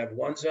you just have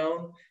one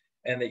zone,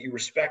 and that you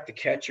respect the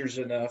catchers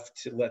enough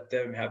to let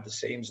them have the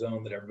same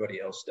zone that everybody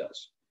else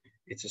does.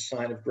 It's a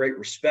sign of great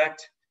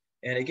respect.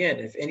 And again,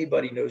 if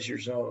anybody knows your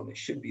zone, it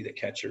should be the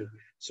catcher.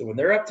 So when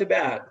they're up to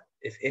bat,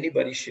 if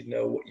anybody should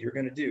know what you're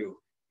going to do,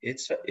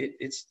 it's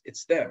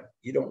them.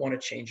 You don't want to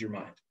change your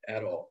mind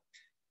at all.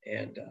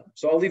 And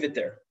so I'll leave it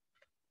there.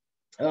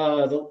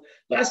 The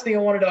last thing I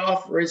wanted to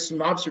offer is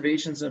some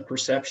observations and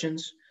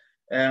perceptions.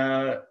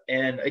 And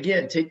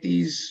again, take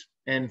these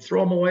and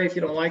throw them away if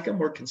you don't like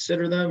them, or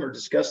consider them or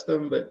discuss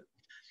them. But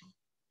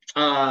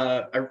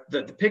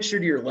the picture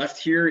to your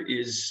left here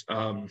is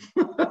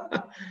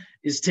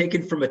is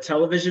taken from a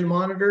television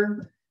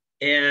monitor.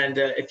 And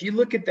if you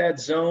look at that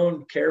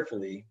zone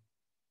carefully,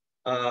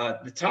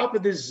 the top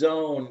of this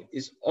zone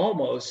is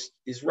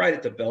right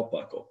at the belt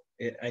buckle.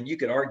 And you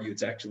could argue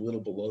it's actually a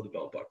little below the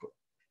belt buckle.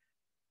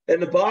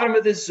 And the bottom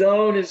of this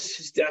zone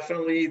is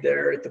definitely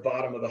there at the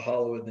bottom of the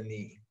hollow of the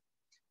knee.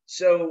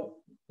 So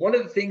one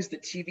of the things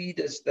that TV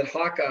does,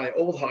 that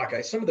old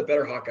Hawkeye, some of the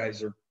better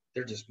Hawkeyes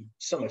they're just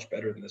so much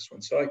better than this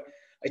one. So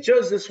I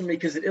chose this one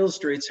because it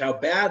illustrates how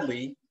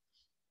badly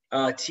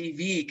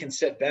TV can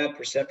set bad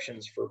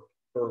perceptions for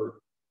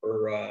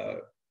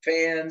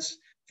fans,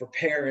 for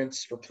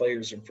parents, for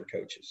players, and for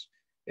coaches.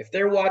 If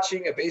they're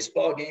watching a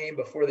baseball game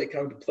before they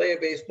come to play a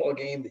baseball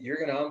game that you're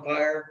going to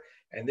umpire,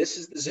 and this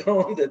is the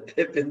zone that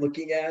they've been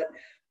looking at,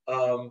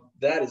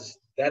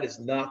 that is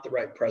not the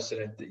right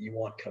precedent that you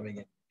want coming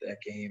in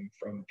that game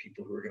from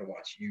people who are going to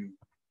watch you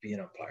be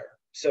an umpire.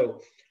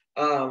 So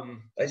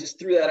I just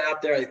threw that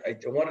out there. I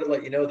wanted to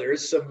let you know there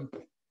is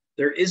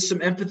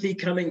some empathy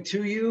coming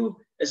to you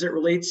as it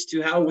relates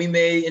to how we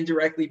may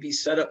indirectly be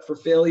set up for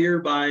failure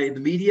by the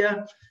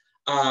media.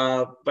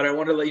 But I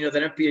want to let you know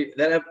that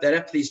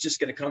empathy is just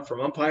going to come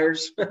from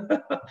umpires.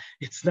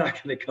 It's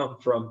not going to come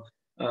from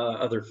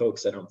other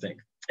folks, I don't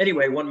think.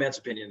 Anyway, one man's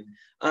opinion.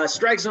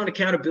 Strike zone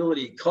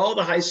accountability, call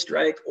the high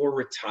strike or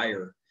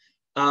retire.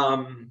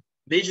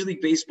 Major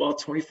League Baseball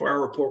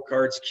 24-hour report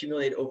cards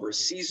accumulate over a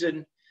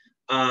season.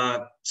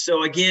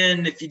 So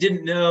again, if you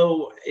didn't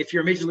know, if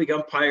you're a Major League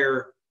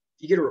umpire,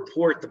 you get a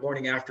report the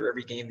morning after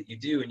every game that you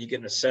do, and you get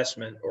an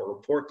assessment or a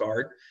report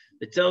card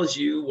that tells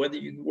you whether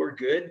you were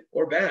good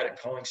or bad at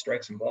calling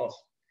strikes and balls.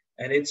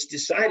 And it's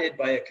decided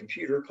by a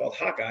computer called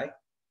Hawkeye.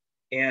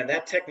 And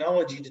that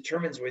technology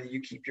determines whether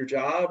you keep your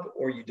job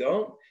or you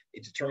don't.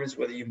 It determines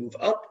whether you move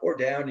up or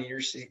down in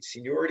your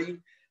seniority.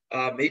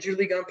 Major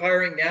League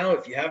umpiring now,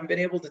 if you haven't been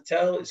able to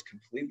tell, is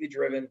completely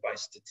driven by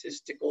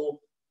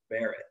statistical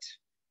merit.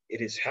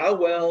 It is how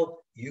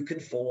well you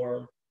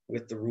conform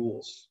with the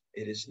rules.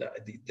 It is not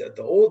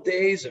the old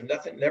days of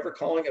never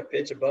calling a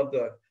pitch above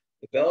the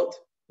belt.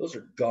 Those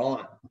are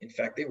gone. In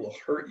fact, they will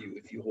hurt you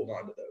if you hold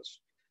on to those.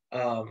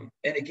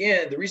 And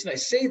again, the reason I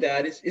say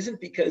that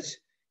isn't because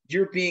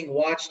you're being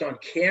watched on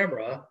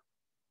camera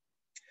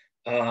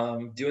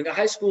doing a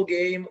high school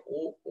game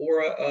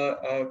or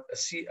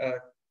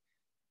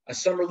a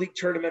summer league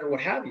tournament or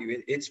what have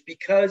you. It's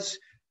because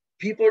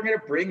people are going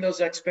to bring those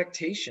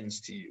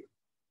expectations to you.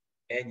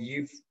 And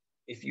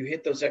if you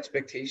hit those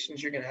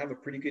expectations, you're going to have a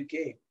pretty good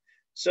game.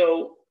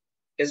 So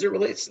as it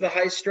relates to the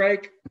high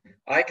strike,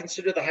 I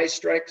consider the high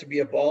strike to be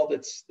a ball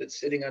that's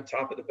sitting on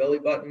top of the belly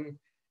button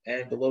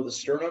and below the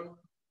sternum.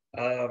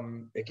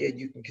 Again,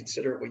 you can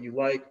consider it what you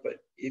like, but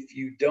if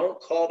you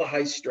don't call the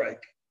high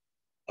strike,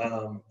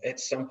 at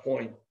some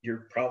point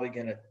you're probably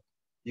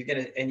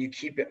and you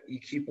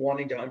keep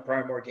wanting to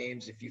umpire more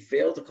games. If you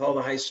fail to call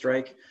the high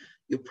strike,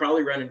 you'll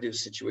probably run into a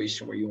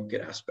situation where you won't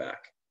get asked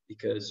back,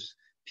 because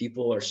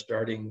people are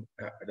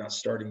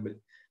but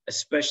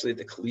especially at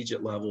the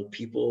collegiate level,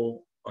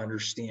 people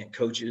understand,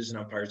 coaches and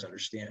umpires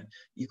understand,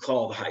 you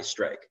call the high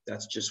strike.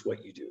 That's just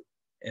what you do.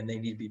 And they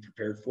need to be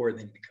prepared for it.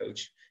 They need to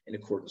coach in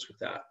accordance with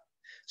that.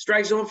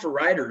 Strike zone for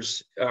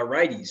righties,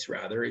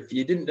 if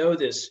you didn't know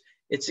this,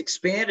 it's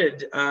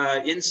expanded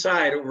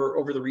inside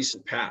over the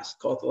recent past,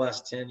 call it the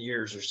last 10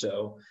 years or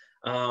so.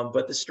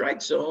 But the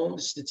strike zone,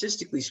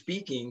 statistically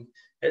speaking,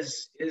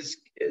 is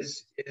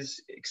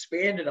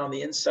expanded on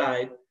the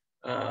inside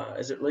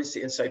as it relates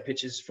to inside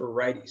pitches for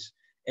righties.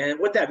 And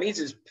what that means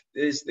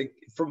is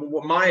from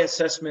my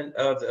assessment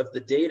of the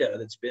data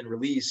that's been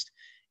released,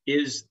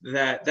 is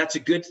that that's a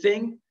good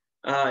thing.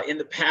 In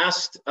the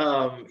past,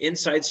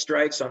 inside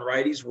strikes on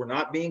righties were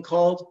not being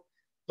called,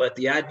 but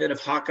the advent of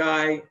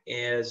Hawkeye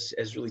has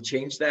really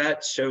changed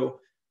that.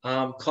 So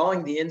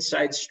calling the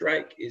inside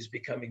strike is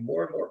becoming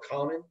more and more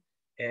common.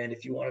 And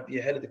if you want to be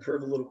ahead of the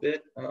curve a little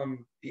bit,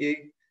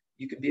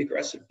 you can be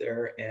aggressive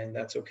there, and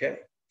that's okay.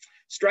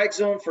 Strike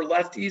zone for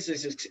lefties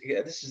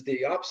this is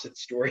the opposite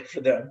story for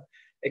them.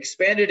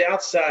 Expanded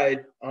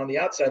on the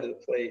outside of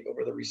the plate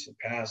over the recent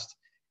past.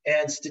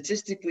 And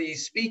statistically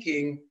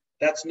speaking,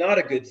 that's not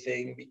a good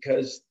thing,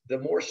 because the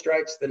more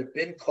strikes that have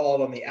been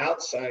called on the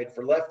outside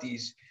for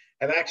lefties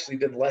have actually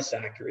been less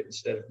accurate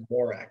instead of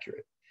more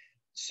accurate.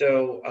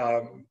 So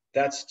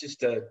that's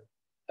just a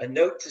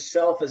note to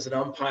self as an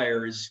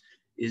umpire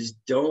is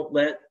don't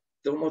let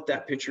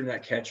that pitcher and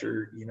that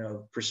catcher,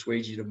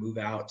 persuade you to move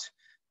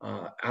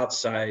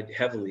outside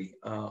heavily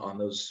on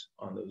those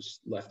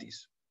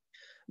lefties.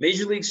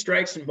 Major League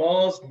strikes and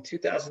balls in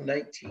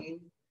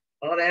 2019,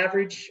 on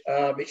average,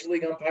 Major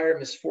League umpire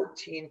missed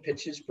 14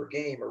 pitches per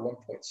game, or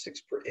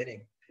 1.6 per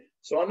inning.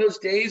 So on those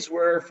days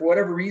where, for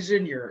whatever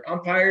reason, you're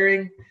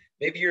umpiring,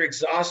 maybe you're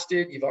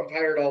exhausted, you've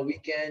umpired all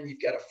weekend,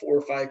 you've got a 4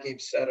 or 5 game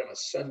set on a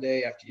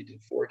Sunday after you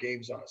did 4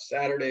 games on a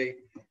Saturday,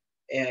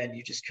 and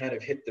you just kind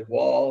of hit the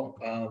wall.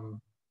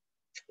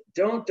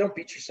 Don't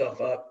beat yourself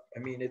up. I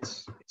mean,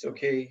 it's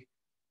okay.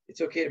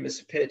 It's okay to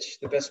miss a pitch.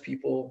 The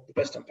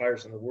best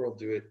umpires in the world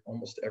do it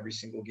almost every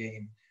single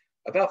game,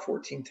 about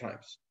 14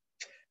 times.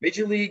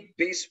 Major League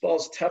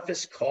Baseball's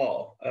toughest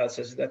call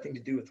has nothing to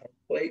do with home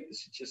plate.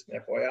 This is just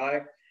an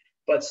FYI.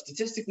 But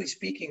statistically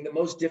speaking, the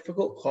most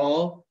difficult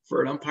call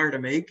for an umpire to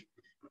make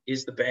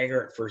is the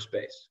banger at first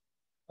base.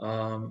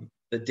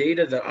 The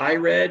data that I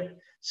read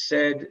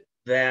said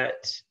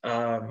that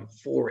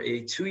for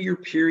a 2-year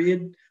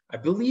period, I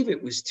believe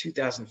it was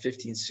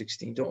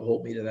 2015-16, don't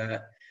hold me to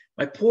that.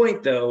 My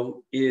point,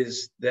 though,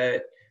 is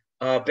that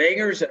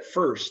bangers at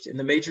first in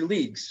the major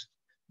leagues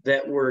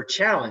that were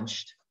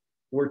challenged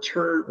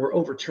were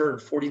overturned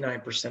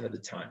 49% of the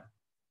time.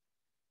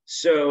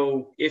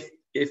 So if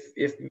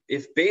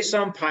base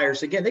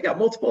umpires, again, they got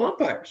multiple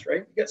umpires,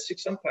 right? You got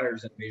 6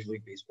 umpires in a Major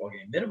League Baseball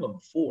game, minimum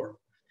of 4.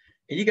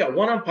 And you got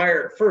 1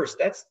 umpire at first,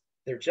 that's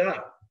their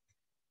job.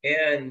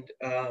 And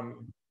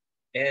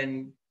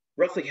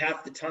roughly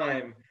half the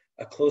time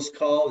a close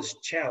call is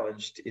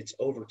challenged, it's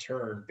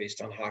overturned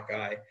based on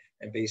Hawkeye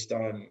and based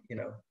on,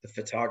 the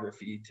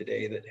photography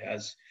today that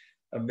has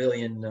a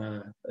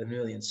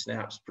million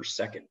snaps per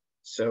second.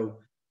 So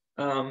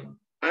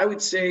I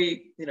would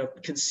say,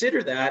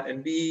 consider that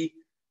and be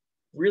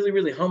really,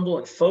 really humble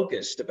and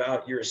focused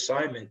about your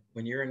assignment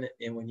when you're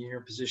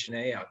in position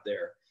A out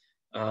there.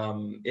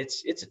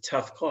 It's a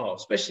tough call,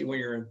 especially when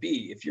you're in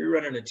B. If you're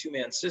running a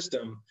 2-man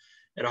system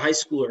at a high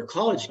school or a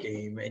college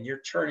game and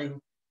you're turning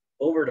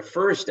over to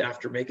first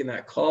after making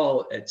that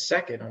call at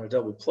second on a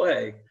double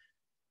play,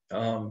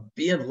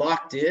 being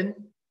locked in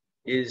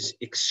is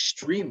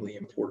extremely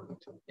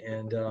important.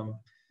 And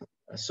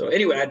so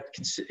anyway, I'd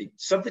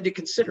something to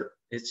consider.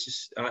 It's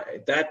just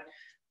that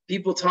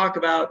people talk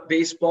about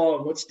baseball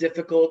and what's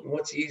difficult and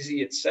what's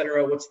easy, et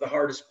cetera, what's the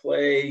hardest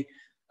play,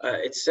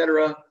 et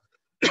cetera.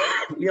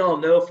 We all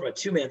know from a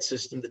 2-man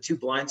system, the 2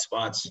 blind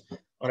spots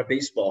on a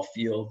baseball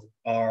field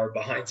are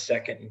behind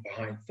second and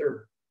behind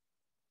third.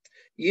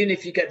 Even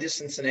if you got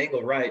distance and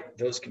angle right,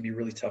 those can be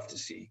really tough to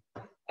see.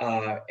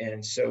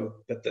 And so,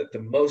 but the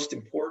most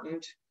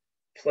important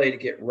play to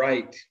get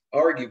right,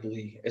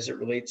 arguably, as it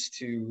relates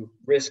to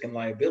risk and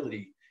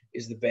liability,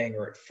 is the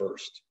banger at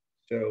first.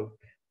 So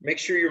make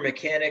sure your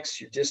mechanics,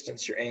 your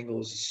distance, your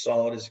angle is as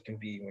solid as it can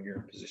be when you're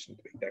in position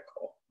to make that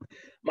call.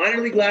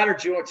 Minor league ladder,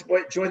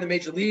 join the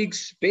major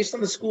leagues. Based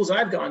on the schools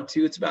I've gone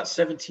to, it's about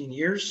 17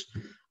 years.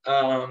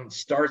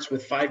 Starts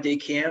with 5-day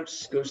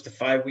camps, goes to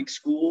 5-week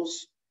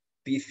schools.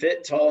 Be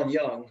fit, tall, and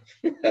young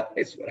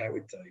is what I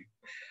would tell you.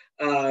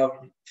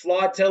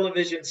 Flawed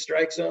television,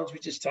 strike zones, we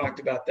just talked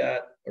about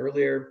that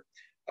earlier.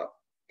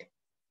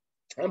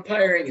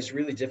 Umpiring is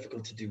really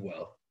difficult to do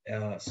well.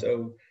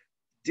 So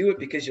do it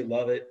because you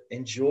love it.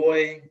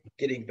 Enjoy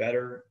getting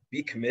better.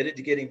 Be committed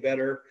to getting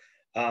better.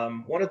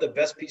 One of the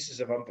best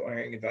pieces of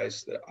umpiring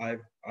advice that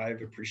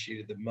I've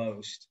appreciated the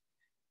most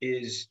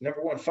is,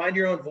 number one, find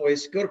your own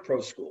voice. Go to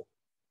pro school.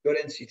 Go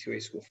to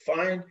NC2A school.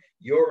 Find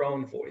your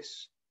own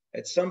voice.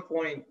 At some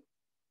point,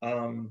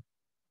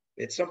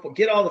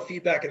 get all the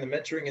feedback and the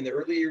mentoring in the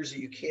early years that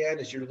you can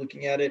as you're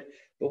looking at it.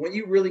 But when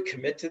you really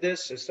commit to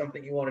this as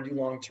something you want to do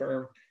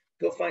long-term,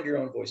 go find your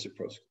own voice at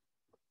pro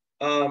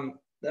school.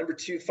 Number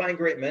 2, find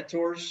great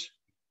mentors.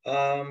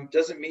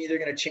 Doesn't mean they're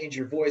going to change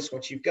your voice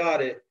once you've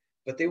got it,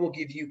 but they will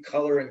give you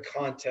color and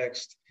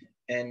context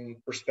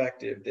and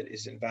perspective that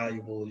is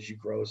invaluable as you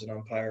grow as an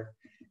umpire.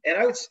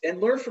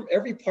 And learn from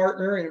every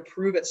partner and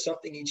improve at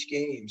something each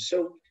game.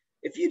 So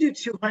if you do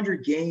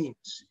 200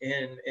 games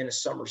in a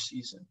summer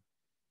season,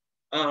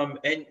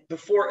 and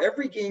before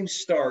every game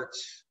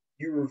starts,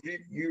 you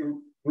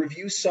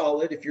review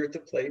solid if you're at the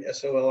plate,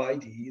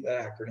 SOLID,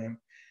 that acronym.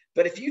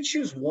 But if you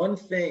choose one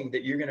thing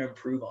that you're going to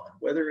improve on,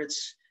 whether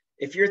it's,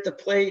 if you're at the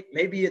plate,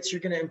 maybe it's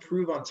you're going to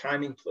improve on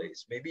timing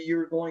plays. Maybe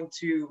you're going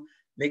to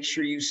make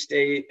sure you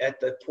stay at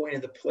the point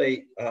of the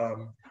plate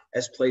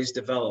as plays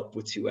develop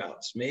with 2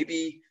 outs.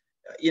 Maybe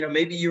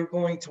you're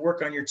going to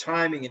work on your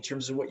timing in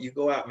terms of what you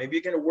go out. Maybe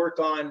you're going to work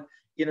on,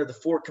 the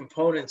 4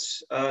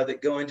 components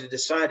that go into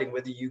deciding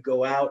whether you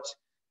go out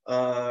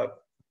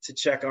to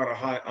check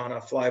on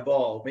a fly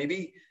ball.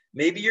 Maybe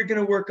you're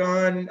going to work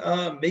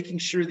on making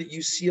sure that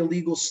you see a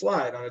legal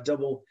slide on a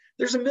double.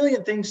 There's a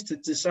million things to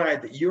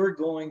decide that you're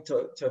going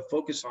to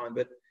focus on.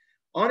 But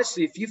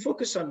honestly, if you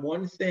focus on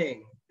one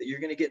thing that you're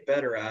going to get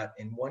better at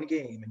in one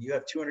game, and you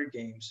have 200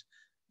 games,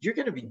 you're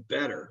going to be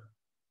better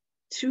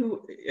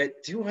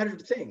at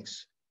 200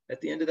 things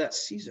at the end of that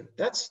season.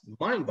 That's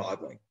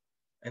mind-boggling,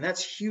 and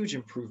that's huge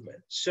improvement.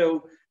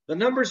 So the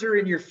numbers are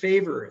in your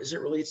favor as it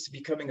relates to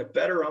becoming a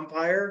better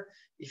umpire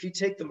if you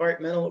take the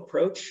mental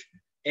approach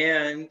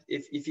and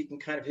if you can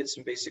kind of hit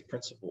some basic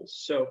principles.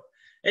 So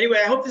anyway,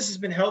 I hope this has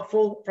been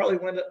helpful. Probably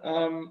went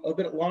a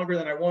bit longer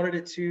than I wanted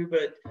it to,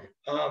 but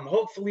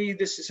hopefully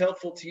this is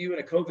helpful to you in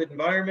a COVID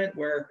environment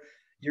where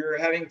you're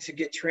having to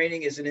get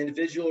training as an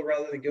individual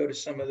rather than go to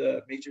some of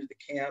the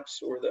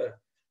camps or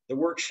the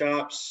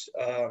workshops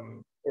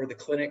or the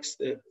clinics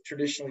that have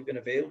traditionally been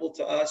available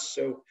to us.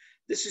 So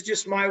this is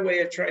just my way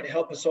of trying to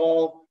help us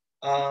all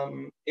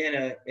in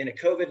a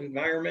COVID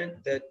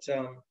environment that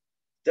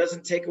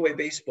doesn't take away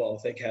baseball,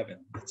 thank heaven.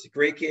 It's a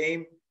great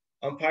game.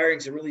 Umpiring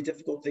is a really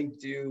difficult thing to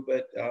do,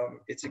 but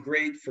it's a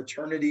great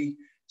fraternity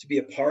to be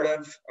a part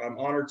of. I'm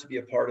honored to be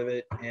a part of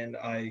it, and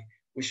I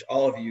wish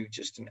all of you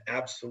just an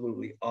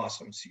absolutely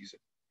awesome season.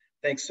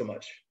 Thanks so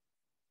much.